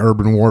 Understanding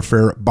Urban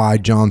Warfare by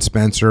John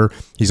Spencer.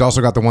 He's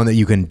also got the one that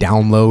you can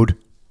download.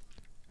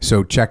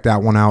 So check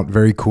that one out.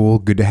 Very cool.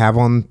 Good to have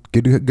on.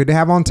 Good to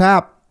have on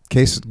tap in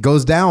case it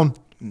goes down.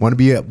 Want to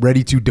be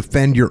ready to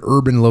defend your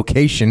urban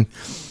location.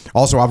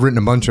 Also, I've written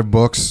a bunch of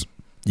books.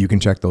 You can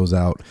check those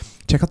out.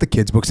 Check out the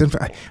kids' books.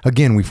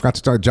 Again, we forgot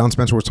to talk. John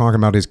Spencer was talking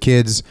about his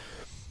kids.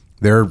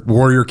 They're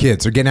warrior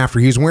kids. They're getting after.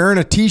 He's wearing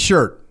a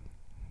T-shirt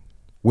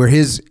where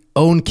his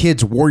own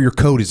kid's warrior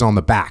code is on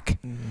the back.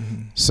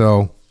 Mm-hmm.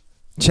 So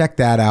check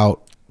that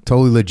out.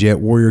 Totally legit.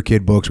 Warrior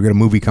kid books. We got a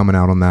movie coming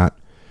out on that.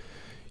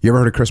 You ever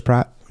heard of Chris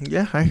Pratt?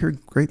 Yeah, I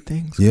heard great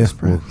things. Yeah,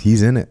 well,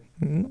 he's in it.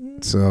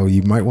 Mm-hmm. So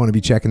you might want to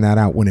be checking that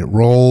out when it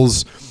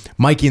rolls.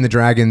 Mikey and the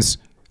Dragons.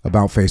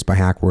 About Face by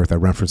Hackworth. I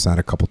referenced that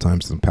a couple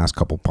times in the past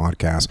couple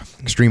podcasts.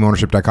 Extreme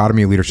Ownership,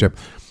 Dichotomy of Leadership.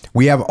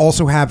 We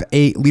also have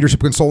a leadership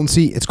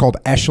consultancy. It's called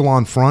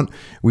Echelon Front.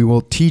 We will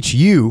teach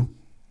you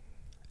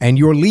and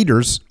your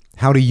leaders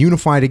how to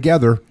unify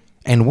together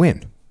and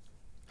win.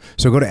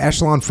 So go to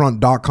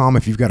echelonfront.com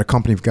if you've got a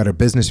company, if you've got a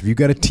business, if you've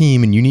got a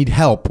team and you need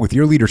help with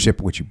your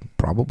leadership, which you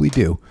probably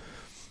do,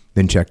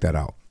 then check that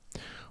out.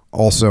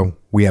 Also,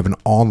 we have an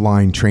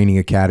online training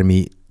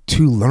academy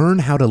to learn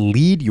how to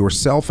lead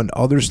yourself and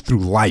others through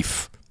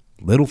life.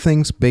 Little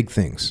things, big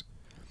things.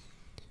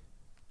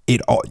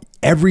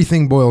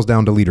 Everything boils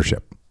down to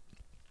leadership.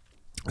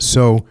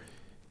 So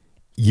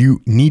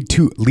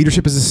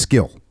leadership is a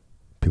skill.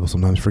 People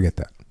sometimes forget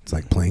that. It's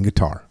like playing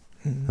guitar.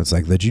 It's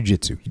like the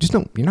jiu-jitsu.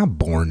 You're not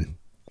born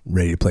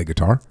ready to play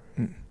guitar.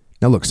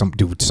 Now look,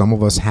 some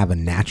of us have a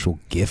natural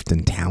gift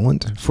and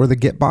talent for the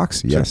get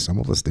box. Yes, some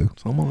of us do.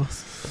 Some of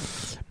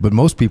us. But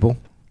most people,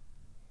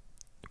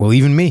 well,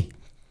 even me,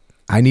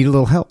 I need a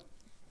little help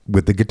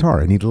with the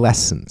guitar. I need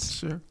lessons.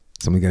 Sure.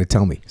 Somebody's got to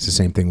tell me. It's the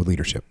same thing with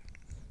leadership.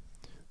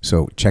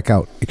 So check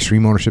out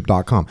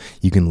extremeownership.com.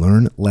 You can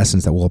learn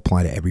lessons that will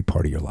apply to every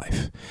part of your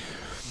life.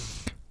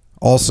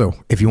 Also,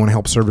 if you want to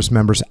help service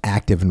members,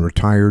 active and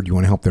retired, you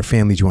want to help their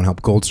families, you want to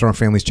help Gold Star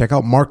families, check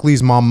out Mark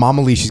Lee's mom,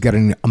 Mama Lee. She's got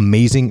an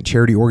amazing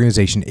charity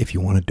organization. If you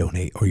want to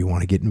donate or you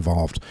want to get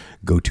involved,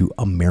 go to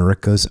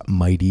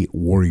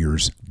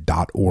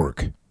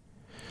americasmightywarriors.org.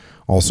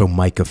 Also,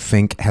 Micah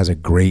Fink has a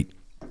great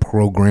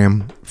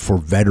program for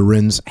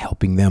veterans,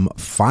 helping them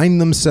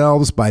find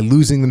themselves by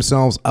losing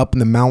themselves up in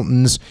the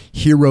mountains,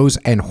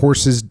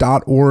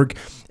 heroesandhorses.org.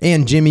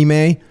 And Jimmy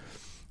May,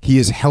 he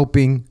is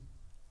helping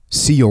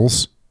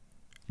SEALs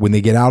when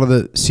they get out of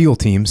the SEAL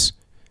teams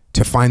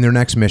to find their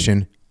next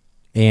mission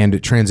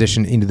and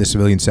transition into the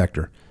civilian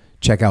sector,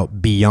 check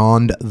out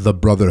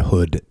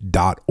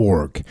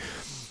beyondthebrotherhood.org.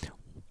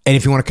 And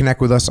if you want to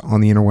connect with us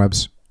on the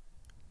interwebs,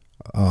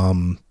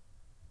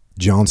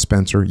 John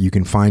Spencer, you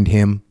can find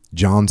him,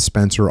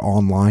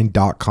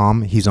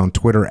 johnspenceronline.com. He's on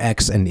Twitter,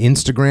 X, and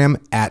Instagram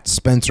at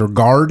Spencer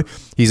Guard.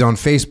 He's on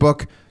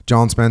Facebook,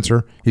 John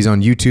Spencer. He's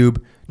on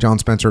YouTube, John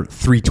Spencer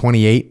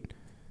 328.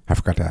 I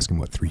forgot to ask him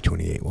what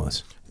 328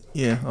 was.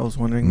 Yeah, I was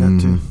wondering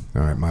that too.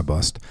 All right, my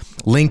bust.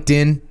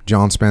 LinkedIn,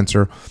 John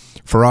Spencer.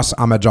 For us,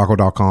 I'm at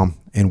Jocko.com,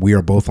 and we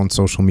are both on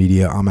social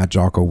media. I'm at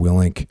Jocko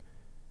Willink.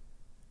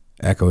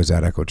 Echo is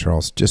at Echo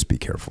Charles. Just be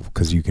careful,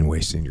 because you can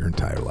waste your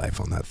entire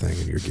life on that thing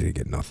and you're going to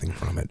get nothing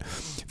from it.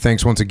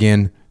 Thanks once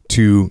again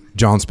to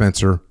John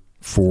Spencer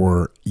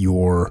for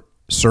your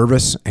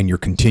service and your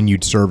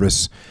continued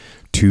service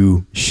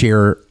to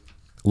share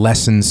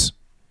lessons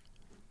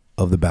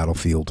of the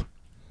battlefield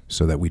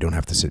so that we don't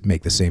have to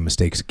make the same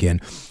mistakes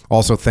again.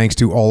 Also, thanks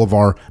to all of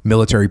our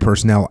military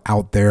personnel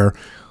out there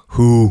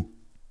who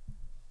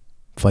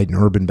fight in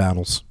urban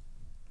battles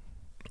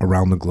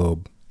around the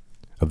globe.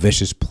 A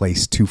vicious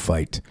place to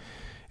fight.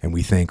 And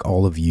we thank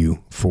all of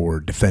you for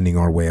defending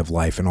our way of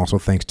life. And also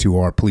thanks to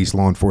our police,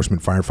 law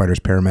enforcement, firefighters,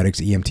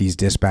 paramedics, EMTs,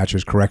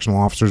 dispatchers, correctional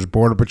officers,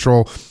 Border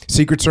Patrol,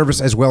 Secret Service,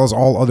 as well as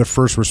all other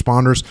first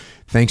responders.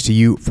 Thanks to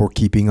you for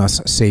keeping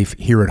us safe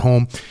here at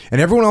home.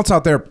 And everyone else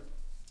out there,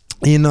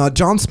 in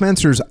John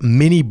Spencer's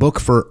mini book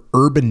for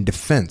urban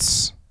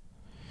defense,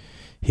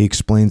 he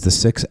explains the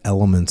 6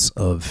 elements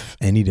of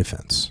any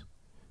defense.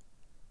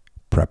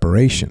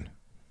 Preparation.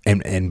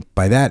 And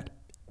by that,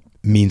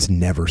 means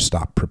never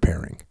stop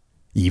preparing,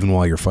 even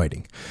while you're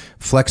fighting.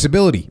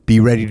 Flexibility, be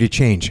ready to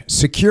change.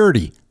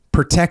 Security,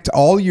 protect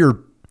all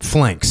your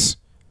flanks.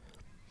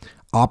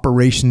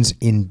 Operations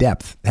in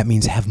depth, that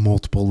means have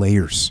multiple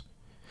layers.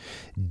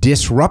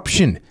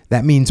 Disruption,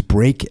 that means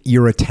break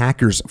your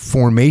attackers'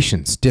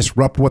 formations.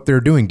 Disrupt what they're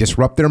doing,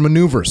 disrupt their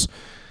maneuvers.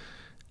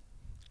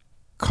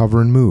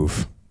 Cover and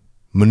move.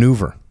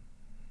 Maneuver.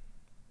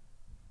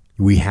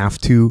 We have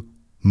to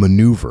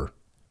maneuver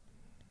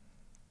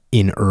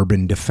in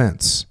urban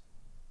defense.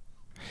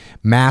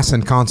 Mass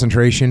and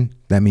concentration,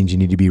 that means you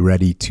need to be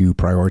ready to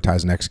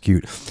prioritize and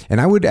execute.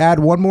 And I would add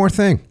one more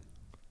thing.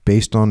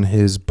 Based on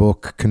his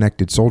book,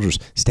 Connected Soldiers,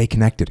 stay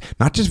connected.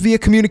 Not just via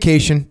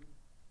communication,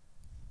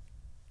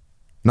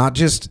 not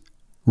just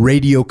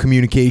radio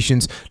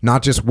communications,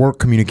 not just work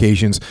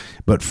communications,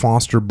 but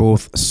foster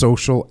both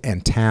social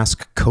and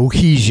task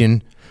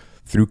cohesion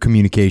through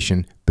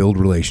communication, build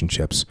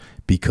relationships,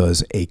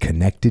 because a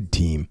connected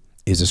team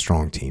is a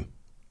strong team.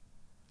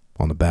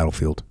 On the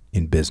battlefield,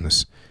 in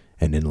business,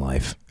 and in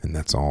life. And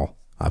that's all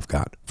I've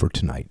got for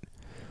tonight.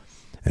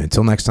 And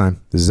until next time,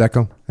 this is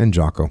Echo and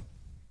Jocko